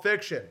Pulp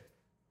Fiction.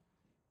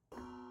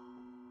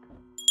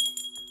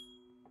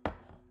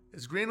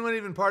 Is Greenland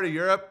even part of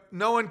Europe?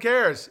 No one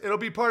cares. It'll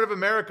be part of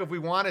America if we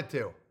want it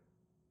to.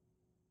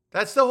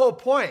 That's the whole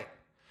point.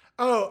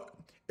 Oh,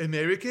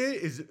 America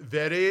is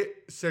very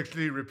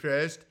sexually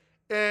repressed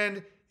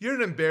and you're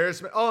an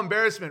embarrassment. Oh,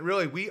 embarrassment,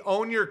 really. We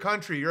own your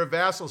country. You're a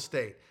vassal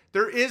state.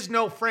 There is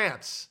no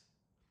France.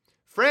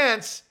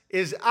 France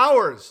is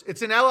ours.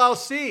 It's an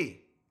LLC.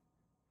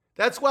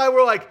 That's why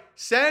we're like,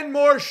 send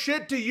more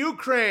shit to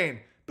Ukraine.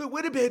 But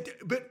what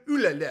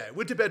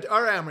about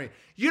our army?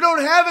 You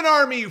don't have an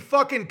army, you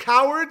fucking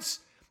cowards.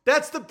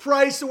 That's the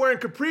price of wearing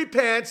capri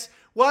pants,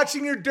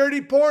 watching your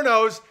dirty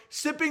pornos,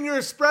 sipping your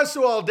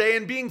espresso all day,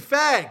 and being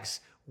fags.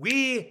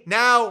 We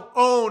now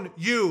own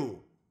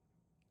you.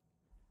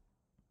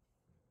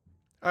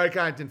 All right,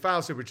 Connington,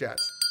 final super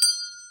chats.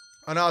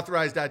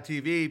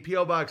 Unauthorized.tv,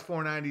 P.O. Box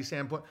 490,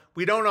 Sandpoint.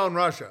 We don't own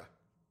Russia,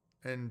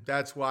 and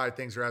that's why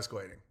things are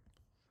escalating.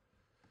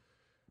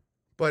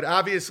 But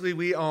obviously,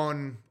 we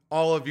own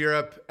all of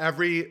Europe.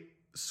 Every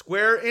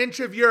square inch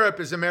of Europe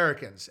is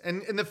Americans.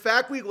 And the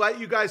fact we let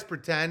you guys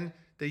pretend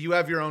that you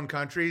have your own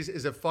countries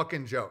is a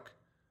fucking joke.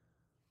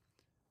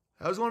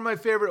 That was one of my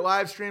favorite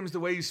live streams. The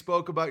way you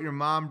spoke about your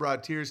mom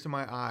brought tears to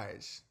my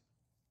eyes.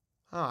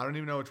 Oh, I don't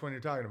even know which one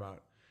you're talking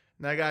about.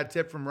 And I got a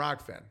tip from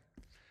Rockfin.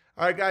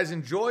 All right, guys,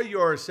 enjoy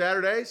your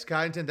Saturdays.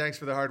 Connington, thanks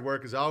for the hard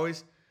work as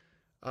always.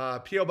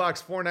 P.O.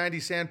 Box 490,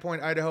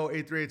 Sandpoint, Idaho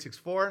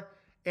 83864.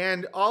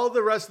 And all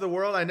the rest of the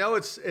world, I know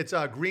it's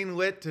green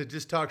lit to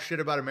just talk shit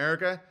about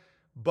America,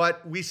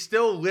 but we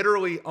still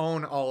literally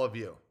own all of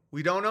you.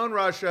 We don't own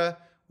Russia.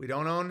 We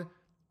don't own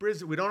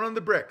Brazil. We don't own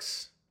the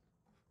BRICS.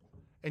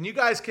 And you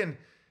guys can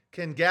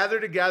gather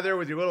together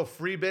with your little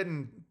free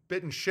bitten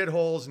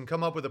shitholes and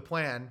come up with a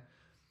plan.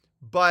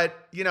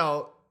 But, you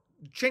know,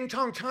 Ching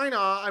Tong China,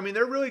 I mean,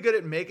 they're really good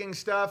at making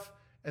stuff,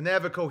 and they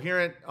have a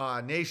coherent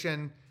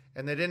nation,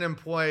 and they didn't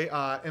import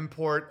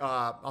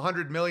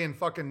 100 million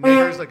fucking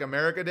niggers like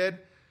America did.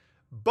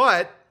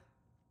 But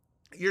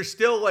you're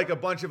still like a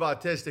bunch of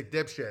autistic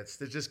dipshits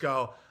that just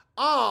go,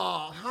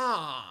 oh,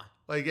 huh.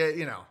 Like,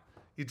 you know,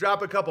 you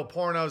drop a couple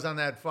pornos on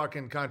that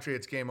fucking country,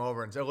 it's game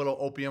over. It's a little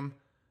opium.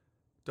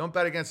 Don't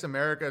bet against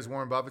America, as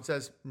Warren Buffett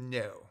says.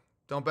 No,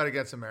 don't bet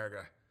against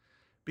America.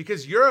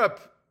 Because Europe,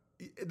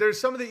 there's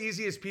some of the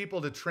easiest people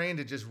to train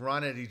to just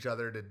run at each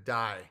other to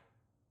die.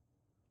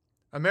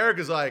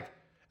 America's like,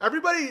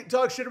 everybody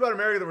talks shit about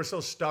America that we're so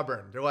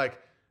stubborn. They're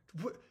like,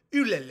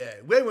 ooh la la,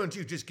 why won't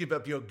you just give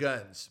up your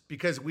guns?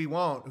 Because we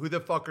won't. Who the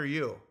fuck are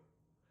you?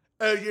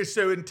 Oh, you're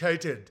so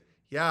entitled.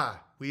 Yeah,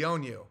 we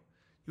own you.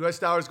 US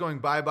dollar's going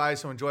bye-bye,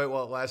 so enjoy it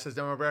while it lasts, says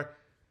Denmark Bear.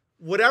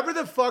 Whatever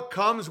the fuck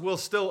comes, we'll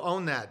still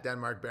own that,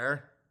 Denmark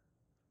Bear.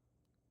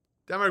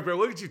 Denmark Bear,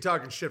 look at you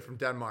talking shit from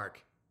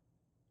Denmark.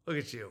 Look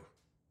at you.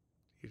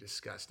 You're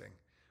disgusting.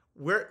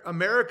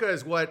 America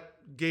is what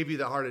gave you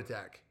the heart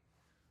attack.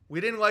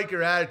 We didn't like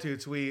your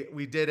attitudes.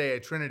 We did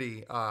a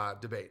Trinity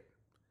debate.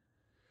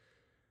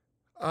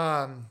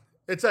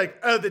 It's like,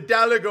 oh, the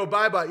dollar go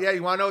bye-bye. Yeah,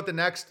 you want to know what the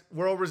next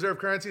world reserve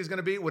currency is going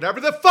to be? Whatever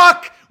the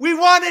fuck we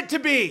want it to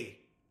be.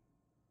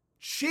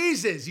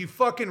 Jesus, you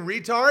fucking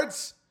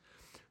retards.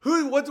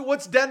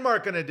 What's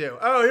Denmark going to do?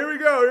 Oh, here we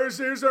go.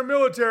 Here's our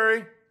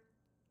military.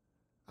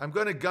 I'm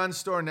going to gun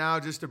store now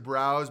just to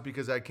browse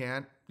because I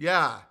can't.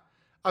 Yeah.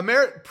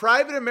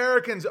 Private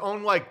Americans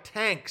own like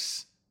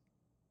tanks.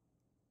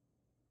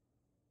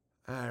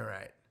 All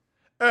right.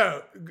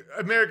 Oh,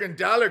 American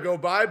dollar go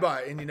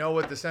bye-bye. And you know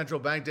what the central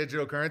bank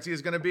digital currency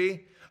is going to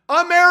be?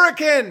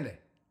 American!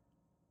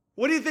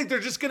 What do you think? They're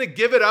just going to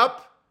give it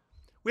up?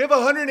 We have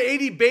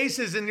 180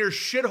 bases in your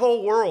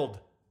shithole world.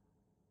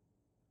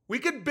 We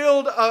could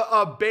build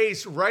a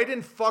base right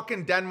in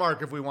fucking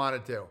Denmark if we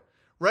wanted to.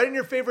 Right in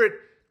your favorite,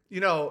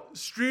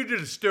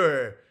 strudel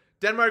store.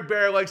 Denmark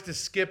Bear likes to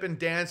skip and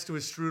dance to a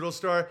strudel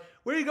store.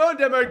 Where are you going,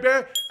 Denmark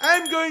Bear?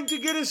 I'm going to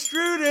get a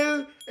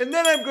strudel, and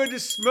then I'm going to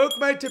smoke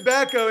my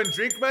tobacco and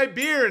drink my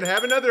beer and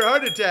have another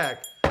heart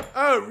attack.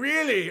 Oh,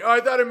 really? Oh,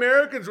 I thought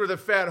Americans were the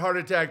fat heart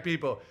attack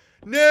people.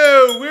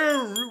 No,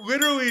 we're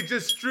literally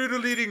just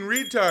strudel-eating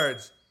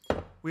retards.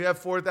 We have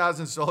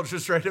 4,000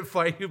 soldiers ready to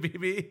fight you,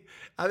 BB.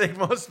 I think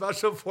most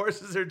special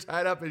forces are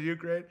tied up in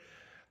Ukraine.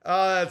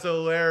 Oh, that's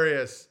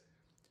hilarious.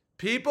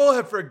 People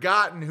have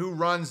forgotten who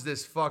runs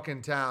this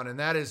fucking town, and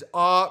that is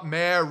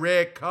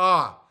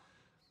America.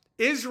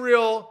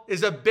 Israel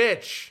is a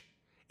bitch.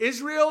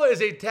 Israel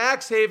is a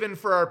tax haven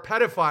for our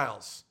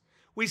pedophiles.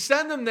 We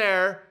send them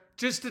there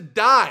just to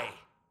die.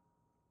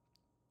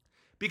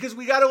 Because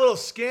we got a little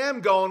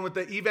scam going with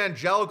the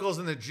evangelicals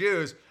and the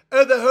Jews.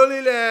 Oh, the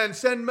Holy Land,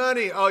 send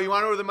money. Oh, you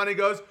want to know where the money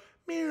goes?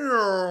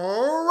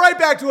 Right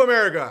back to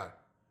America.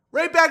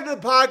 Right back to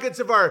the pockets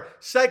of our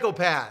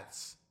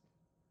psychopaths.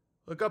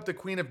 Look up the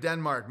Queen of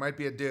Denmark. Might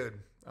be a dude.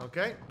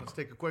 Okay, let's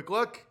take a quick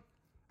look.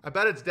 I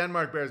bet it's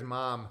Denmark Bear's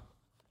mom.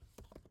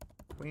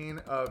 Queen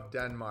of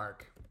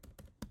Denmark.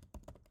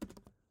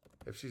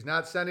 If she's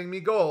not sending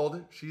me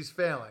gold, she's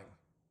failing.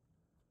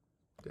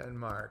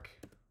 Denmark.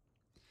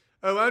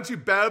 Oh, why don't you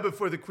bow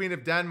before the Queen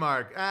of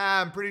Denmark?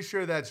 I'm pretty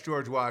sure that's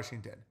George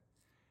Washington.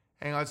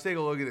 Hang on, let's take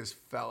a look at this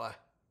fella.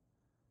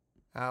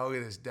 Oh, look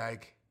at this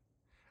dyke.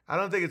 I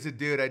don't think it's a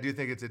dude. I do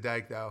think it's a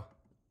dyke, though.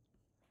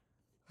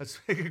 Let's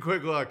take a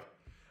quick look.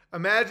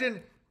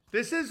 Imagine,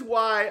 this is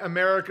why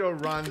America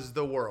runs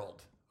the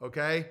world,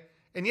 okay?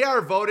 And yeah,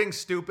 our voting's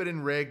stupid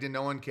and rigged and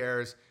no one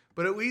cares,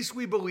 but at least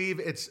we believe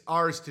it's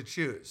ours to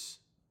choose.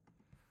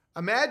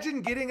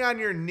 Imagine getting on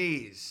your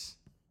knees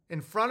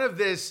in front of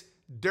this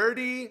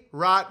dirty,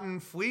 rotten,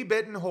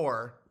 flea-bitten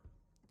whore.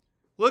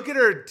 Look at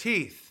her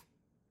teeth.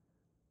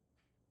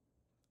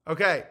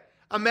 Okay,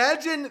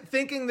 imagine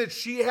thinking that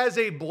she has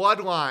a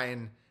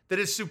bloodline that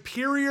is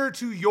superior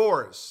to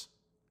yours.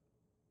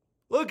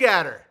 Look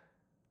at her.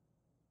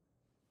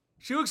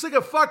 She looks like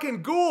a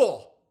fucking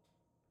ghoul.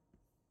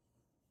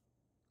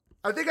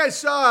 I think I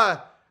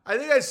saw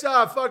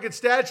a fucking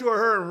statue of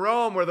her in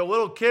Rome where the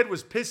little kid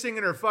was pissing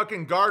in her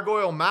fucking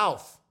gargoyle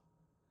mouth.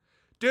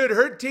 Dude,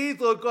 her teeth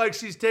look like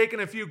she's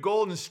taking a few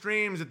golden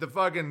streams at the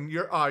fucking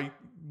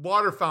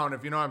water fountain,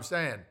 if you know what I'm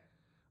saying.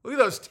 Look at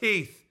those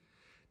teeth.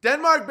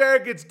 Denmark Bear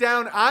gets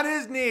down on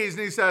his knees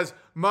and he says,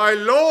 "My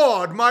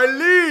lord, my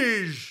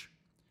liege."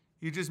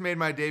 You just made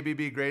my day,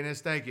 BB.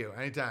 Greatness. Thank you.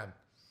 Anytime.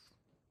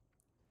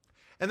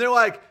 And they're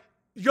like,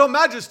 "Your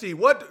Majesty,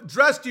 what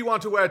dress do you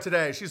want to wear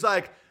today?" She's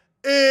like,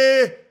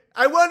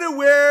 I want to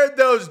wear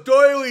those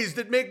doilies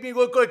that make me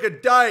look like a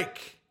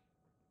dyke.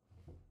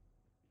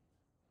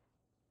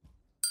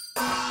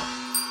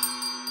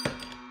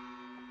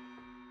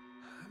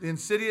 The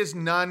insidious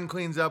nun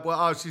cleans up well.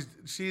 Oh,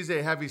 she's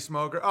a heavy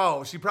smoker.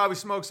 Oh, she probably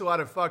smokes a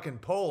lot of fucking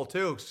pole,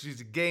 too.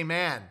 She's a gay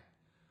man.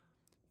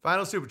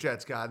 Final super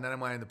chat, Scott, and then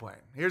I'm landing the plane.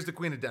 Here's the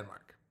Queen of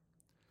Denmark.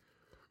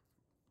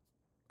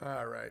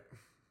 All right.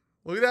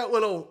 Look at that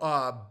little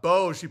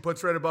bow she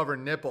puts right above her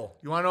nipple.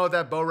 You want to know what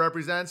that bow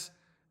represents?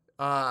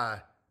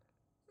 I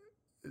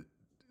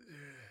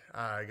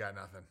got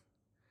nothing.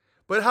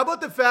 But how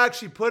about the fact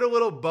she put a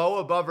little bow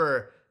above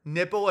her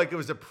nipple like it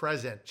was a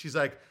present? She's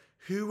like,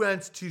 "Who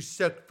wants to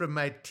suck from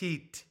my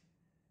teat?"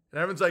 And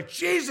everyone's like,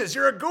 "Jesus,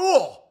 you're a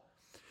ghoul."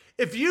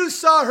 If you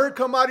saw her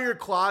come out of your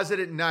closet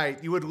at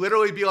night, you would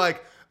literally be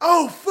like,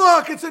 "Oh,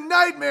 fuck, it's a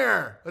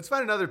nightmare." Let's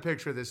find another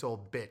picture of this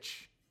old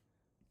bitch.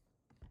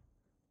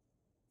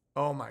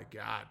 Oh my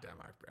God,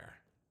 Denmark Bear.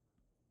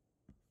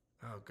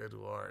 Oh, good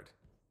Lord.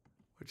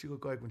 What'd she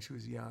look like when she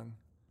was young?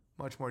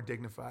 Much more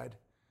dignified.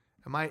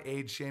 Am I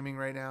age shaming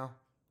right now?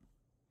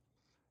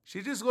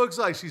 She just looks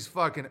like she's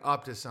fucking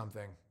up to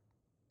something.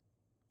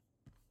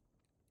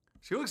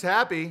 She looks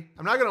happy.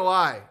 I'm not going to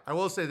lie. I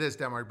will say this,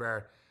 Denmark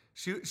Bear.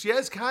 She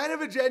has kind of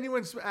a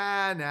genuine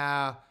smile.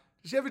 No.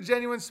 Does she have a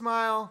genuine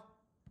smile?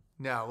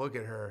 No, look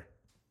at her.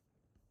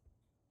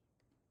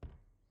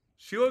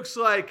 She looks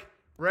like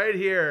right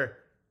here.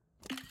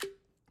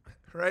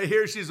 Right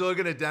here, she's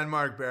looking at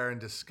Denmark Bear in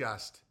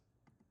disgust.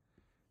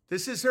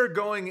 This is her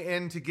going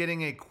into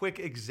getting a quick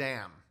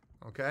exam,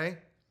 okay?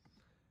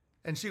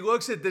 And she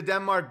looks at the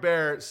Denmark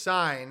Bear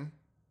sign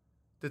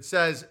that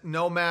says,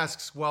 "No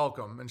masks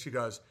welcome." And she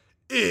goes,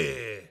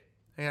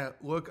 Yeah,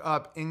 look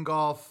up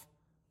Ingolf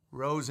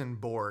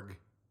Rosenborg.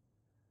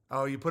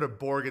 Oh, you put a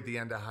Borg at the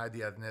end to hide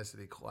the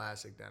ethnicity.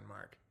 Classic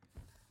Denmark.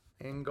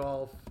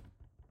 Ingolf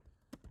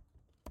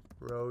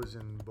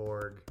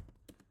Rosenborg.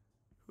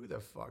 Who the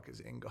fuck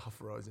is Ingolf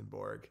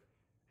Rosenborg?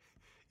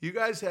 You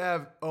guys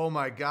have, oh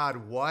my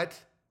God, what?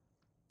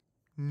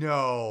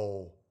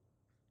 No.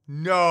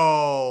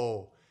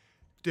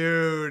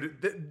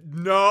 Dude,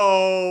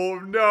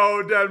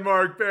 no,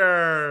 Denmark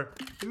Bear.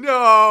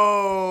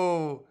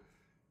 No.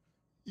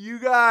 You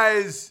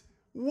guys,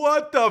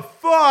 what the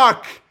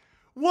fuck?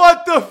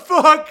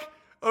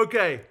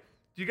 Okay,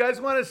 do you guys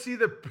want to see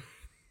the...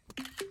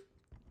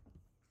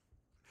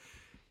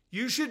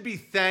 You should be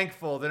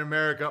thankful that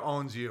America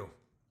owns you.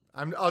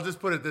 I'll just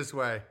put it this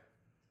way.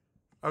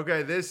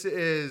 Okay, this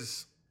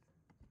is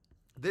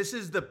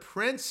the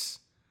Prince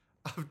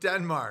of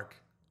Denmark.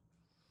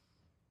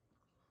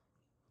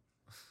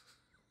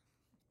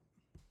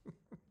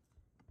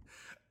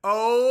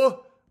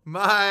 Oh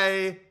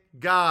my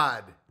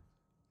God.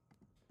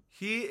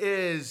 He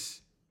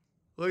is,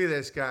 look at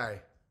this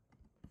guy.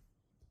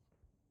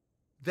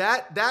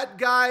 That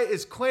guy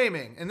is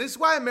claiming, and this is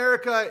why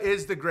America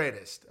is the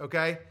greatest,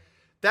 okay?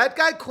 That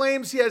guy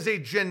claims he has a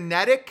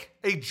genetic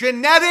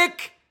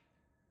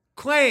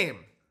claim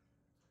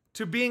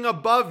to being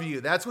above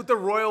you. That's what the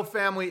royal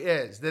family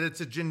is, that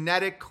it's a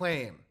genetic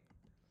claim.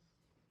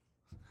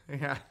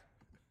 Yeah.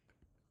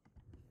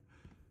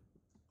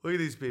 Look at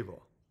these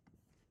people.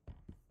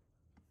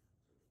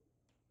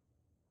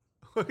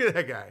 Look at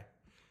that guy.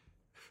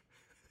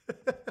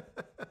 Look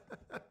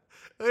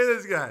at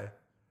this guy.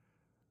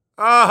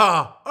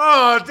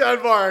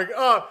 Denmark.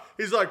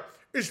 He's like,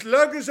 as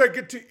long as I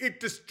get to eat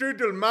the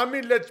strudel,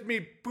 mommy lets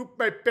me poop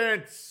my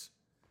pants.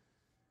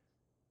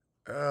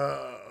 Look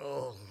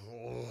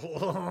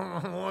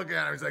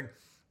at him. He's like,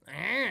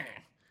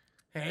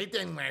 hey,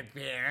 Denmark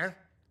bear.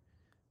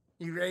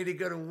 You ready to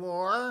go to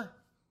war?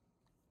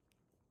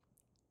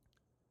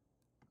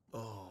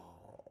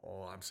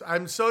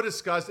 I'm so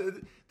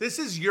disgusted. This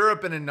is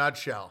Europe in a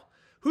nutshell.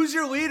 Who's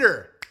your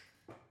leader?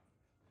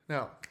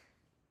 No.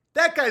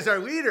 That guy's our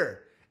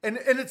leader. And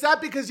it's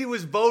not because he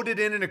was voted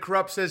in a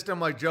corrupt system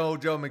like Joe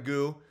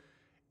Magoo.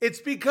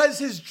 It's because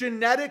his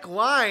genetic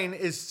line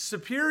is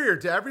superior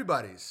to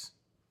everybody's.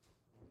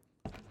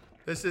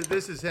 This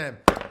is him.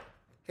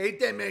 Hey,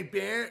 Denmark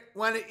bear,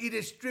 want to eat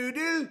a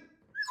strudel?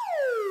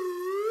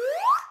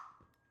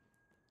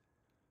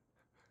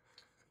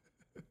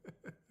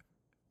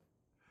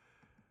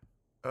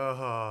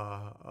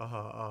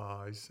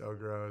 He's so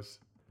gross.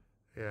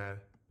 Yeah.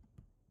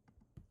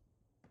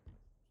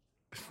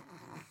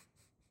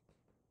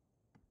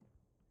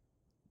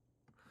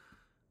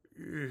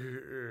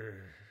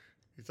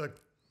 He's like,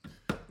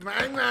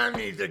 my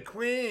mommy's a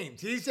queen.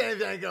 She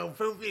says I go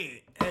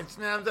poopy and it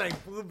smells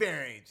like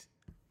blueberries.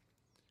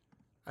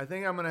 I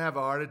think I'm going to have a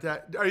heart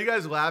attack. Are you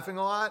guys laughing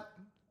a lot?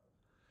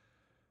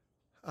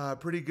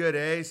 Pretty good,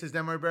 eh? Says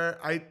Denmark Bear.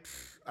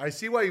 I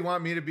see why you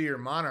want me to be your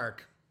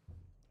monarch.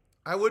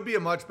 I would be a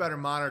much better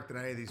monarch than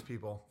any of these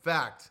people.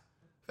 Fact.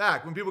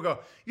 When people go,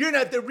 you're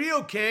not the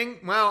real king.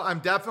 Well, I'm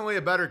definitely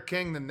a better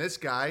king than this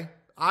guy.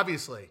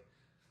 Obviously.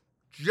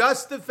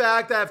 Just the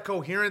fact I have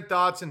coherent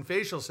thoughts and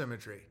facial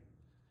symmetry.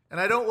 And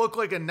I don't look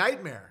like a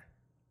nightmare.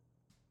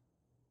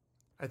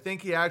 I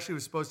think he actually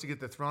was supposed to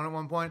get the throne at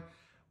one point.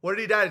 What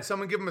did he die? Did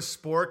someone give him a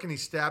spork and he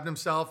stabbed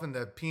himself in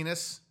the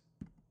penis?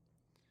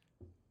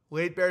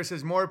 Late Bear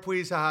says, more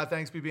please. Haha,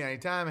 thanks, BB,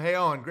 anytime. Hey,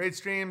 Owen, great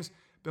streams.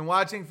 Been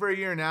watching for a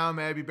year now.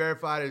 May I be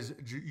verified as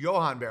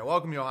Johan Bear.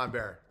 Welcome, Johan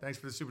Bear. Thanks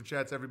for the super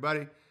chats,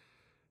 everybody.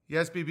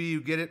 Yes, BB,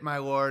 you get it, my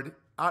lord.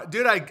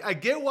 Dude, I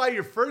get why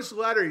your first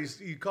letter,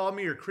 you called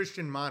me your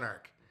Christian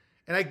monarch.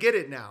 And I get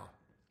it now.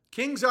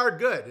 Kings are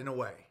good in a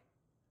way.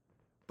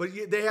 But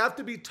they have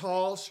to be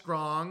tall,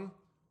 strong,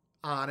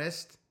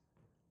 honest.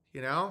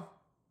 You know?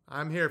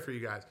 I'm here for you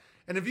guys.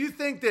 And if you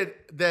think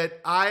that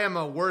I am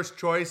a worse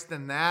choice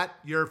than that,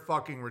 you're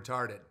fucking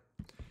retarded.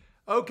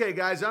 Okay,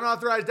 guys,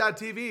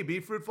 unauthorized.tv. Be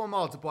fruitful,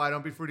 multiply.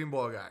 Don't be fruity and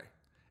boy guy.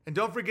 And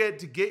don't forget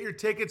to get your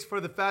tickets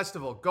for the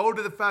festival. Go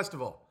to the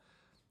festival.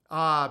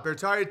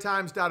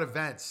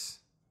 BertariaTimes.events.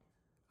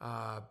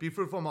 Be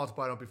fruitful,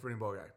 multiply. Don't be fruity and boy guy.